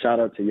 Shout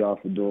out to y'all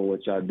for doing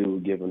what y'all do,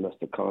 giving us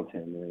the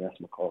content, man. That's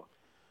my call.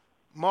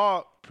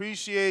 Mark,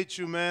 appreciate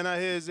you, man. I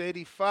hear it's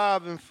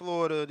 85 in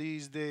Florida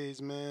these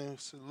days, man.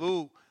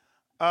 Salute.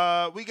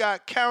 We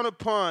got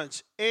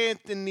Counterpunch,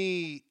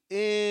 Anthony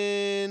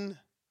in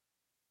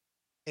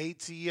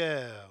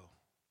ATL.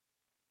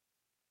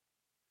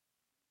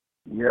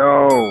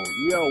 Yo, what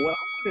I want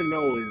to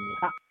know is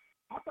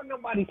how come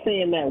nobody's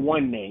saying that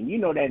one name? You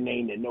know that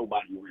name that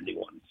nobody really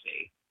want to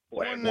say.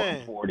 Or at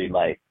 140,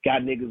 like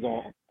got niggas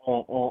on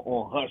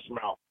hush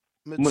mouth.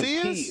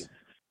 Matias?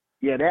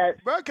 Yeah,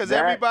 that. Bro, because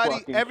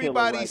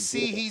everybody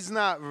see he's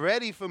not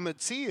ready for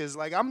Matias.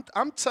 Like I'm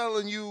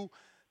telling you,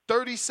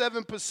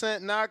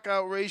 37%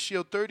 knockout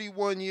ratio,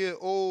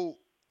 31-year-old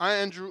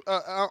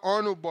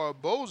Arnold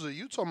Barboza.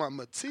 You talking about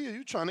Matias?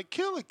 You trying to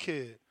kill a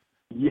kid?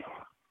 Yeah.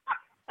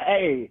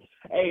 Hey,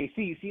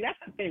 see, that's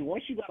the thing.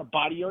 Once you got a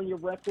body on your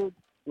record,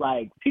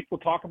 like people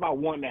talk about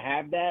wanting to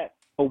have that,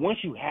 but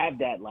once you have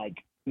that, like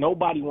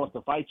nobody wants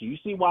to fight you. You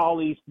see why all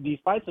these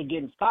fights are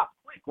getting stopped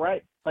quick,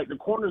 right? Like the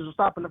corners are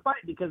stopping the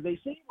fight because they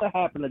see what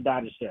happened to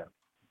Dadashev.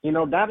 You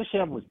know,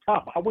 Dadashev was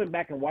tough. I went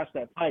back and watched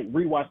that fight,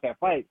 rewatched that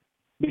fight,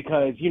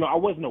 because, you know, I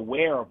wasn't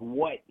aware of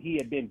what he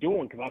had been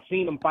doing because I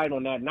seen him fight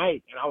on that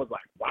night, and I was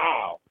like,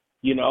 wow,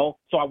 you know?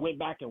 So I went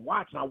back and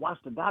watched, and I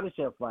watched the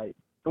Dadashev fight.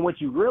 And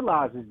what you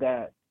realize is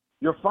that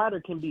your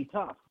fighter can be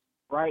tough,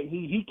 right?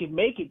 He can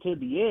make it to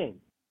the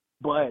end,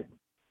 but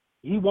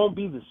he won't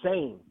be the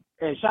same.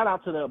 And shout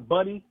out to the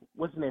Buddy.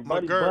 What's his name?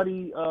 Buddy.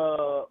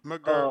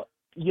 McGirt.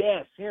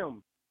 Yes,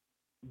 him.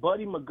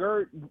 Buddy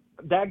McGirt.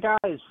 That guy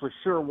is for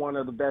sure one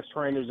of the best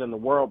trainers in the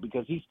world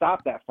because he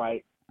stopped that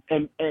fight.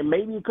 And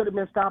maybe it could have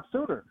been stopped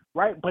sooner,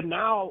 right? But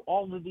now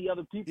all of the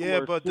other people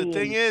are but seeing, the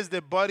thing is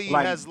that Buddy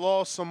like, has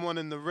lost someone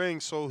in the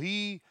ring, so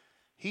he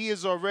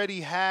has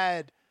already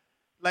had,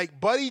 like,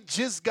 Buddy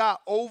just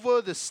got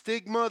over the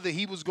stigma that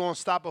he was going to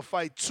stop a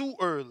fight too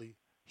early.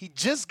 He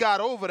just got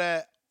over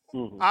that.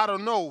 I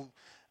don't know.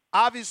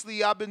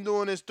 Obviously, I've been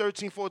doing this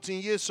 13,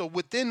 14 years, so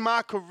within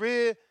my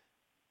career,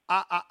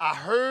 I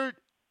heard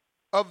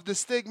of the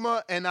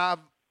stigma, and I've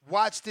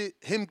watched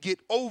him get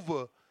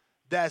over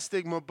that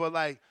stigma, but,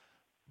 like,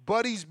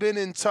 Buddy's been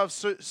in tough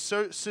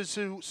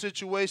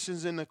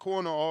situations in the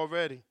corner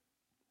already,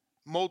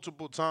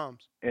 multiple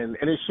times. And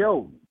it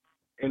showed.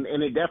 And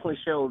it definitely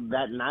showed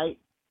that night.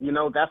 You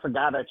know, that's a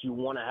guy that you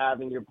want to have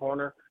in your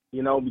corner,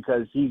 you know,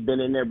 because he's been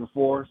in there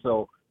before.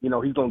 So, you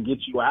know, he's going to get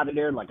you out of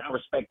there. Like, I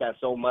respect that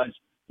so much.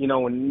 You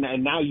know,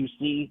 and now you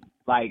see,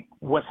 like,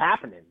 what's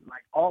happening.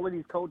 Like, all of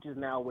these coaches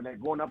now, when they're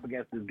going up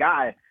against this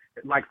guy,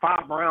 like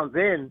 5 rounds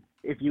in,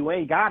 if you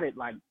ain't got it,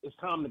 like, it's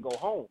time to go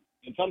home.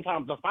 And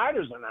sometimes the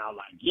fighters are now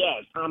like, yeah,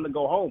 it's time to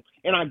go home.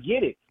 And I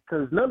get it,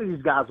 because none of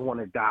these guys want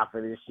to die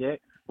for this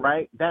shit,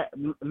 right? That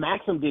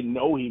Maxim didn't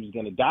know he was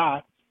going to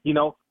die, you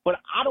know. But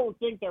I don't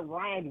think that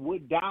Ryan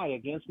would die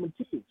against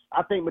Matias.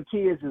 I think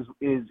Matias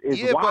is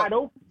wide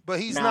open.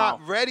 But he's now,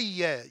 not ready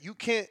yet. You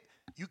can't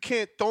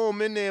throw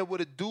him in there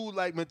with a dude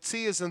like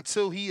Matias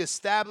until he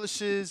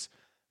establishes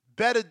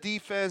better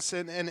defense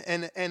and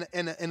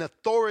an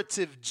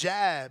authoritative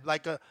jab,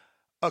 like a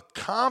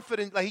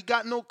confident, like he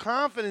got no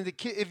confidence. The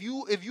kid, if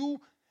you,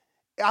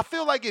 I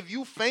feel like if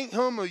you feint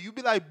him or you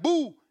be like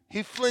boo,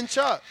 he flinch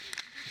up,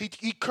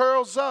 he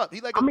curls up, he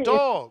like a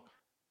dog.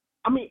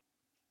 I mean,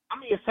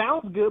 it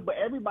sounds good, but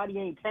everybody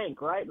ain't Tank,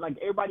 right? Like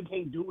everybody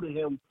can't do to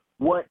him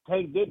what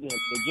Tank did to him.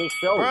 It just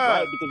shows,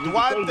 right? Because you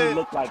can say he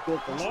looked like this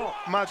and that.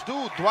 My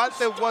dude,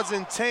 Duarte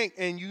wasn't Tank,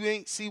 and you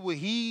ain't see what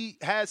he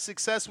had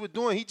success with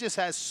doing. He just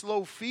had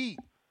slow feet.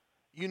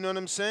 You know what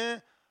I'm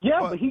saying?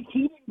 Yeah, but he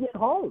didn't get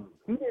home.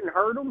 He didn't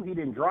hurt him. He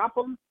didn't drop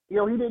him. You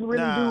know, he didn't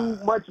really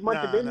do much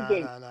of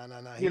anything,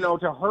 you know,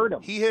 to hurt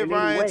him. He hit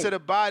Ryan to the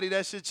body.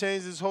 That shit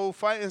changed his whole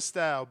fighting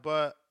style.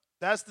 But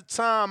that's the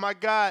time. I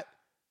got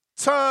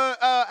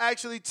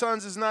actually,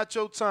 Tons is not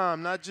your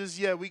time. Not just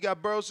yet. We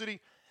got Burrow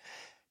City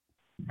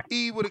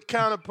E with a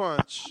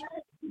counterpunch.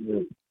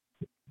 Yeah.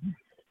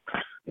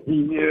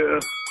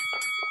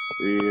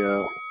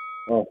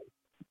 Oh.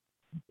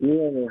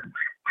 Yeah.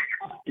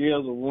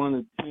 Scales of 1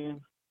 to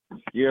 10.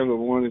 Scale of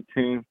 1 to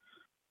 10.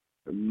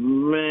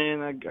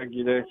 Man, I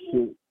get that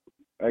shit.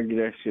 I get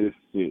that shit a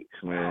 6,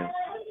 man.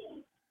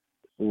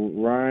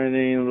 Ryan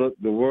ain't look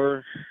the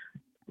worst,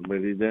 but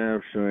he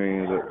damn sure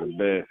ain't look the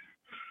best.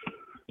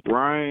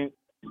 Ryan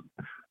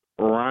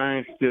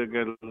still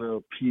got a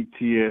little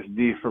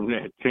PTSD from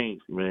that Tank,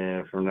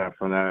 man. From that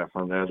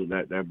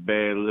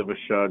bad liver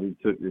shot he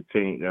took the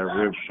Tank, that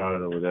rib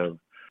shot or whatever.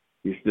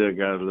 He still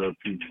got a little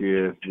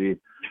PTSD.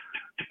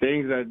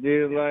 Things I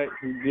did like,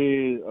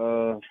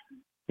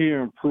 he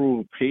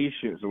improved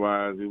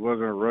patience-wise. He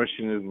wasn't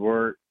rushing his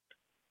work.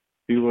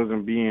 He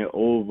wasn't being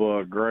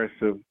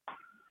over-aggressive.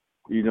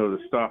 You know,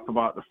 to start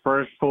about the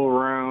first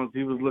 4 rounds,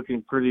 he was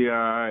looking pretty all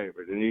right.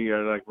 But then he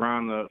got like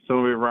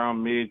somewhere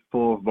around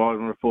mid-4th,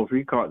 bottom of the 4th,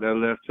 he caught that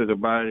left to the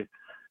body,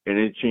 and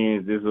it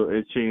changed his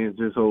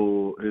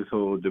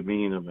whole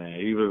demeanor, man.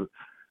 He was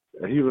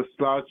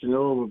slouching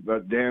over,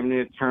 but damn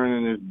near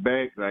turning his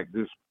back, like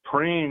just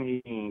praying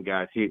he ain't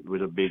got hit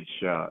with a big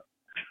shot.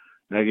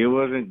 Like, it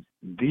wasn't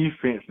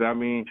defense. I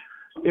mean,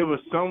 it was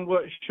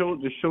somewhat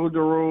the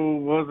shoulder roll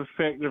was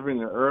effective in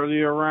the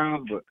earlier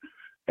rounds, but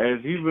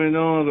as he went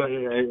on, like,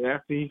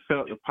 after he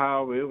felt the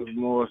power, it was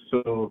more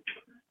so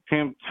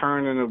him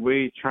turning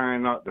away,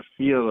 trying not to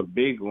feel a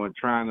big one,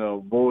 trying to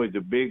avoid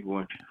the big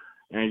one.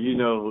 And, you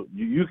know,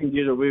 you can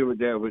get away with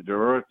that with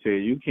Duarte.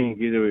 You can't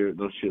get away with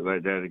no shit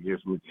like that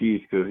against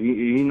Matisse, because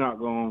he not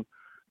going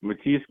 –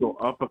 Matisse going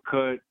to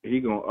uppercut. He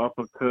going to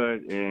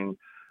uppercut and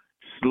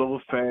slow,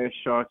 fast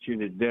shot you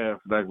to death.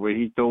 Like where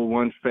he throw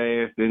one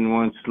fast, then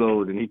one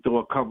slow. Then he throw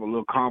a couple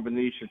little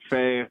combinations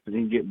fast, and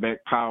he get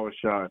back power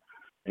shot.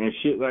 And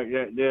shit like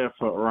that there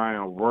for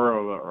Ryan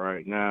World up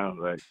right now.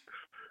 Like,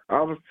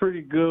 I was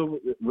pretty good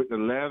with the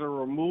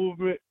lateral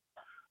movement.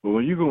 But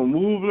when you gonna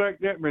move like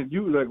that, man,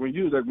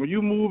 when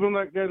you moving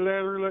like that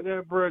lateral like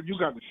that, bro, you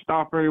got to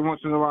stop every once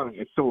in a while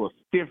and throw a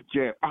stiff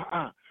jab,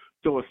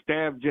 throw a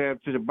stab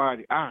jab to the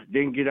body,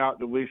 then get out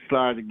the way,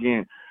 slide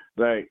again.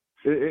 Like,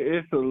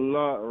 it's a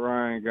lot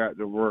Ryan got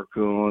to work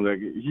on. Like,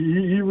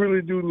 he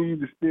really do need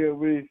to stay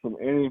away from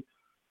any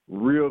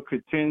real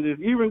contenders,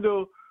 even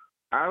though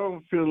I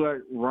don't feel like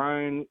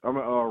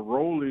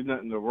Rolly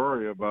nothing to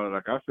worry about.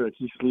 Like, I feel like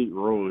he sleep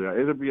Rolly.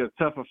 It'll be a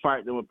tougher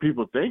fight than what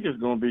people think it's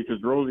going to be,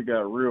 because Rolly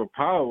got real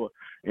power,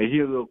 and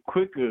he's a little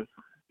quicker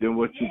than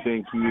what you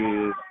think he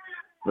is.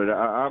 But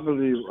I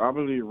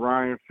believe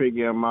Ryan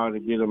figure him out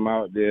and get him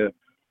out there.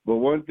 But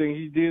one thing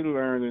he did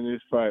learn in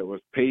this fight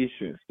was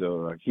patience, though.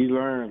 Like, he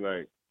learned,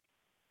 like,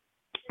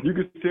 you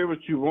can say what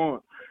you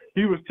want.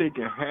 He was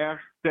taking half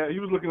step. He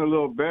was looking a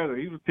little better.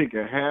 He was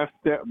taking half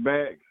step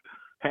backs,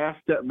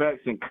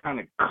 and kind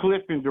of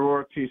clipping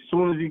Duarte as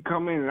soon as he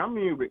come in. I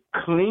mean, with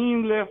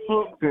clean left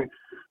hooks and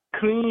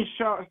clean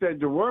shots that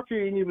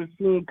Duarte ain't even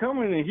seen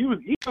coming. And he was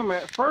eating them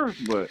at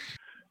first, but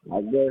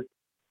I guess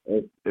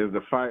as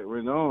the fight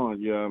went on,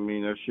 you know what I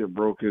mean, that shit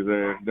broke his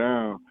ass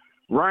down.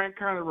 Ryan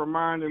kind of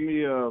reminded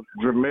me of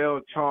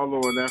Jermell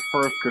Charlo in that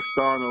first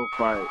Castano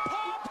fight.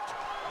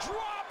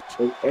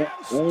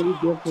 Only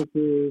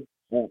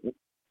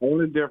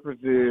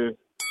difference is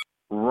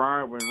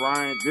Ryan,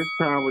 this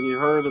time when he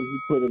heard him, he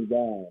put him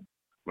down.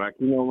 Like,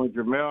 you know, when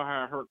Jermell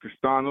had hurt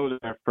Castano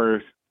that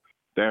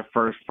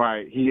first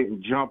fight, he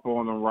didn't jump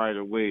on him right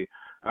away.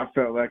 I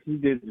felt like he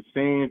did the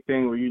same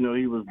thing where, you know,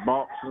 he was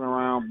boxing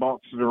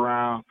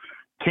around,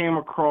 came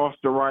across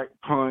the right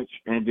punch,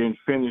 and then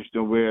finished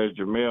him, whereas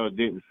Jermell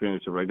didn't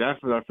finish him. Like,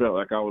 that's what I felt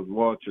like I was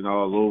watching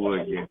all over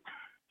again.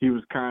 He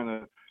was kind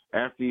of,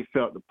 after he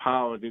felt the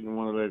power, didn't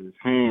want to let his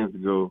hands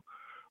go.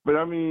 But,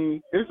 I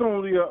mean, it's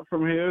only up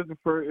from here. It's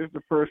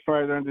the first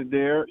fight under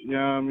there. You know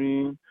what I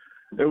mean?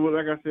 It was,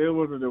 like I said, it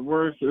wasn't the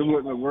worst. It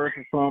wasn't the worst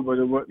of fun, but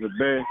it wasn't the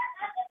best.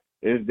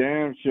 It's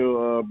damn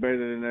sure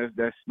better than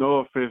that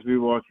Snowfest we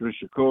watched with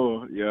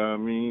Shakur. You know what I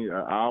mean?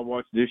 I'll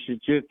watch this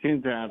shit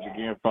 10 times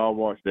again if I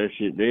watch that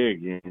shit there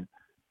again.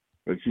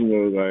 But, you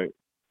know,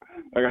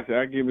 like I said,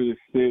 I give it a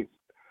 6.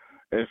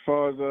 As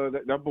far as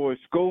that boy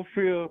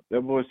Schofield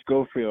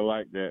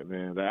like that,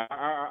 man.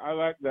 I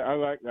like that. I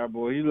like that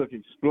boy. He look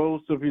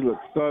explosive. He look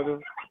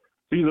subtle.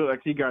 He look like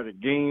he got a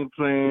game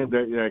plan.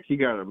 That like he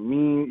got a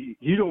mean.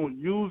 He don't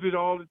use it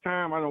all the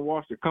time. I done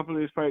watched a couple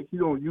of his fights. He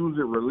don't use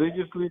it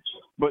religiously,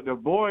 but the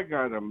boy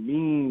got a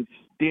mean,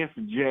 stiff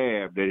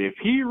jab that if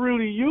he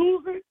really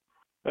use it,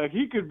 like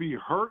he could be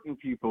hurting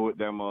people with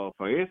that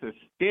motherfucker. It's a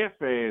stiff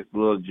ass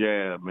little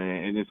jab,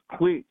 man, and it's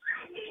quick.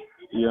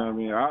 You know what I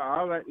mean?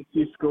 I like to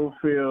see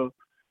Schofield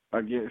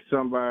against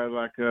somebody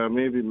like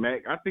maybe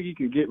Mac. I think he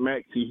could get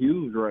Maxie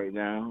Hughes right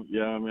now. You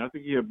know what I mean? I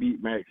think he'll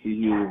beat Maxie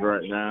Hughes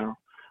right now.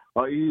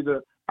 Or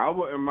either I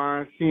wouldn't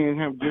mind seeing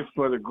him just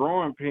for the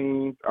growing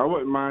pains. I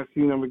wouldn't mind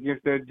seeing him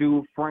against that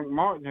dude Frank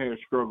Martin had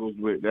struggles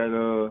with,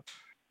 that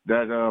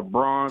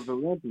bronze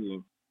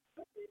Olympian.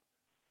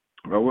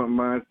 I wouldn't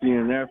mind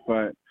seeing that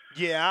fight.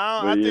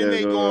 Yeah, I think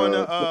they going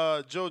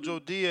to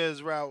JoJo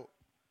Diaz route.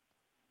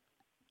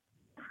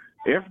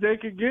 If they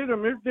could get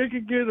him,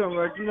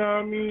 like, you know what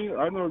I mean?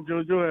 I know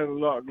JoJo had a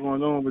lot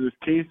going on with his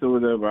case or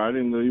whatever. I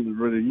didn't know he was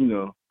really, you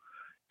know,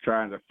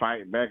 trying to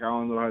fight back. I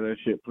don't know how that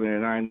shit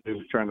playing. I didn't know he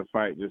was trying to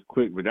fight this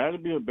quick, but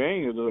that'd be a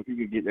banger, though, if you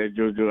could get that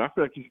JoJo. I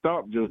feel like he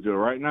stopped JoJo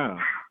right now.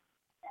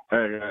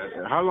 Hey,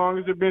 how long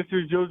has it been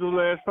since JoJo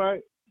last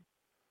fight?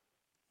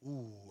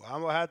 Ooh,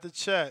 I'm going to have to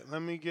check.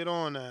 Let me get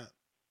on that.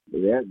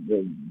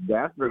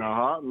 That's been a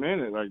hot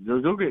minute. Like,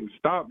 JoJo getting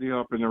stopped. He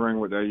up in the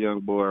ring with that young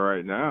boy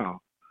right now.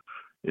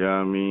 Yeah,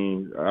 I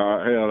mean,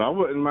 hell, I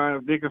wouldn't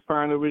mind if they could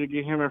find a way to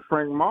get him and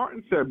Frank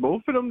Martin set.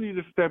 Both of them need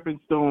a stepping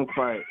stone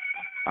fight.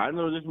 I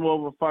know this is more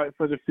of a fight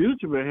for the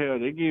future, but hell,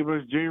 they gave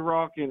us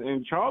J-Rock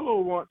and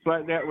Charlo once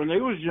like that when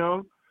they was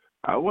young.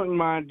 I wouldn't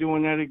mind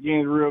doing that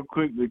again real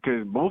quick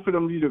because both of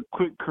them need a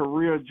quick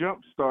career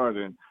jump start,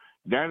 and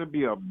that'd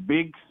be a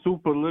big,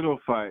 super little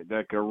fight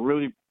that could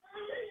really,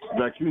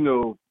 like, you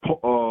know,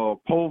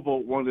 pole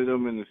vault one of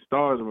them in the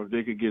stardom if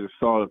they could get a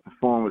solid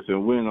performance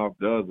and win off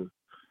the other.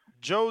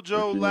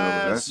 JoJo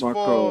last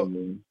fought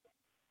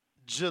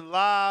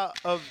July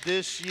of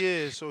this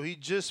year, so he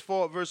just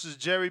fought versus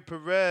Jerry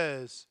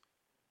Perez.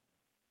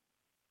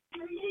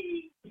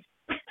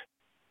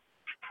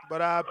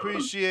 But I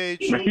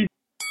appreciate you.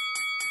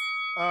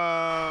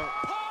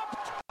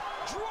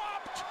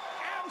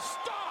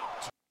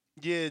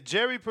 Yeah,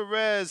 Jerry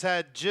Perez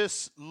had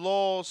just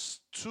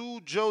lost to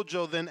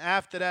JoJo. Then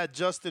after that,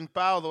 Justin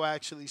Paolo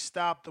actually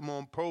stopped him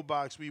on Pro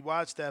Box. We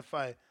watched that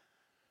fight.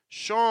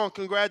 Sean,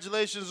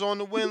 congratulations on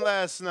the win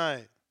last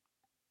night.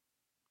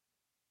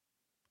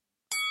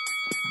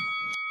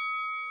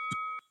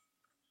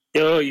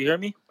 Yo, you hear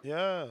me?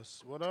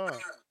 Yes. What up?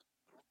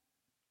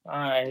 All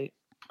right.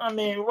 I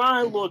mean,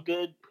 Ryan looked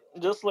good.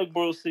 Just like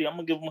Bruce City, I'm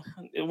going to give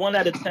him 1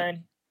 out of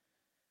 10.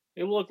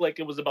 It looked like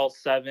it was about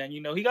 7.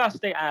 You know, he got to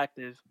stay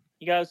active.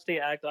 I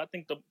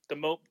think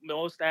the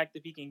most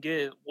active he can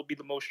get will be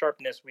the most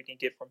sharpness we can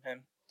get from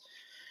him.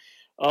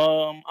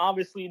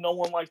 Obviously, no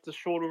one likes the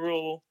shoulder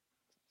roll.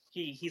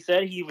 He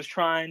said he was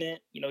trying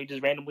it. You know, he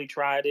just randomly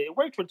tried it. It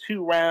worked for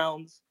 2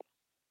 rounds.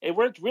 It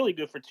worked really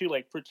good for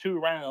 2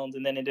 rounds,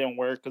 and then it didn't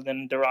work because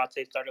then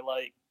Duarte started,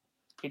 like,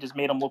 he just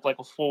made him look like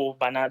a fool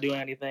by not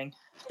doing anything.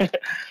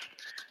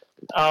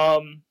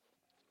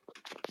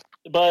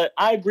 But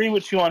I agree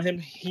with you on him.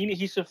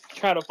 He should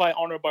try to fight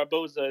Arnold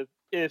Barboza.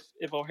 If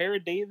O'Hara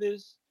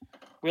Davis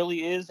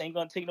really ain't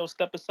gonna take no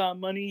step aside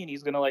money and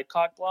he's gonna like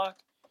cock block,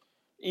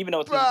 even though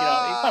it's it's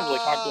not really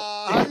cock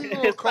block. How you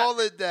gonna call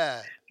it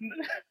that?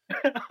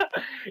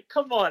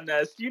 Come on,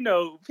 Ness. You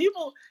know,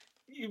 people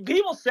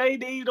People say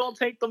they don't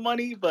take the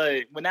money,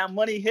 but when that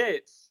money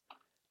hits,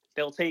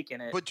 they'll take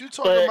in it. But you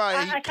talking But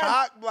about he I kind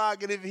cock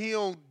blocking if he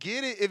don't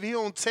get it, if he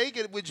don't take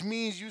it, which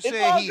means you it's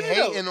saying all he good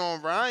though. hating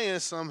on Ryan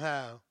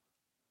somehow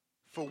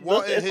for Listen,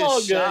 wanting it's his all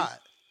good. shot.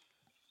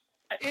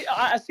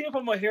 I see it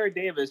from a Harry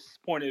Davis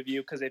point of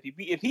view because if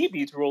he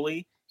beats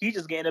Rolly, he's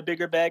just getting a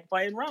bigger bag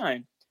fighting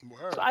Ryan.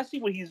 Word. So I see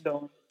what he's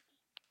doing.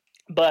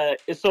 But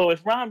so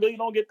if Ryan really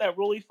don't get that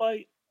Rolly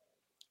fight,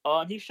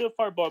 he should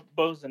fight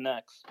Barboza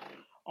next.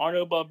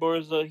 Arnold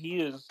Barboza,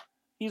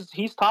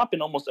 he's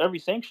topping almost every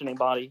sanctioning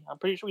body. I'm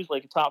pretty sure he's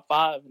like top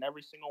 5 in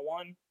every single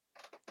one.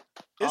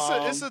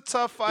 It's a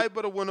tough fight,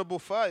 but a winnable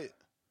fight.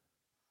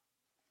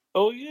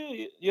 Oh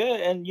yeah,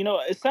 and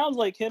it sounds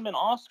like him and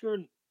Oscar,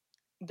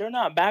 they're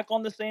not back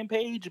on the same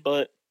page,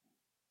 but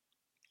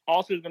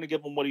Oscar's gonna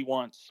give him what he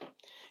wants.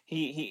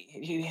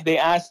 They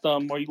asked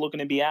him, "Are you looking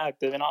to be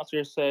active?" And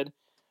Oscar said,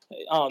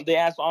 they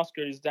asked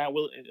Oscar,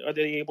 are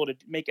they able to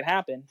make it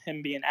happen?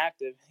 Him being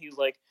active, he's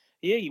like,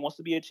 yeah, he wants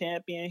to be a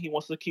champion. He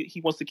wants to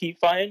keep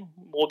fighting.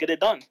 We'll get it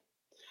done.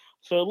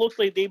 So it looks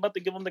like they about to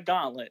give him the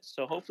gauntlet.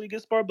 So hopefully he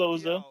gets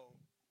Barboza,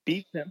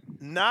 beats him.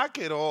 Knock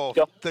it off.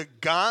 Yo. The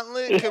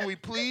gauntlet. Can we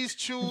please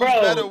choose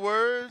Bro. better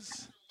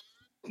words?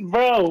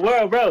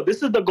 Bro,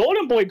 this is the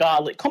Golden Boy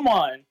gauntlet. Come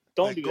on,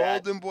 don't do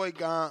that. Golden Boy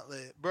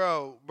gauntlet,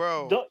 bro.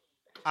 Don't.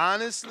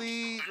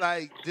 Honestly,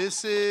 like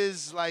this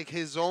is like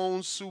his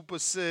own Super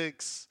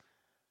Six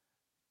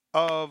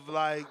of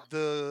like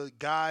the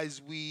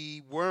guys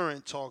we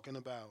weren't talking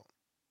about,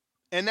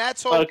 and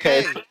that's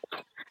okay.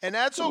 And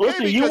that's okay.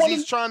 Listen, because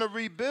he's trying to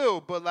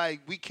rebuild, but like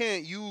we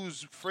can't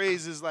use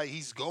phrases like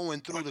he's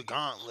going through the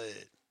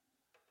gauntlet.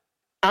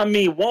 I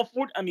mean,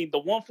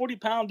 the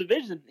 140-pound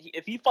division.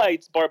 If he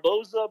fights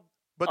Barboza,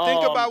 but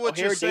think about what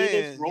you're Davis,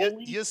 saying.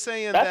 Rolly, you're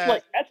saying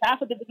that's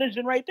half of the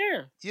division right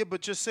there. Yeah,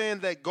 but you're saying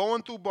that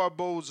going through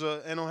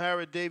Barboza and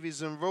O'Hara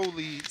Davies and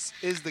Rolly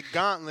is the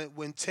gauntlet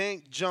when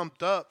Tank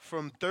jumped up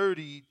from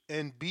 30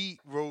 and beat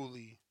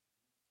Rolly.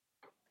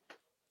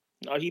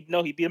 No, he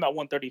beat him at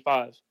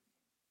 135.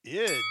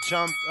 Yeah,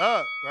 jumped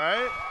up,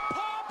 right?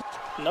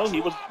 No,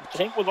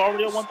 Tank was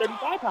already a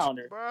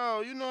 135-pounder.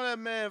 Bro, you know that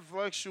man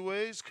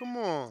fluctuates. Come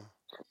on.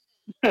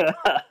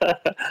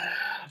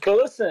 So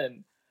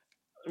listen,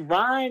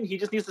 Ryan, he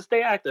just needs to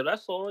stay active.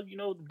 That's all.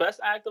 The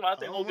best active. I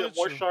think he'll get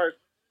more sharp.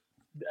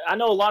 I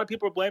know a lot of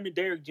people are blaming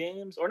Derrick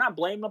James, or not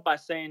blaming him by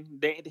saying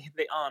they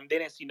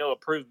didn't see no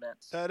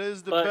improvements. That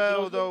is the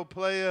bell, though,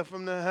 player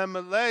from the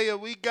Himalaya.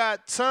 We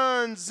got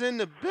tons in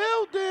the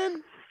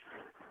building.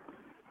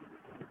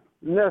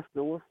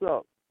 Nestor, what's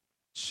up?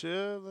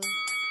 Chilling.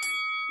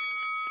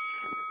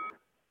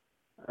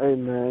 Hey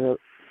man,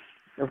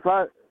 if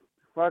I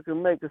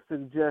can make a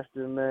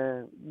suggestion,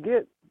 man,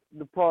 get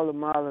the Paula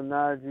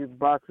Malignaggi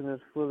 "Boxing is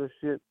Full of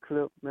Shit"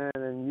 clip, man,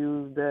 and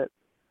use that,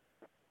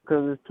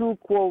 because there's 2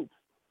 quotes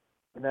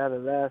that'll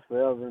last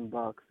forever in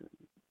boxing.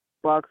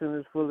 Boxing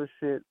is full of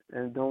shit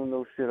and don't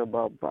know shit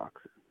about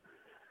boxing.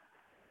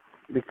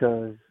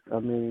 Because I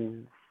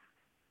mean,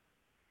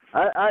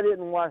 I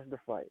didn't watch the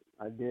fight.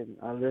 I didn't.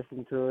 I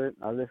listened to it.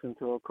 I listened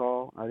to a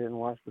call. I didn't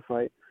watch the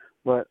fight.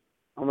 But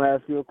I'm going to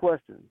ask you a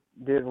question.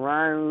 Did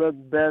Ryan look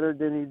better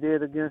than he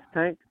did against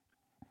Tank?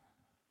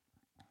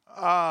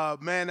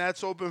 Man,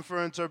 that's open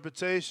for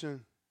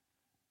interpretation.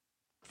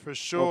 For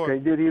sure.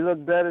 Okay, did he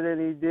look better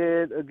than he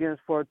did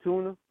against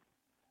Fortuna?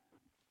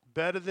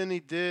 Better than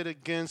he did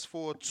against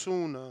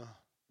Fortuna.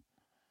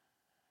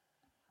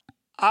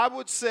 I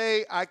would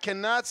say I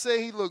cannot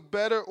say he looked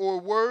better or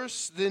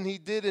worse than he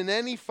did in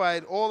any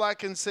fight. All I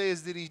can say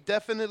is that he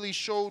definitely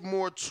showed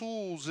more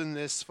tools in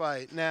this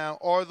fight. Now,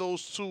 are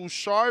those tools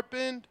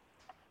sharpened?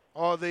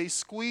 Are they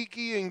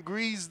squeaky and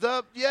greased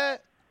up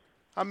yet?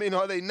 I mean,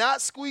 are they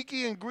not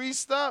squeaky and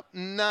greased up?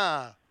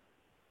 Nah.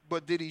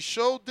 But did he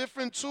show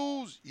different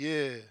tools?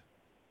 Yeah.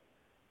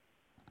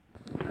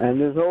 And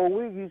this whole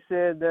week he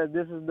said that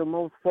this is the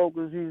most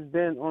focused he's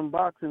been on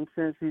boxing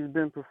since he's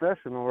been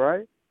professional,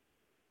 right?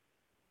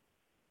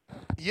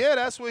 Yeah,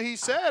 that's what he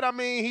said. I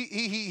mean,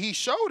 he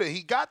showed it.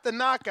 He got the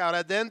knockout.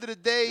 At the end of the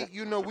day,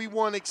 we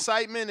want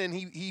excitement, and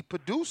he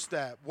produced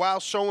that while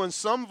showing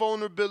some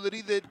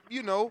vulnerability that,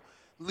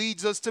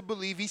 leads us to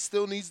believe he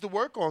still needs to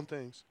work on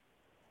things.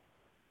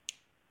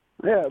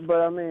 Yeah,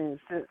 but I mean,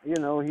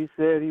 he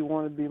said he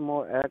wanted to be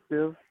more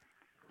active.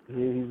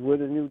 He's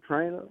with a new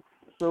trainer,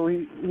 so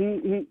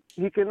he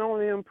can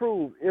only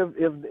improve.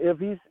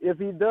 If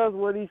he does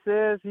what he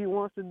says he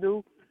wants to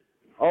do,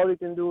 all he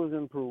can do is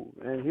improve,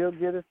 and he'll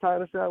get his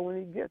title shot when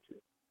he gets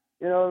it.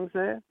 You know what I'm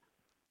saying?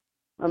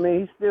 I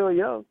mean, he's still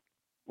young.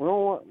 We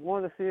don't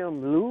want to see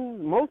him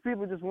lose. Most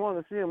people just want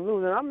to see him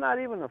lose, and I'm not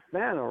even a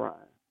fan of Ryan,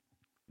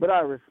 but I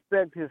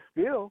respect his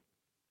skill.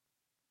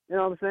 You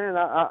know what I'm saying?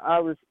 I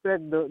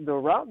respect the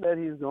route that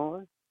he's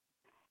going.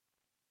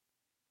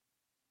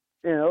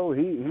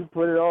 He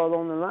put it all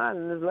on the line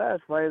in his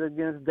last fight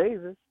against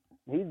Davis.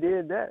 He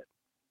did that.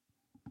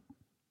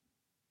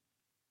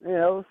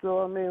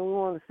 So, I mean, we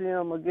want to see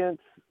him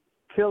against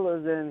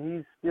killers, and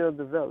he's still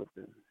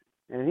developing.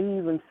 And he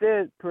even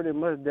said pretty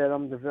much that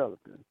I'm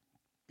developing.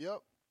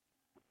 Yep.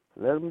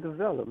 Let him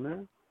develop,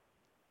 man.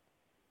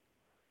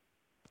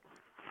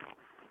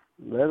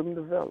 Let him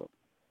develop.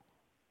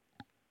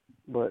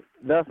 But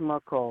that's my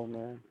call,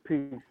 man.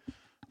 Peace.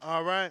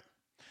 All right.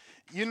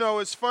 You know,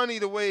 it's funny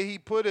the way he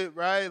put it,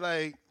 right?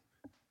 Like,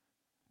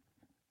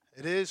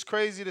 it is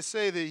crazy to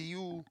say that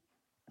you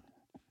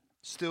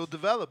still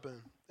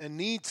developing and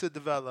need to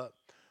develop.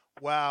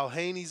 Wow,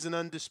 Haney's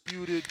an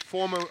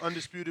former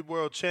undisputed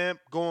world champ,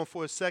 going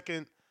for a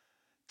second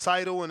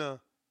title in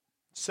a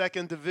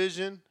second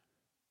division,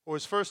 or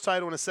his first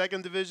title in a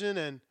second division,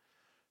 and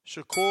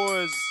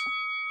Shakur is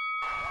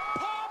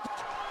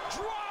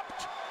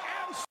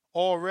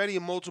already a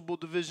multiple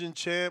division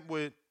champ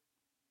with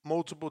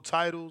multiple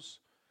titles.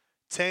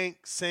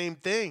 Tank, same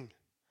thing.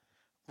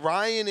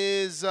 Ryan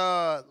is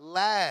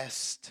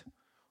last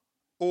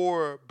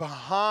or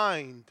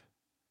behind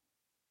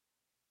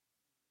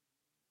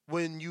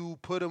when you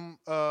put him,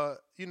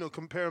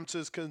 compare him to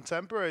his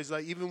contemporaries.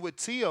 Like even with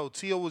Tio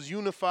was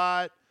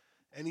unified,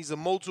 and he's a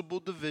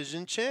multiple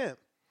division champ.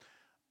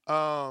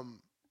 To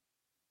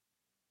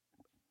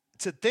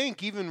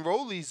think even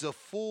Rolly's a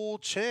full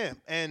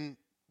champ, and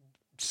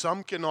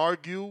some can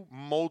argue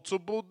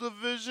multiple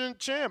division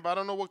champ. I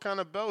don't know what kind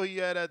of belt he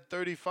had at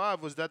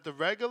 35. Was that the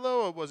regular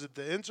or was it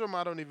the interim?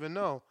 I don't even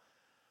know.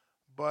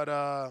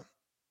 But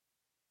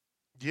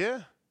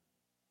yeah.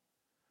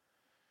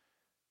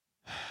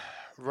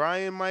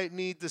 Ryan might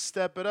need to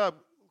step it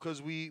up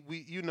because we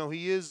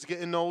he is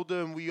getting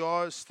older and we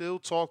are still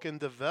talking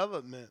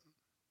development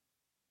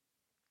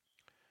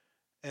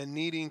and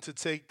needing to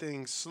take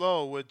things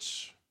slow,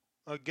 which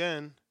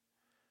again,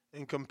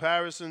 in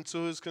comparison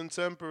to his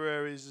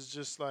contemporaries, is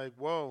just like,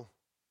 whoa.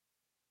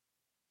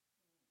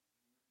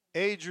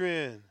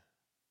 Adrian,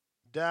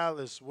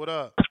 Dallas, what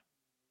up?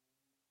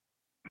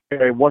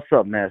 Hey, what's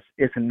up, Ness?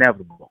 It's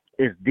inevitable.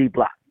 It's D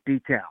Block,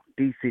 D Town,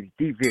 D City,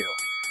 D Ville,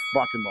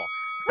 Baltimore.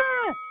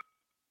 Ah!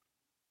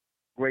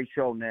 Great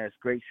show, Ness.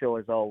 Great show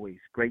as always.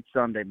 Great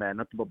Sunday, man.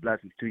 Nothing but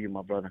blessings to you,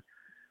 my brother.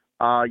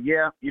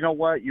 Yeah, you know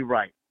what? You're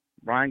right.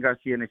 Ryan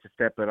Garcia needs to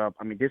step it up.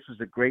 I mean, this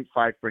was a great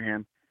fight for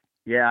him.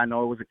 Yeah, I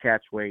know it was a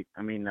catch weight.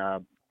 I mean, I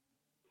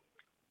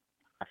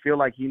feel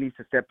like he needs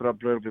to step it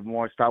up a little bit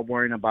more. Stop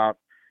worrying about,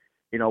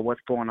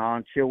 what's going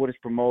on. Chill with his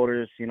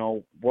promoters.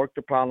 Work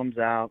the problems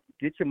out.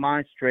 Get your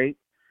mind straight.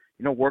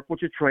 Work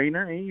with your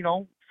trainer,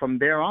 and from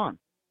there on.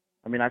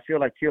 I mean, I feel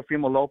like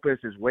Teofimo Lopez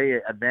is way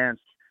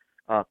advanced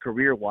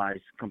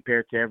career-wise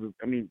compared to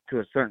to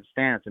a certain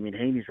stance. I mean,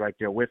 Haney's right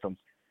there with him.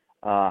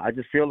 I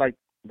just feel like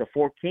the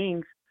four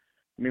kings.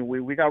 I mean,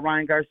 we got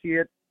Ryan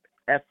Garcia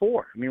at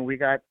 4. I mean, we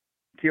got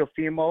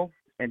Teofimo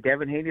and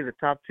Devin Haney, the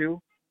top 2.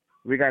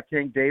 We got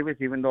Tank Davis,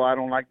 even though I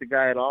don't like the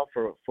guy at all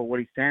for what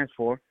he stands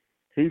for.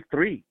 He's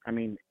 3. I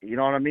mean, you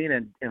know what I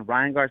mean? And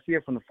Ryan Garcia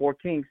from the 4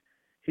 kings,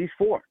 he's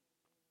 4.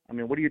 I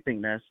mean, what do you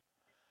think, Ness?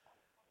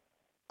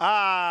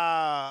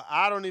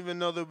 I don't even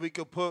know that we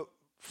could put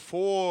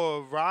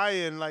 4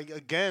 Ryan. Like,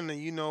 again,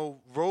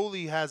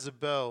 Rolly has a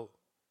belt.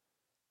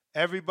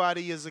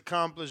 Everybody has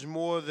accomplished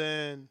more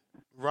than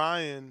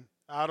Ryan.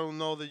 I don't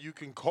know that you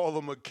can call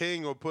him a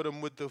king or put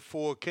him with the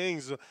 4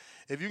 kings.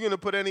 If you're going to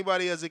put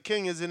anybody as a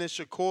king, isn't it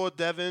Shakur,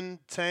 Devin,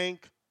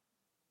 Tank,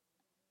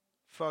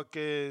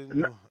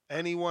 fucking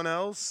anyone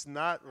else,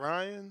 not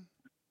Ryan?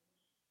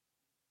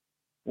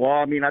 Well,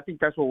 I mean, I think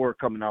that's what we're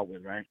coming out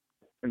with, right?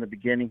 In the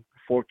beginning,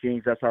 4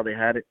 kings, that's how they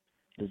had it.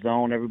 The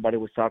zone, everybody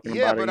was talking about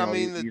it. Yeah, but I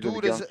mean, the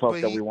dude is,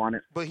 that we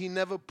wanted. But he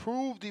never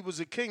proved he was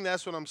a king.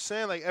 That's what I'm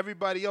saying. Like,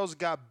 everybody else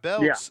got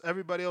belts. Yeah.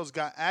 Everybody else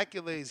got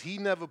accolades. He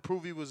never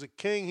proved he was a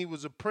king. He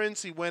was a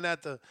prince. He went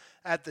at the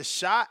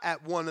shot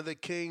at one of the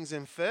kings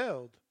and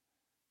failed.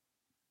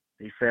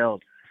 He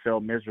failed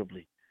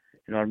miserably.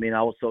 You know what I mean?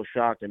 I was so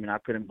shocked. I mean, I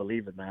couldn't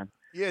believe it, man.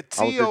 Yeah,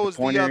 Tio is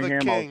the other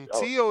king.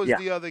 Tio is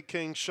the other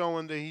king,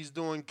 showing that he's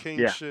doing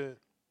king shit.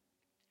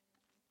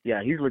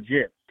 Yeah, he's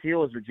legit.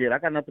 Tio is legit. I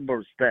got nothing but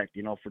respect,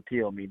 for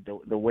Tio. I mean,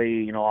 the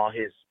way, all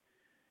his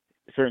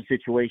certain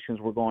situations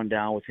were going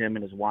down with him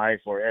and his wife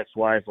or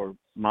ex-wife or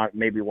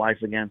maybe wife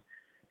again,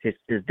 his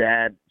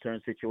dad,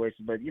 certain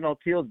situations. But,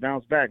 Tio's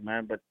bounced back,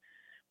 man. But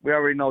we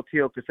already know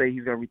Tio could say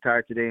he's going to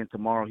retire today and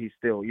tomorrow he's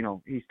still,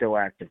 he's still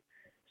active.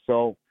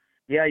 So,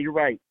 yeah, you're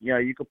right. Yeah,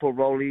 you could put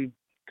Rolly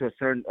to a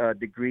certain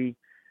degree,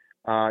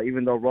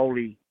 even though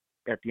Rolly,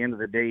 at the end of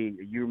the day,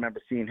 you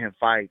remember seeing him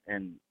fight,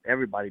 and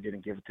everybody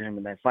didn't give it to him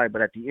in that fight.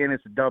 But at the end,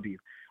 it's a W.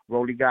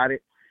 Rolly got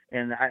it.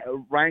 And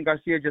Ryan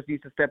Garcia just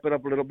needs to step it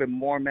up a little bit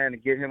more, man,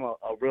 and get him a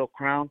real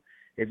crown.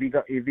 If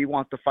he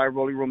wants to fight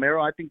Rolly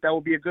Romero, I think that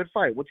would be a good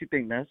fight. What you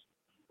think, Ness?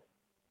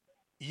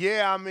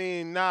 Yeah, I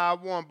mean, I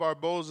want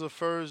Barboza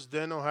first,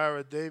 then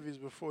O'Hara Davies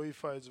before he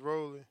fights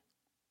Rolly.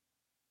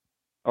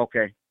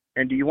 Okay.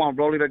 And do you want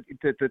Rolly to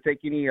take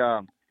any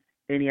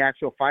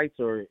actual fights,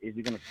 or is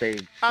he going to stay?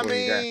 I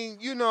mean,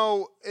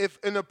 if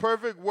in a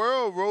perfect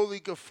world, Rolly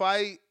could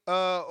fight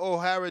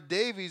O'Hara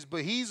Davies,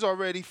 but he's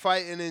already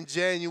fighting in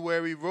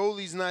January.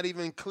 Rolly's not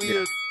even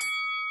cleared.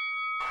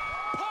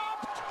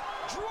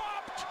 Popped,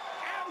 dropped,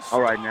 and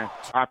All right, man.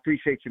 I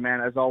appreciate you,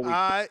 man, as always.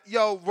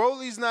 Yo,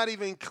 Rolly's not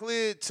even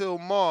cleared till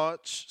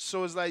March,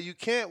 so it's like you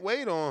can't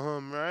wait on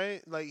him,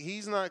 right? Like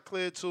he's not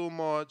cleared till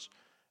March.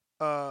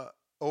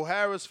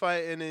 O'Hara's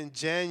fighting in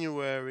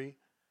January.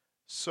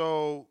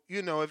 So,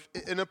 you know, if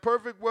in a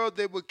perfect world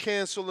they would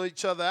cancel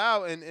each other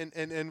out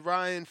and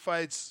Ryan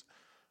fights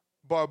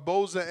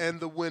Barboza and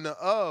the winner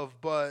of,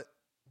 but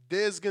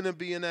there's gonna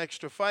be an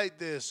extra fight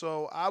there.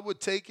 So I would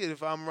take it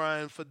if I'm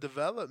Ryan for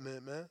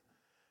development, man.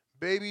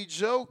 Baby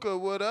Joker,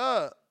 what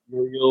up?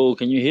 Yo,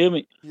 can you hear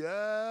me?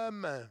 Yeah,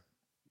 man.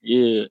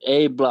 Yeah,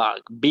 A block,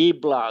 B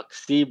block,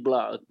 C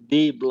block,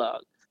 D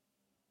block.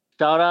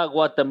 Shout out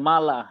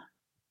Guatemala.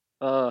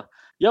 Uh,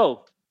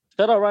 yo,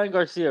 shout out Ryan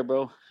Garcia,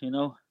 bro. You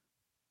know,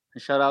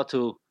 and shout out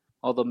to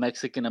all the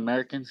Mexican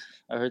Americans.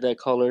 I heard that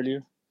call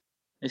earlier.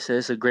 They said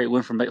it's a great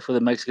win for the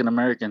Mexican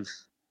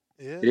Americans.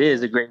 Yeah, It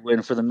is a great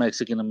win for the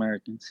Mexican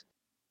Americans.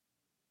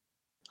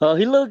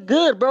 He looked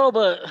good, bro,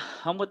 but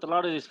I'm with a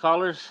lot of these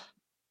callers.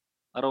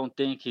 I don't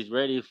think he's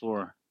ready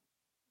for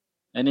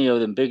any of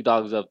them big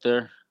dogs up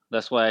there.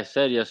 That's why I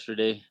said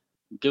yesterday,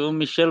 give him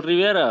Michelle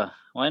Rivera.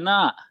 Why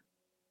not?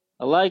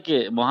 I like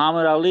it.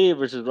 Muhammad Ali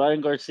versus Ryan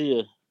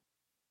Garcia.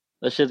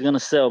 That shit's gonna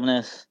sell,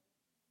 man.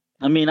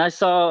 I mean, I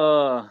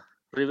saw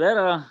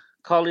Rivera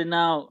calling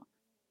out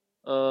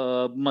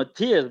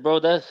Matias,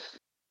 bro. That's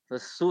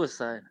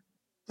suicide.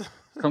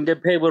 Come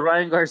get paid with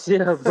Ryan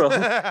Garcia, bro.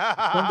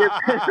 Come get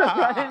paid with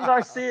Ryan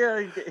Garcia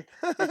and get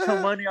your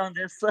money on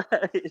this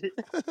side.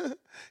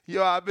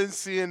 Yo, I've been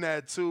seeing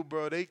that too,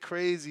 bro. They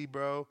crazy,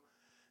 bro.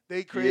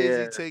 They crazy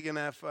Yeah. taking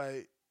that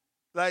fight.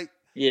 Like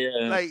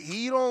Yeah.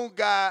 he don't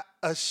got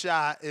a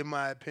shot, in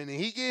my opinion.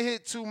 He get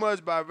hit too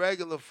much by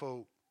regular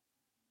folk.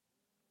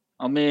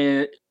 I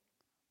mean,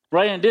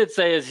 Ryan did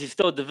say is he's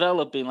still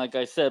developing, like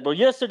I said. But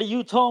yesterday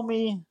you told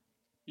me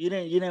you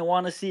didn't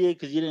want to see it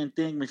because you didn't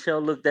think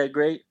Michelle looked that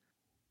great.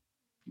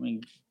 I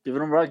mean, give it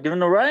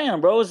to Ryan,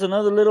 bro. It's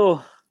another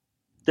little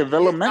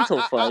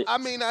developmental fight. I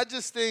mean, I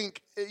just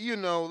think, you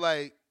know,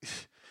 like,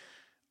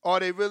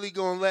 are they really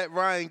going to let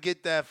Ryan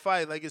get that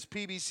fight? Like, is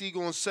PBC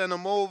going to send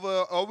him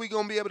over? Are we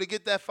going to be able to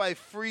get that fight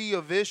free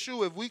of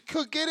issue? If we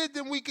could get it,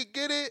 then we could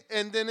get it,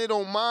 and then they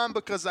don't mind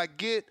because I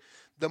get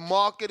the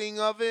marketing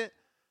of it.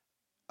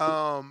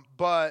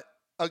 But,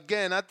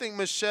 again, I think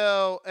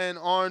Michelle and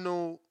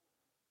Arnold,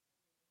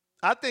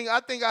 I think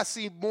I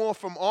see more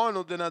from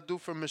Arnold than I do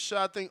from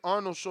Michelle. I think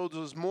Arnold shows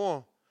us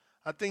more.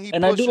 I think he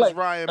pushes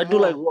Ryan more. I do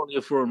like Rolly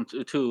for him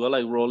too. I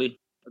like Rolly.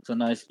 It's a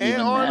nice and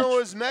even Arnold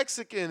match. is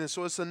Mexican,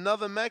 so it's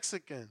another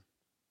Mexican.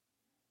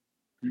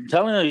 I'm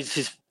telling you,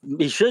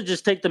 he should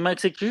just take the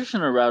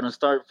Mexicutioner route and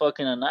start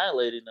fucking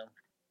annihilating them.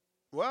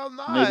 Well,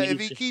 nah.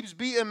 Maybe If he keeps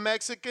beating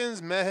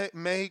Mexicans,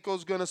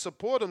 Mexico's gonna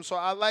support him. So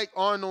I like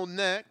Arnold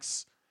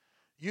next.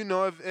 You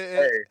know, if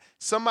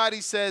somebody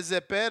says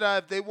Zepeda,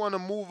 if they want to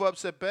move up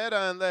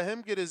Zepeda and let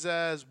him get his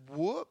ass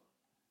whooped.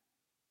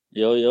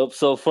 Yo.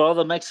 So for all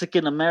the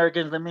Mexican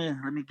Americans, let me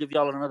give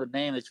y'all another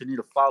name that you need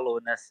to follow,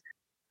 and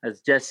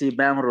that's Jesse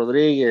Bam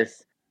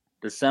Rodriguez,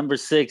 December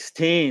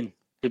 16th.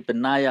 Keep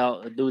an eye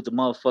out. The dude's a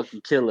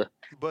motherfucking killer.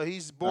 But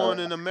he's born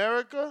in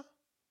America.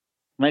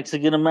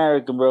 Mexican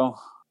American, bro.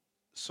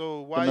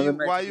 So why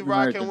you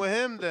rocking with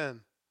him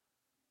then?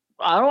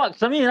 I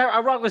don't. I mean, I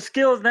rock with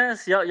skills, man.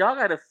 Y'all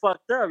got it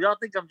fucked up. Y'all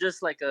think I'm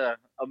just like a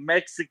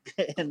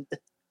Mexican,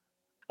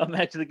 a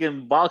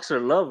Mexican boxer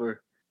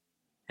lover.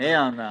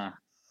 Hell nah.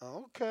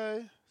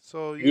 Okay,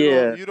 so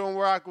you don't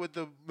rock with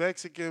the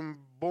Mexican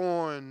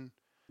born.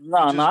 No,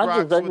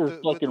 I just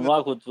fucking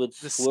rock with whoever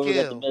got the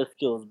skill. best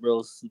skills,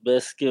 bro.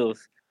 Best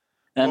skills.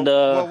 And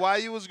well, why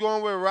you was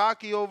going with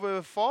Rocky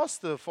over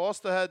Foster?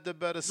 Foster had the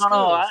better skills.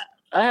 No,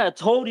 I had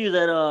told you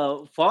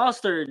that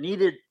Foster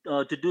needed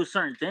to do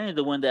certain things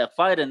to win that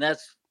fight, and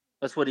that's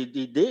what he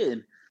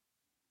did.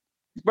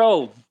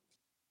 Bro,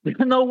 there's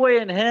no way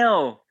in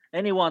hell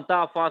anyone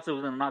thought Foster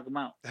was gonna knock him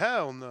out.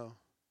 Hell no.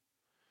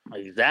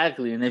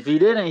 Exactly, and if he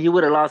didn't, he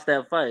would have lost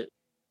that fight.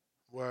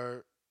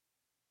 Word.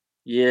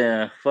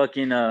 Yeah,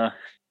 fucking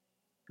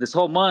this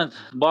whole month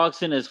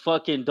boxing is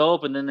fucking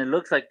dope, and then it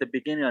looks like the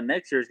beginning of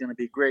next year is gonna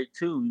be great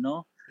too. You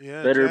know,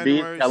 yeah, Better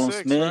January Beef, Callum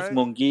 6th, Smith, right?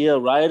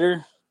 Munguia,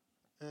 Ryder.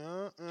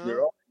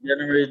 They're all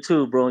January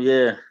too, bro.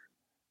 Yeah,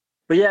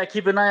 but yeah,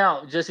 keep an eye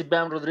out. Jesse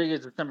Bam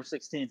Rodriguez, December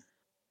 16th.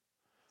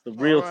 The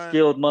real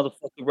skilled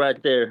motherfucker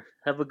right there.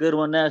 Have a good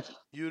one, Nash.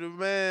 You the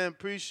man.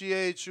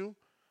 Appreciate you.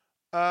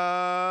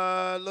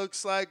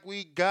 Looks like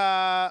we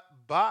got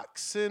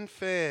Boxing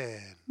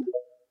Fan.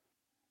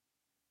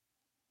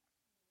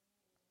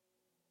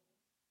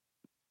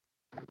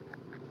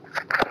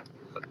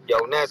 Yo,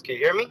 Ness, can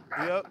you hear me?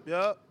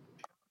 Yep.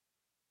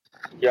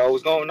 Yo,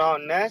 what's going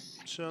on, Ness?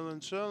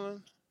 Chilling.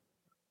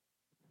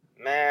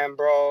 Man,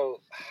 bro,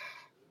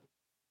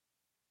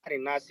 I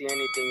did not see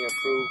anything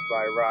improved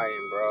by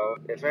Ryan, bro.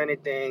 If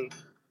anything,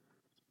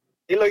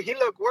 he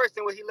looked worse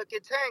than what he looked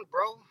at Tank,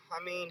 bro.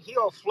 I mean, he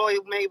owed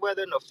Floyd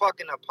Mayweather a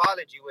fucking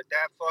apology with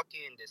that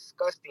fucking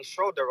disgusting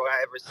shoulder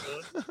I ever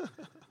seen.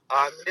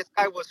 This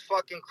guy was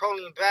fucking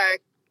crawling back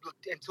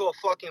into a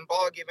fucking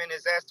ball, giving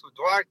his ass to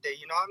Duarte.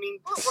 You know, I mean,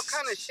 what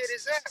kind of shit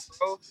is that,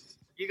 bro?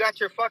 You got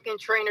your fucking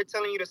trainer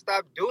telling you to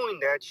stop doing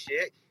that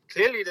shit.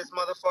 Clearly, this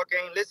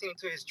motherfucker ain't listening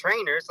to his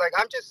trainer. It's like,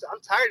 I'm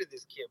tired of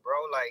this kid, bro.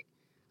 Like,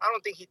 I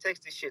don't think he takes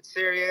this shit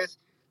serious.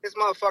 This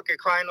motherfucker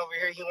crying over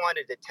here. He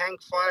wanted the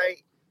Tank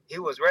fight. He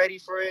was ready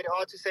for it.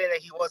 All to say that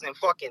he wasn't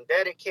fucking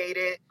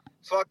dedicated.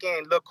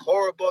 Fucking look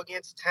horrible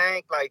against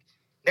Tank. Like,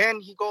 then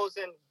he goes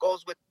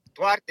with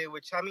Duarte,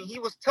 which, I mean, he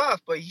was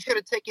tough, but you should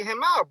have taken him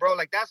out, bro.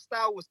 Like, that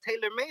style was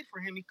tailor-made for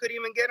him. You couldn't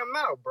even get him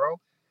out, bro.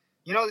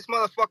 You know, this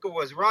motherfucker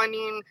was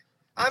running.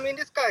 I mean,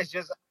 this guy's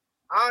just,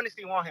 I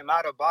honestly want him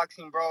out of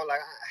boxing, bro. Like,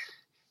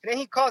 and then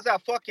he calls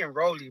out fucking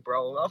Rolly,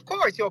 bro. Of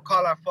course he'll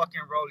call out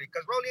fucking Rolly,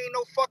 because Rolly ain't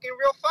no fucking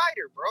real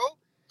fighter, bro.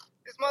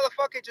 This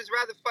motherfucker just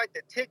rather fight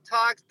the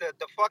TikToks,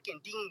 the fucking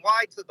Dean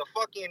Whites, or the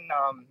fucking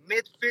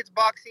mid-fits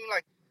boxing.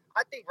 Like,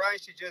 I think Ryan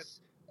should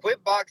just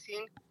quit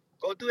boxing,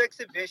 go do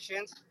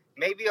exhibitions.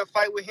 Maybe a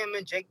fight with him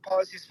and Jake Paul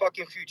is his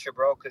fucking future,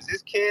 bro. Because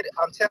this kid,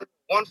 I'm telling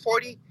you,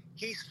 140,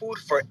 he's food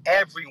for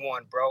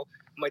everyone, bro.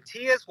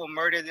 Matias will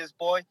murder this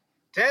boy.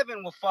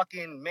 Devin will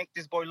fucking make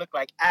this boy look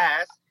like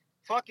ass.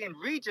 Fucking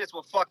Regis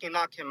will fucking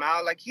knock him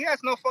out. Like, he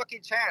has no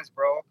fucking chance,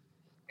 bro.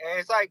 And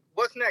it's like,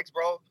 what's next,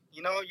 bro?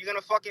 You know, you're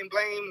gonna fucking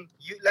blame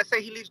you. Let's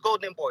say he leaves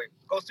Golden Boy,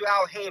 goes to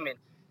Al Heyman.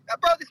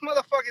 Bro, this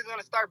motherfucker is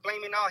gonna start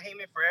blaming Al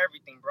Heyman for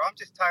everything, bro. I'm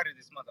just tired of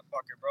this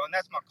motherfucker, bro. And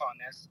that's my call,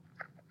 Ness.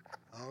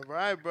 All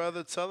right,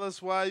 brother. Tell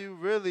us why you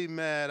really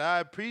mad. I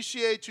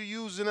appreciate you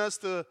using us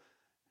to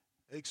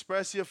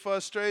express your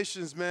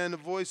frustrations, man. The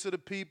voice of the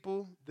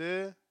people.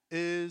 There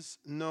is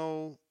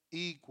no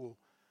equal.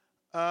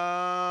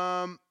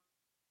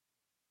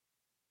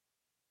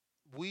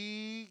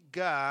 We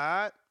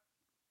got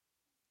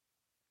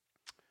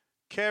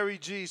Kerry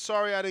G.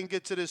 Sorry I didn't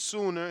get to this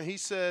sooner. He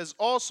says,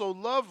 also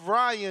love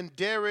Ryan,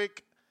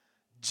 Derek,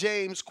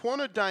 James,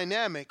 corner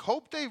dynamic.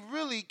 Hope they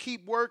really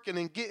keep working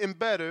and getting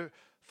better.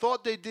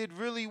 Thought they did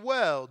really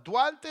well.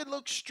 Duarte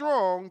looked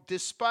strong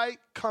despite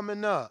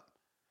coming up.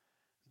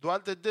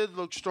 Duarte did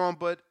look strong,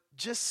 but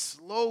just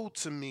slow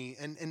to me.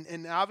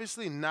 And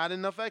obviously not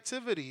enough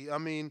activity. I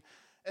mean,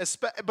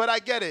 but I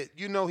get it.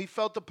 You know, he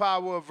felt the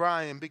power of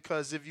Ryan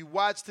because if you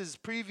watched his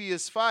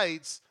previous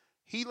fights,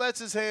 he lets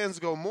his hands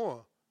go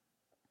more.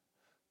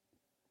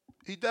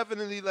 He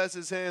definitely lets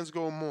his hands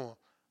go more.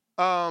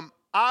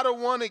 I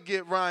don't want to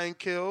get Ryan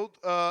killed.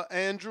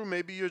 Andrew,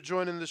 maybe you're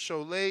joining the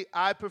show late.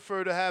 I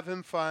prefer to have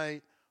him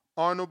fight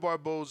Arnold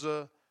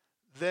Barboza,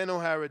 then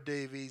O'Hara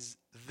Davies,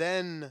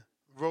 then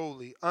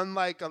Rolly.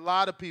 Unlike a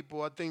lot of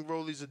people, I think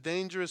Rolly's a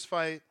dangerous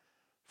fight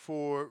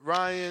for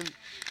Ryan,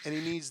 and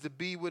he needs to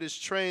be with his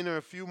trainer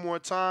a few more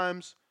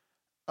times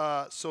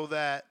so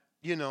that,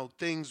 you know,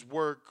 things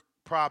work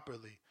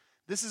properly.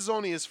 This is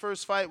only his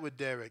first fight with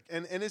Derek.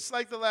 And it's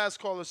like the last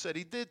caller said,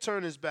 he did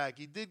turn his back.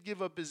 He did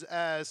give up his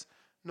ass,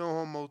 no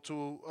homo,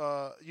 to,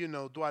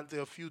 Duarte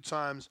a few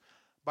times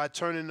by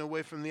turning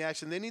away from the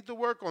action. They need to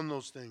work on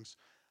those things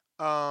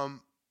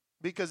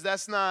because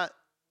that's not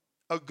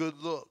a good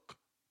look.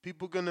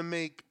 People going to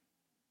make,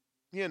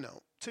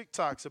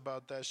 TikToks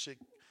about that shit.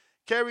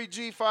 Kerry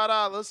G,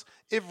 $5.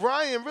 If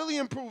Ryan really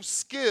improves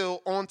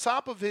skill on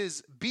top of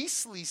his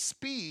beastly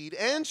speed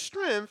and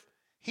strength,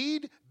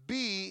 he'd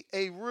be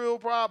a real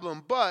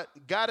problem, but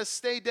gotta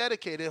stay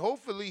dedicated.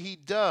 Hopefully he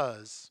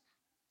does.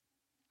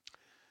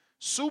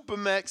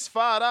 Supermax,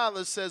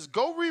 $5 says,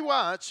 go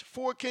rewatch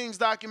Four Kings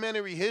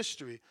documentary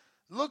history.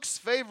 Looks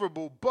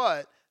favorable,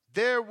 but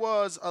there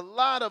was a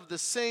lot of the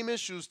same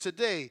issues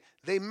today.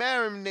 They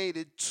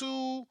marinated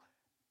two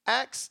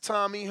Axe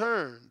Tommy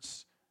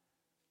Hearns.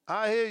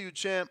 I hear you,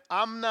 champ.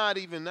 I don't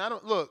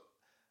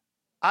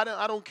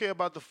care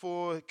about the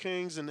Four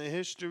Kings and the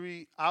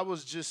history. I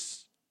was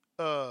just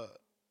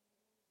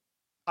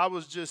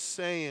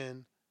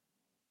saying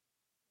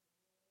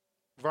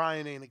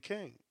Ryan ain't a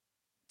king.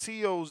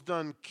 T.O.'s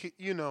done,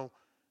 T.O.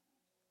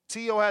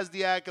 has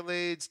the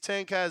accolades,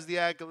 Tank has the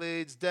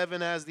accolades, Devin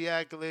has the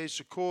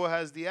accolades, Shakur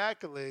has the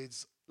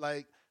accolades.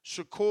 Like,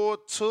 Shakur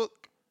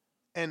took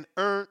and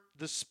earned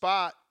the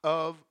spot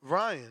of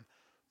Ryan.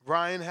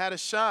 Ryan had a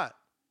shot.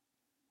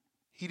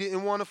 He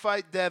didn't want to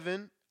fight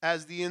Devin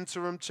as the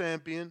interim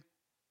champion,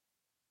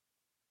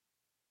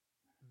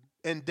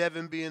 and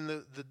Devin being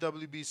the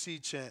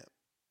WBC champ.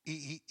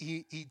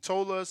 He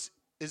told us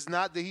it's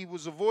not that he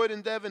was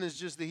avoiding Devin, it's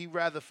just that he'd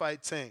rather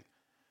fight Tank.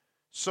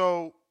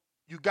 So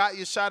you got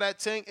your shot at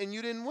Tank and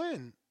you didn't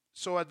win.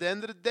 So at the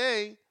end of the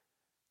day,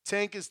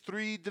 Tank is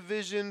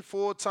 3-division,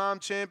 4-time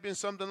champion,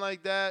 something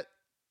like that.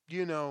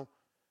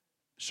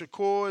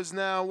 Shakur is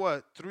now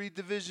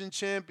 3-division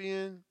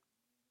champion.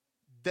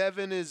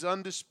 Devin is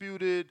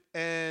undisputed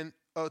and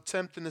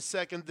attempting the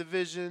 2nd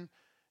division.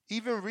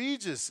 Even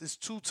Regis is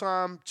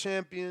 2-time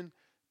champion.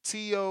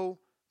 T.O.,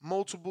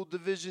 multiple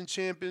division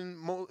champion,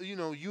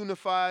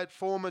 unified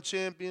former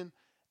champion.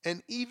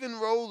 And even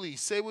Rolly,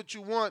 say what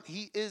you want,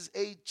 he is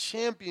a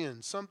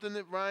champion, something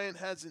that Ryan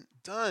hasn't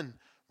done.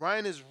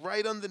 Ryan is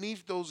right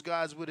underneath those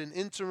guys with an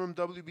interim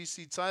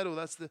WBC title.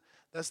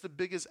 That's the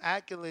biggest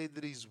accolade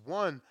that he's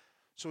won.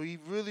 So he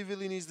really,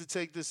 really needs to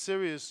take this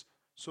serious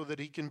so that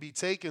he can be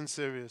taken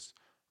serious.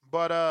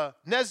 But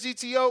Nets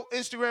GTO,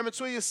 Instagram and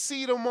Twitter.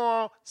 See you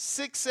tomorrow,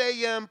 6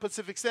 a.m.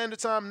 Pacific Standard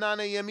Time, 9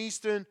 a.m.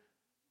 Eastern.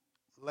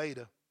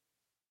 Later.